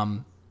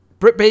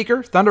 Britt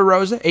Baker, Thunder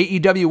Rosa,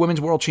 AEW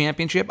Women's World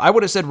Championship. I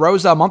would have said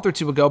Rosa a month or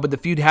 2 ago, but the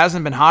feud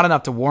hasn't been hot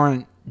enough to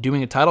warrant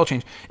doing a title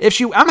change.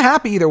 I'm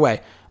happy either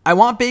way. I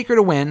want Baker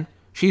to win.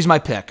 She's my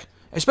pick.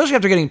 especially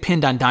after getting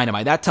pinned on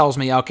Dynamite. That tells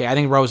me, okay, I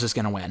think Rosa's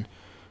going to win.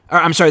 Or,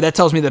 I'm sorry, that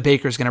tells me that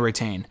Baker's going to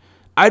retain.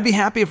 I'd be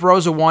happy if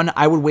Rosa won.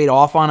 I would wait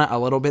off on it a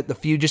little bit. The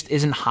feud just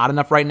isn't hot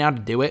enough right now to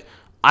do it.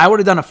 I would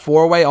have done a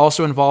 4-way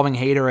also involving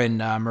Hayter and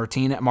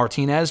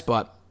Martinez,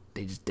 but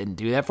they just didn't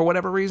do that for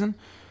whatever reason.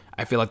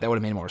 I feel like that would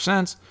have made more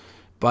sense.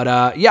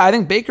 But yeah, I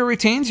think Baker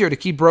retains here to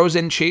keep Rosa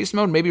in chase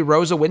mode. Maybe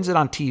Rosa wins it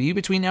on TV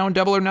between now and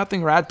Double or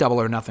Nothing, or at Double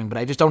or Nothing, but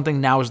I just don't think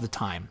now is the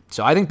time.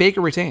 So I think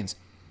Baker retains.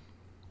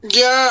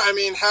 Yeah, I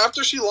mean,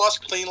 after she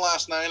lost clean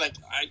last night,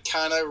 I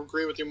kind of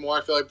agree with you more.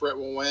 I feel like Britt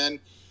will win.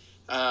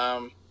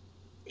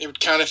 It would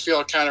kind of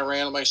feel kind of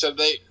random. Like I said,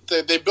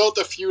 they built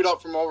the feud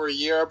up from over a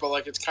year, but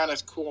like it's kind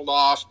of cooled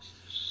off.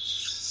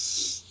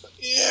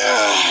 Yeah,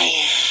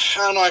 I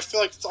don't know. I feel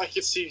like I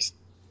could see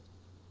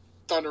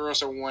Thunder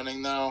Rosa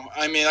winning, though.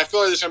 I mean, I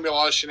feel like there's going to be a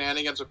lot of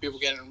shenanigans with people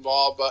getting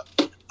involved,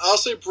 but I'll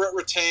say Britt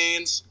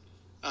retains,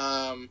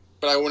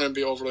 but I wouldn't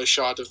be overly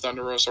shocked if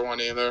Thunder Rosa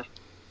won either.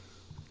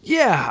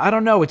 Yeah, I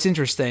don't know. It's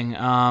interesting.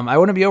 I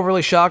wouldn't be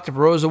overly shocked if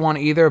Rosa won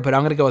either, but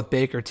I'm going to go with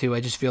Baker, too.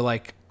 I just feel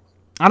like,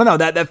 I don't know,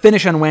 that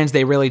finish on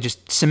Wednesday really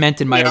just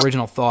cemented my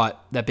original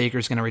thought that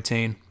Baker's going to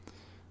retain.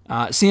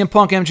 CM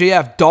Punk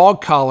MJF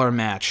dog collar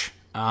match.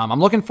 I'm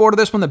looking forward to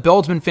this one. The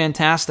build's been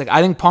fantastic.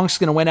 I think Punk's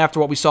going to win after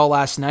what we saw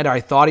last night, or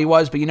I thought he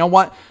was, but you know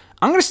what?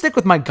 I'm going to stick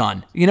with my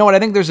gun. You know what? I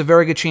think there's a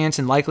very good chance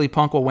and likely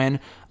Punk will win.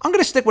 I'm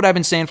going to stick what I've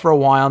been saying for a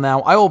while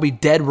now. I will be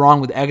dead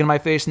wrong with egg in my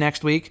face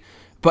next week,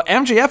 but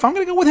MJF, I'm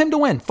going to go with him to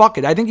win. Fuck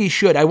it. I think he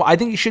should. I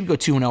think he should go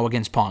 2-0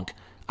 against Punk.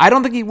 I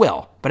don't think he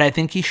will, but I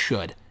think he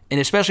should. And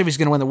especially if he's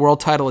going to win the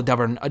world title a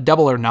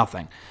double or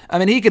nothing. I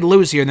mean, he could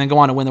lose here and then go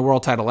on to win the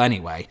world title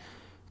anyway.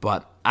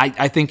 But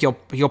I think he'll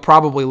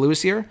probably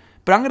lose here.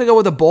 But I'm going to go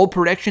with a bold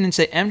prediction and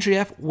say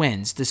MJF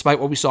wins, despite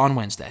what we saw on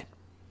Wednesday.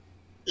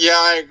 Yeah,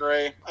 I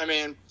agree. I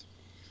mean,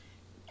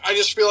 I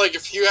just feel like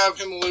if you have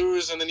him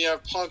lose and then you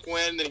have Punk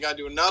win, then you got to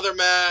do another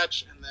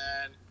match. And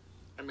then,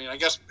 I mean, I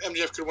guess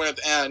MJF could win at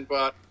the end,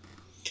 but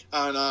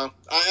I don't know.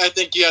 I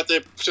think you have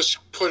to just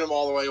put him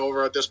all the way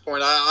over at this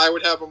point. I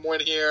would have him win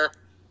here,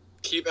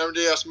 keep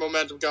MJF's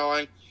momentum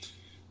going.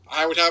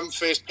 I would have him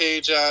face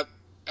Page at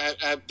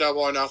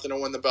Double or Nothing to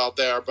win the belt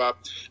there. But,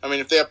 I mean,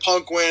 if they have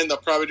Punk win, they'll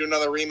probably do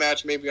another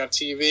rematch maybe on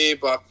TV.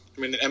 But,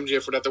 I mean,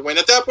 MJF would have to win.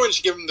 At that point,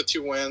 just give him the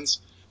 2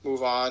 wins,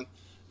 move on.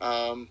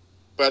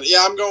 But,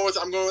 yeah, I'm going with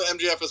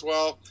MJF as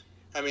well.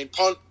 I mean,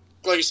 Punk,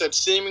 like you said,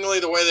 seemingly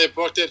the way they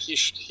booked it,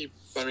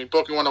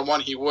 booking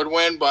 1-on-1, he would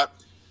win. But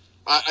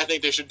I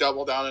think they should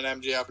double down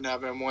on MJF and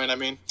have him win. I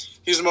mean,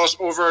 he's the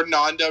most over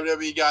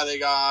non-WWE guy they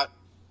got.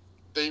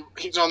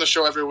 He's on the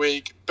show every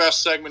week.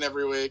 Best segment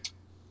every week.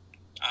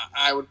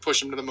 I would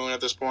push him to the moon at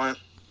this point.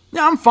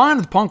 Yeah, I'm fine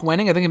with Punk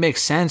winning. I think it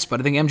makes sense,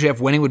 but I think MJF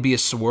winning would be a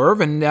swerve,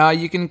 and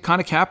you can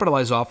kind of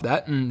capitalize off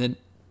that, and then,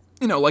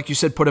 like you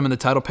said, put him in the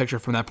title picture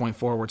from that point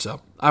forward. So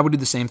I would do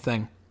the same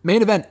thing.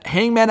 Main event: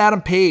 Hangman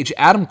Adam Page,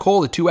 Adam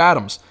Cole, the 2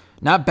 Adams,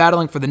 not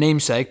battling for the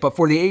namesake, but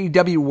for the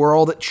AEW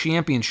World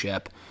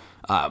Championship.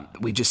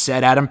 We just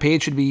said Adam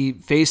Page should be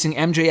facing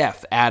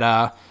MJF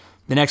at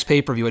the next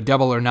pay-per-view at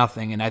Double or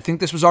Nothing, and I think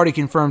this was already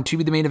confirmed to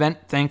be the main event,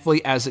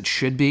 thankfully, as it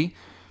should be.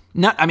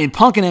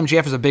 Punk and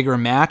MJF is a bigger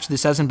match.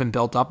 This hasn't been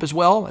built up as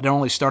well. It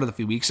only started a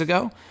few weeks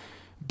ago.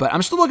 But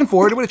I'm still looking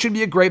forward to it. It should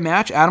be a great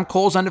match. Adam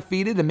Cole's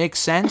undefeated. It makes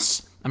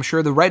sense. I'm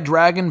sure the Red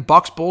Dragon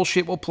Bucks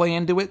bullshit will play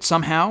into it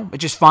somehow,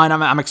 which is fine.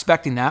 I'm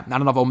expecting that. I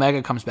don't know if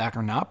Omega comes back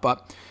or not,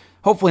 but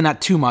hopefully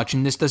not too much,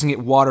 and this doesn't get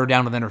watered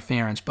down with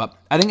interference. But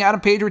I think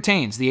Adam Page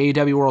retains the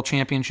AEW World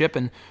Championship,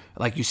 and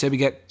like you said, we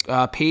get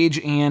Page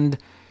and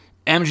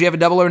MJF a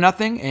Double or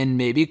Nothing, and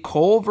maybe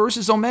Cole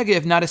versus Omega,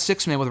 if not a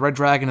 6-man with Red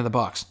Dragon and the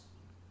Bucks.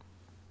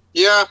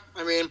 Yeah,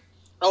 I mean,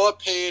 I love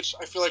Page.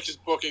 I feel like his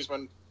booking's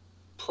been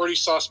pretty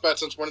suspect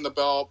since winning the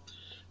belt.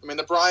 I mean,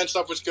 the Bryan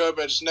stuff was good,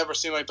 but it just never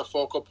seemed like the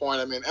focal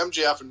point. I mean,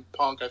 MJF and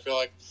Punk, I feel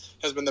like,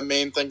 has been the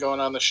main thing going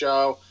on the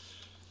show.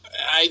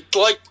 I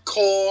like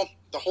Cole,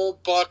 the whole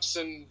Bucks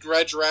and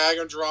Red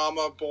Dragon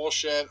drama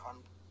bullshit.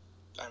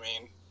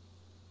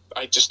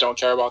 I just don't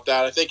care about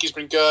that. I think he's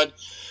been good.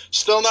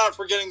 Still not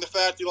forgetting the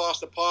fact he lost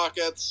the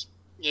pockets.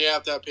 You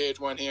have to have Page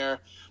win here.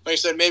 Like I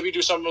said, maybe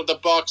do something with the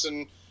Bucks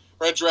and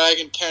Red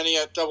Dragon, Kenny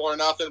at Double or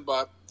Nothing,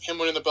 but him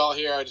winning the belt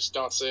here, I just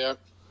don't see it.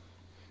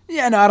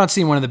 Yeah, no, I don't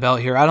see him winning the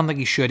belt here. I don't think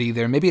he should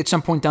either. Maybe at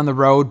some point down the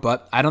road,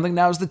 but I don't think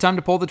now is the time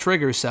to pull the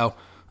trigger, so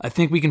I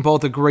think we can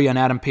both agree on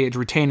Adam Page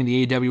retaining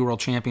the AEW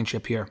World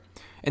Championship here.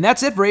 And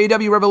that's it for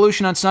AEW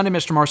Revolution on Sunday,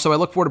 Mr. Marceau. I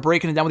look forward to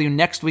breaking it down with you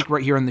next week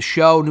right here on the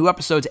show. New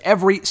episodes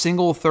every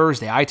single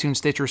Thursday. iTunes,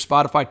 Stitcher,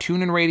 Spotify,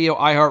 TuneIn Radio,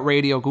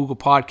 iHeartRadio, Google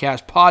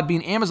Podcasts,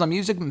 Podbean, Amazon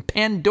Music, and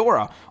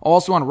Pandora.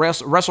 Also on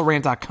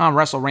WrestleRant.com,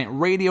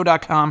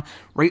 WrestleRantRadio.com.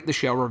 Rate the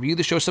show, review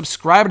the show,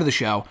 subscribe to the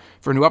show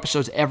for new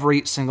episodes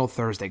every single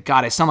Thursday.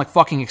 God, I sound like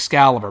fucking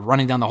Excalibur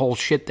running down the whole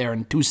shit there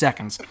in 2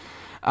 seconds.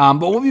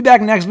 But we'll be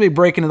back next week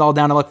breaking it all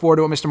down. I look forward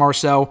to it, Mr.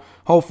 Marceau.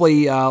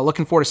 Hopefully,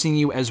 looking forward to seeing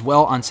you as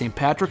well on St.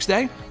 Patrick's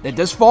Day. That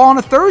does fall on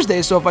a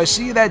Thursday, so if I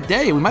see you that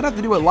day, we might have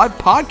to do a live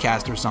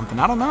podcast or something.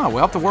 I don't know. We'll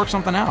have to work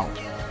something out.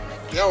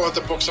 Yeah, we'll have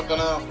to book something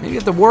out. Maybe you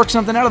have to work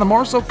something out of the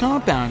Marceau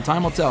compound.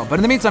 Time will tell. But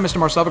in the meantime, Mr.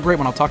 Marceau, have a great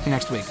one. I'll talk to you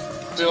next week.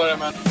 See you later,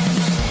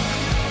 man.